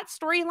crabs, that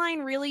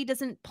storyline really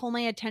doesn't pull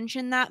my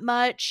attention that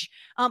much.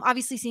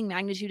 Obviously seeing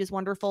Magnitude is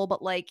wonderful,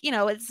 but like, it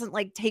doesn't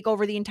like take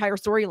over the entire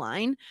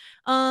storyline.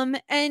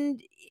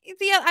 And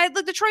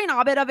the Troy and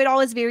Abed of it all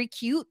is very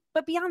cute,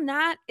 but beyond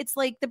that, it's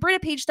like the Britta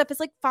Page stuff is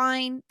like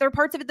fine. There are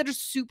parts of it that are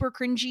super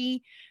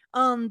cringy,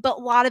 but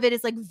a lot of it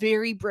is like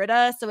very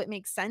Britta, so it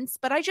makes sense.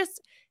 But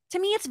to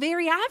me, it's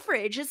very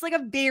average. It's like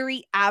a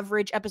very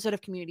average episode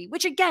of Community,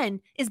 which again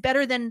is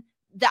better than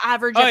the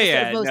average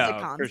episode of most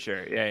sitcoms. For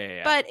sure.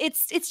 Yeah. But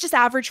it's just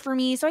average for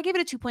me. So I gave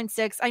it a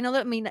 2.6. I know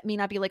that may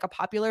not be like a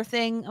popular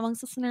thing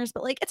amongst listeners,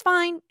 but like it's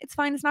fine. It's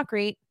fine. It's not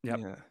great. Yep.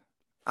 Yeah.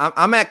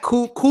 I'm at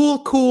cool.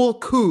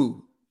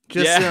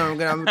 Just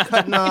I'm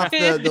cutting off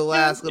the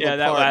last little part.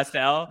 That last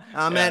L.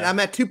 I'm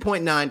at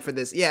 2.9 for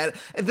this. Yeah.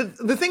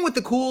 The thing with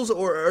the cools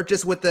or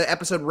just with the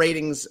episode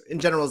ratings in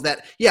general is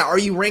that are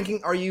you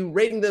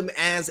rating them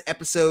as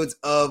episodes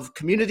of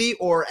Community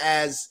or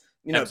as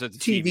episodes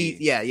TV? of TV.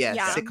 Yeah.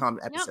 Sitcom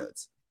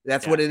episodes.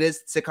 That's what it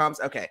is. Sitcoms.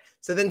 Okay.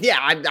 So then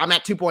I'm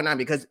at 2.9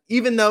 because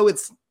even though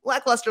it's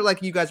lackluster,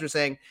 like you guys were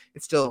saying,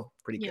 it's still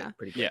pretty good.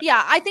 Pretty good.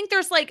 Yeah. I think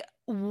there's like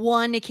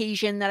one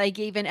occasion that I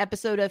gave an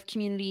episode of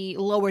Community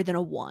lower than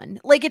a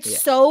 1. Like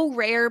it's so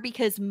rare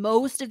because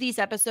most of these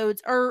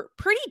episodes are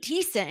pretty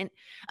decent,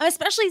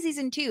 especially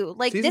season 2.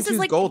 Like season this is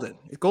like golden.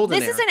 It's golden.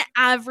 This is an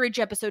average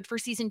episode for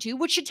season 2,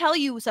 which should tell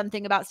you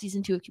something about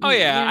season 2 of Oh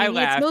Community. yeah, I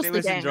laughed. It's it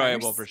was bangers.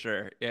 enjoyable for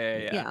sure.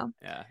 Yeah.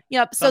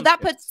 Yep. So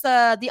that puts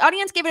the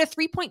audience gave it a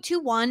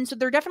 3.21. So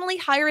they're definitely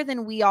higher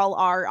than we all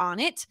are on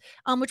it,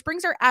 which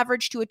brings our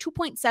average to a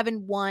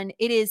 2.71.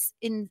 It is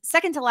in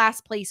second to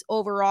last place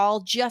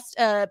overall, just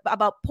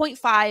about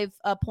 0.5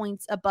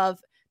 points above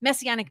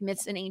Messianic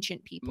Myths and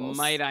Ancient Peoples.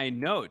 Might I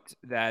note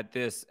that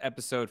this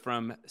episode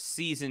from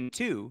season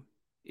 2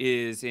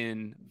 is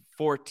in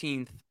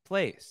 14th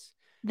place.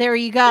 There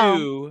you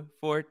go.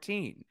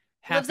 2-14.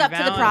 Lives up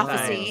to the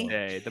prophecy.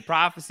 Day. The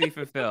prophecy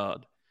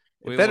fulfilled.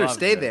 It better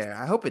stay there.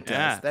 I hope it does.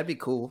 Yeah. That'd be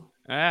cool.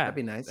 Yeah. That'd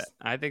be nice.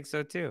 I think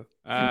so too.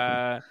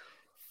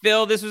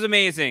 Phil, this was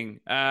amazing.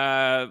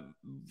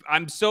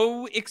 I'm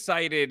so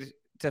excited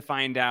to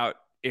find out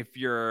if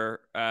your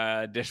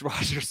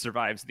dishwasher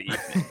survives the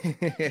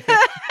evening.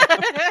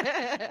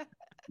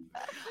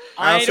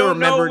 I don't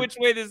know which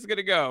way this is going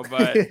to go,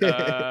 but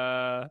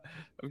I'm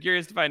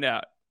curious to find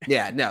out.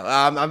 Yeah, no,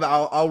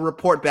 I'll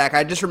report back.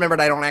 I just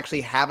remembered I don't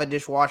actually have a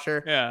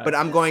dishwasher, but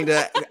I'm going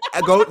to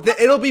go.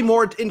 It'll be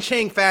more in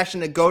Chang fashion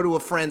to go to a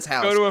friend's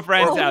house. Go to a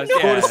friend's house.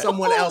 No. Go to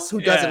someone else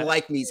who doesn't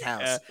like me's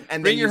house.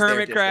 And bring then your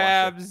hermit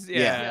crabs.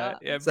 Yeah.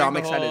 So I'm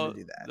excited to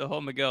do that. The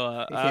whole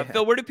Megillah.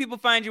 Phil, where do people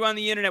find you on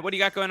the internet? What do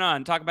you got going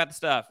on? Talk about the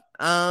stuff.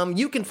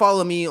 You can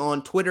follow me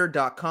on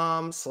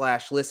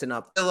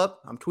twitter.com/listenupphilip.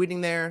 I'm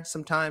tweeting there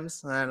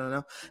sometimes. I don't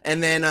know.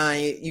 And then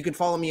you can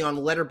follow me on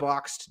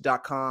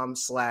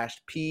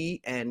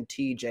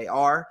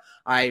letterboxd.com/PNTJR.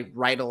 I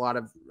write a lot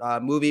of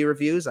movie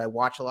reviews. I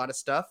watch a lot of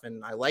stuff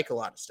and I like a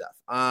lot of stuff.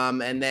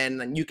 And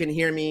then you can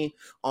hear me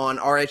on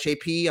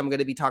RHAP. I'm going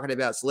to be talking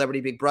about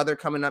Celebrity Big Brother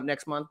coming up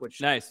next month,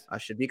 which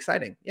should be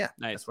exciting. Yeah,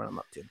 that's what I'm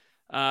up to.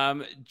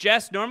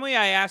 Jess, normally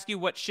I ask you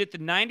what shit the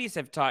 90s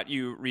have taught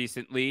you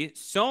recently.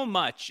 So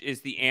much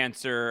is the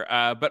answer.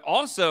 But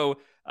also,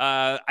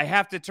 I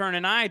have to turn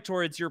an eye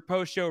towards your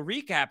post-show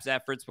recaps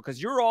efforts because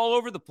you're all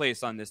over the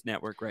place on this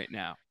network right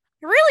now.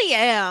 I really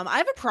am. I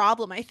have a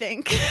problem, I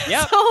think.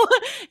 Yep. So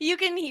you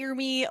can hear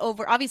me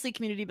over, obviously,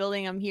 Community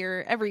Building. I'm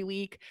here every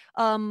week.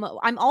 I'm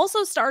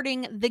also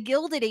starting The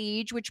Gilded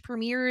Age, which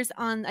premieres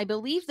on, I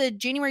believe, the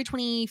January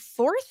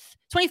 24th.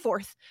 You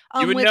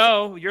would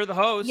know. You're the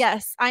host.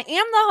 Yes, I am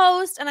the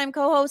host, and I'm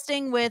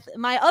co-hosting with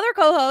my other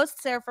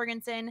co-host, Sarah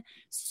Ferguson.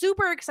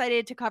 Super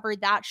excited to cover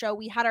that show.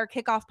 We had our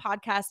kickoff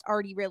podcast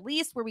already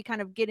released where we kind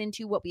of get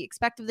into what we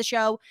expect of the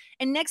show.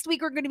 And next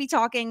week, we're going to be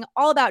talking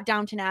all about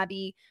Downton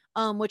Abbey,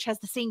 which has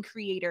the same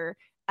creator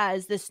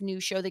as this new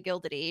show, The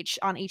Gilded Age,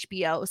 on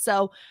HBO.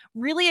 So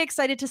really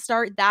excited to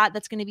start that.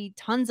 That's going to be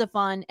tons of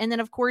fun. And then,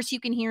 of course,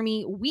 you can hear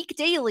me week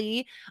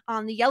daily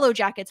on the Yellow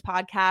Jackets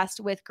podcast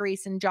with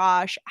Grace and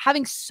Josh.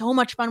 Having so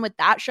much fun with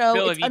that show.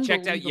 Phil, have you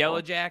checked out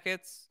Yellow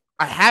Jackets?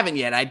 I haven't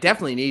yet. I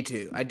definitely need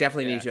to. I've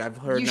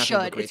heard nothing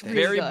but great things.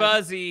 Very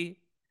buzzy.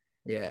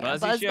 Yeah.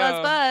 Buzz.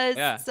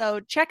 Yeah. So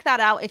check that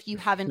out if you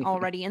haven't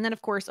already. And then,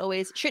 of course,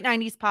 always Shit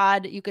 90s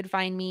Pod. You could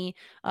find me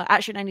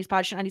at Shit 90s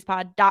Pod,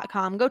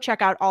 shit90spod.com. Go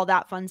check out all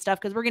that fun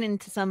stuff because we're getting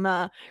into some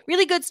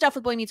really good stuff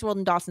with Boy Meets World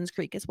and Dawson's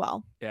Creek as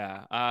well.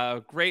 Yeah.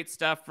 Great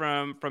stuff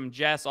from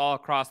Jess all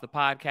across the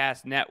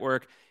podcast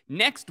network.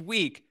 Next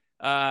week,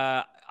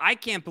 I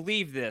can't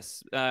believe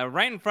this.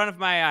 Right in front of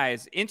my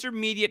eyes,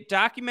 intermediate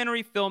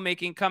documentary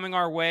filmmaking coming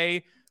our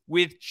way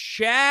with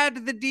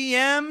Chad the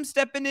DM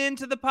stepping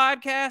into the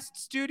podcast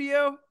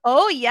studio?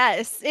 Oh,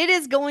 yes. It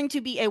is going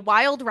to be a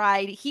wild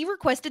ride. He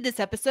requested this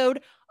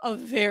episode a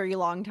very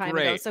long time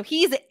ago, so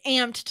he's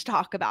amped to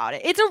talk about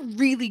it. It's a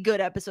really good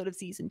episode of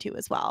season 2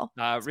 as well.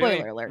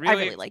 Spoiler alert. I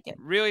really like it.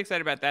 Really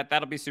excited about that.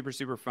 That'll be super,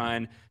 super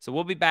fun. So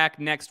we'll be back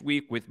next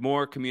week with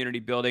more community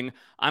building.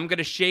 I'm going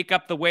to shake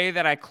up the way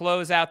that I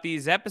close out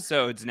these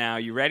episodes now.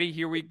 You ready?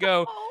 Here we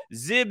go.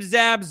 Zib,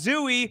 zab,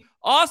 zooey.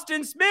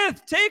 Austin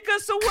Smith, take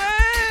us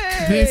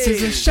away. This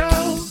is a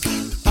show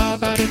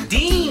about a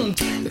team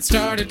that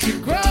started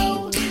to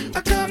grow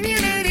a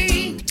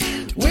community.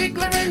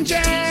 Wiggler and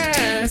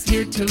Jazz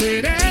here till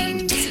it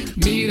ends.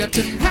 Meet up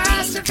to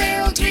pass or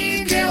fail,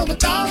 dream deal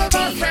with all of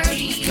our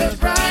friends. The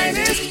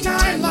brightest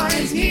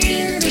timelines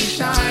here to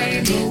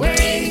shine the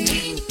way.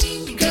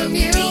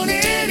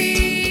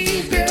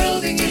 Community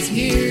building is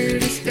here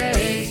to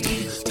stay.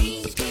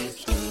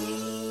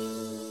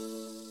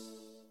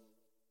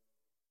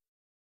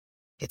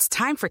 It's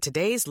time for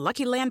today's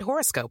Lucky Land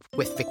horoscope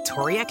with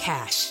Victoria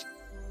Cash.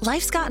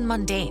 Life's gotten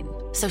mundane,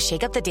 so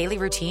shake up the daily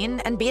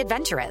routine and be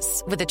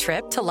adventurous with a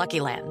trip to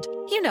Lucky Land.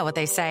 You know what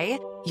they say,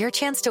 your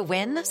chance to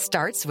win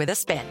starts with a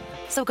spin.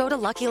 So go to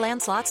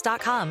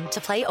LuckyLandSlots.com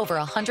to play over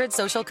 100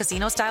 social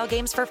casino-style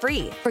games for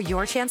free for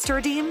your chance to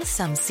redeem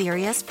some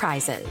serious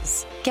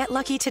prizes. Get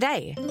lucky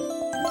today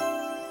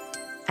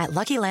at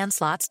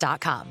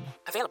LuckyLandSlots.com.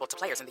 Available to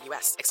players in the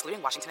U.S.,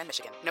 excluding Washington and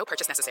Michigan. No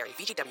purchase necessary.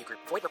 VGW Group.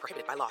 Void where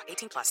prohibited by law.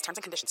 18+. Terms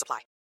and conditions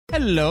apply.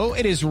 Hello,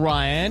 it is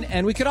Ryan,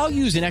 and we could all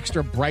use an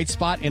extra bright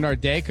spot in our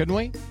day, couldn't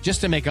we?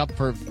 Just to make up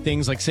for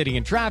things like sitting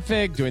in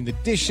traffic, doing the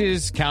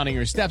dishes, counting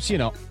your steps, you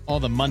know, all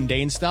the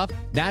mundane stuff.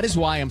 That is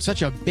why I'm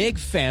such a big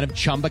fan of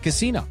Chumba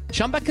Casino.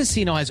 Chumba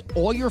Casino has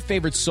all your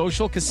favorite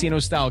social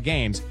casino-style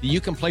games that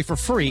you can play for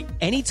free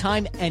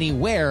anytime,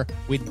 anywhere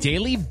with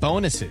daily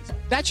bonuses.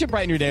 That should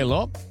brighten your day a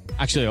little.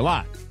 Actually, a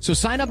lot. So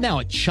sign up now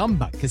at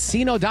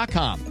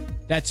ChumbaCasino.com.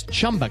 That's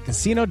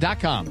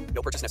ChumbaCasino.com.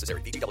 No purchase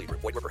necessary. VGW Group.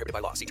 Void where prohibited by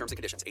law. See terms and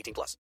conditions.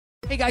 18+.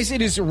 Hey guys,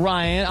 it is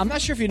Ryan. I'm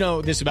not sure if you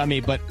know this about me,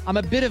 but I'm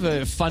a bit of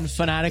a fun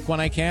fanatic when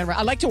I can.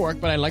 I like to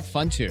work, but I like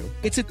fun too.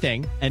 It's a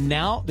thing. And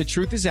now the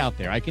truth is out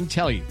there. I can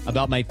tell you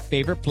about my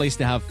favorite place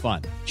to have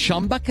fun.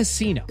 Chumba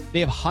Casino. They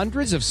have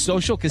hundreds of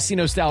social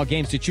casino style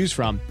games to choose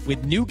from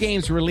with new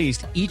games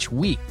released each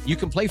week. You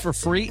can play for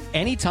free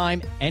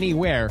anytime,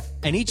 anywhere.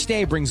 And each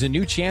day brings a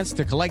new chance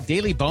to collect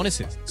daily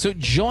bonuses. So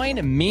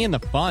join me in the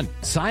fun.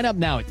 Sign up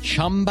now at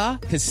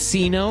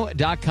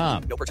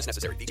ChumbaCasino.com. No purchase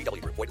necessary.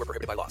 VGW Group. Void where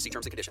prohibited by law. See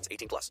terms and conditions.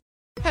 18+.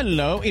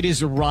 Hello, it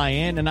is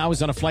Ryan, and I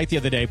was on a flight the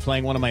other day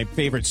playing one of my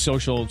favorite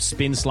social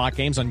spin slot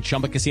games on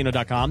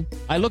ChumbaCasino.com.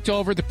 I looked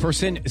over at the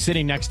person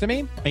sitting next to me,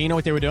 and you know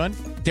what they were doing?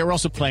 They were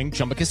also playing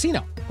Chumba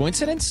Casino.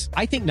 Coincidence?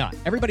 I think not.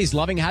 Everybody's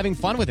loving having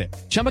fun with it.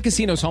 Chumba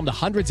Casino is home to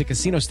hundreds of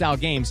casino-style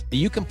games that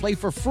you can play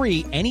for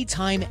free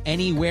anytime,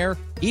 anywhere,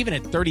 even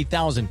at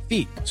 30,000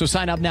 feet. So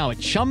sign up now at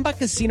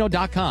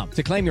ChumbaCasino.com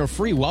to claim your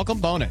free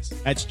welcome bonus.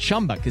 That's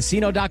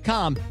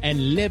ChumbaCasino.com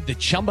and live the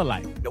Chumba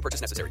life. No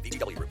purchase necessary.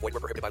 VGW Group. Void where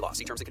prohibited by law.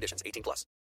 See terms and conditions. 18+.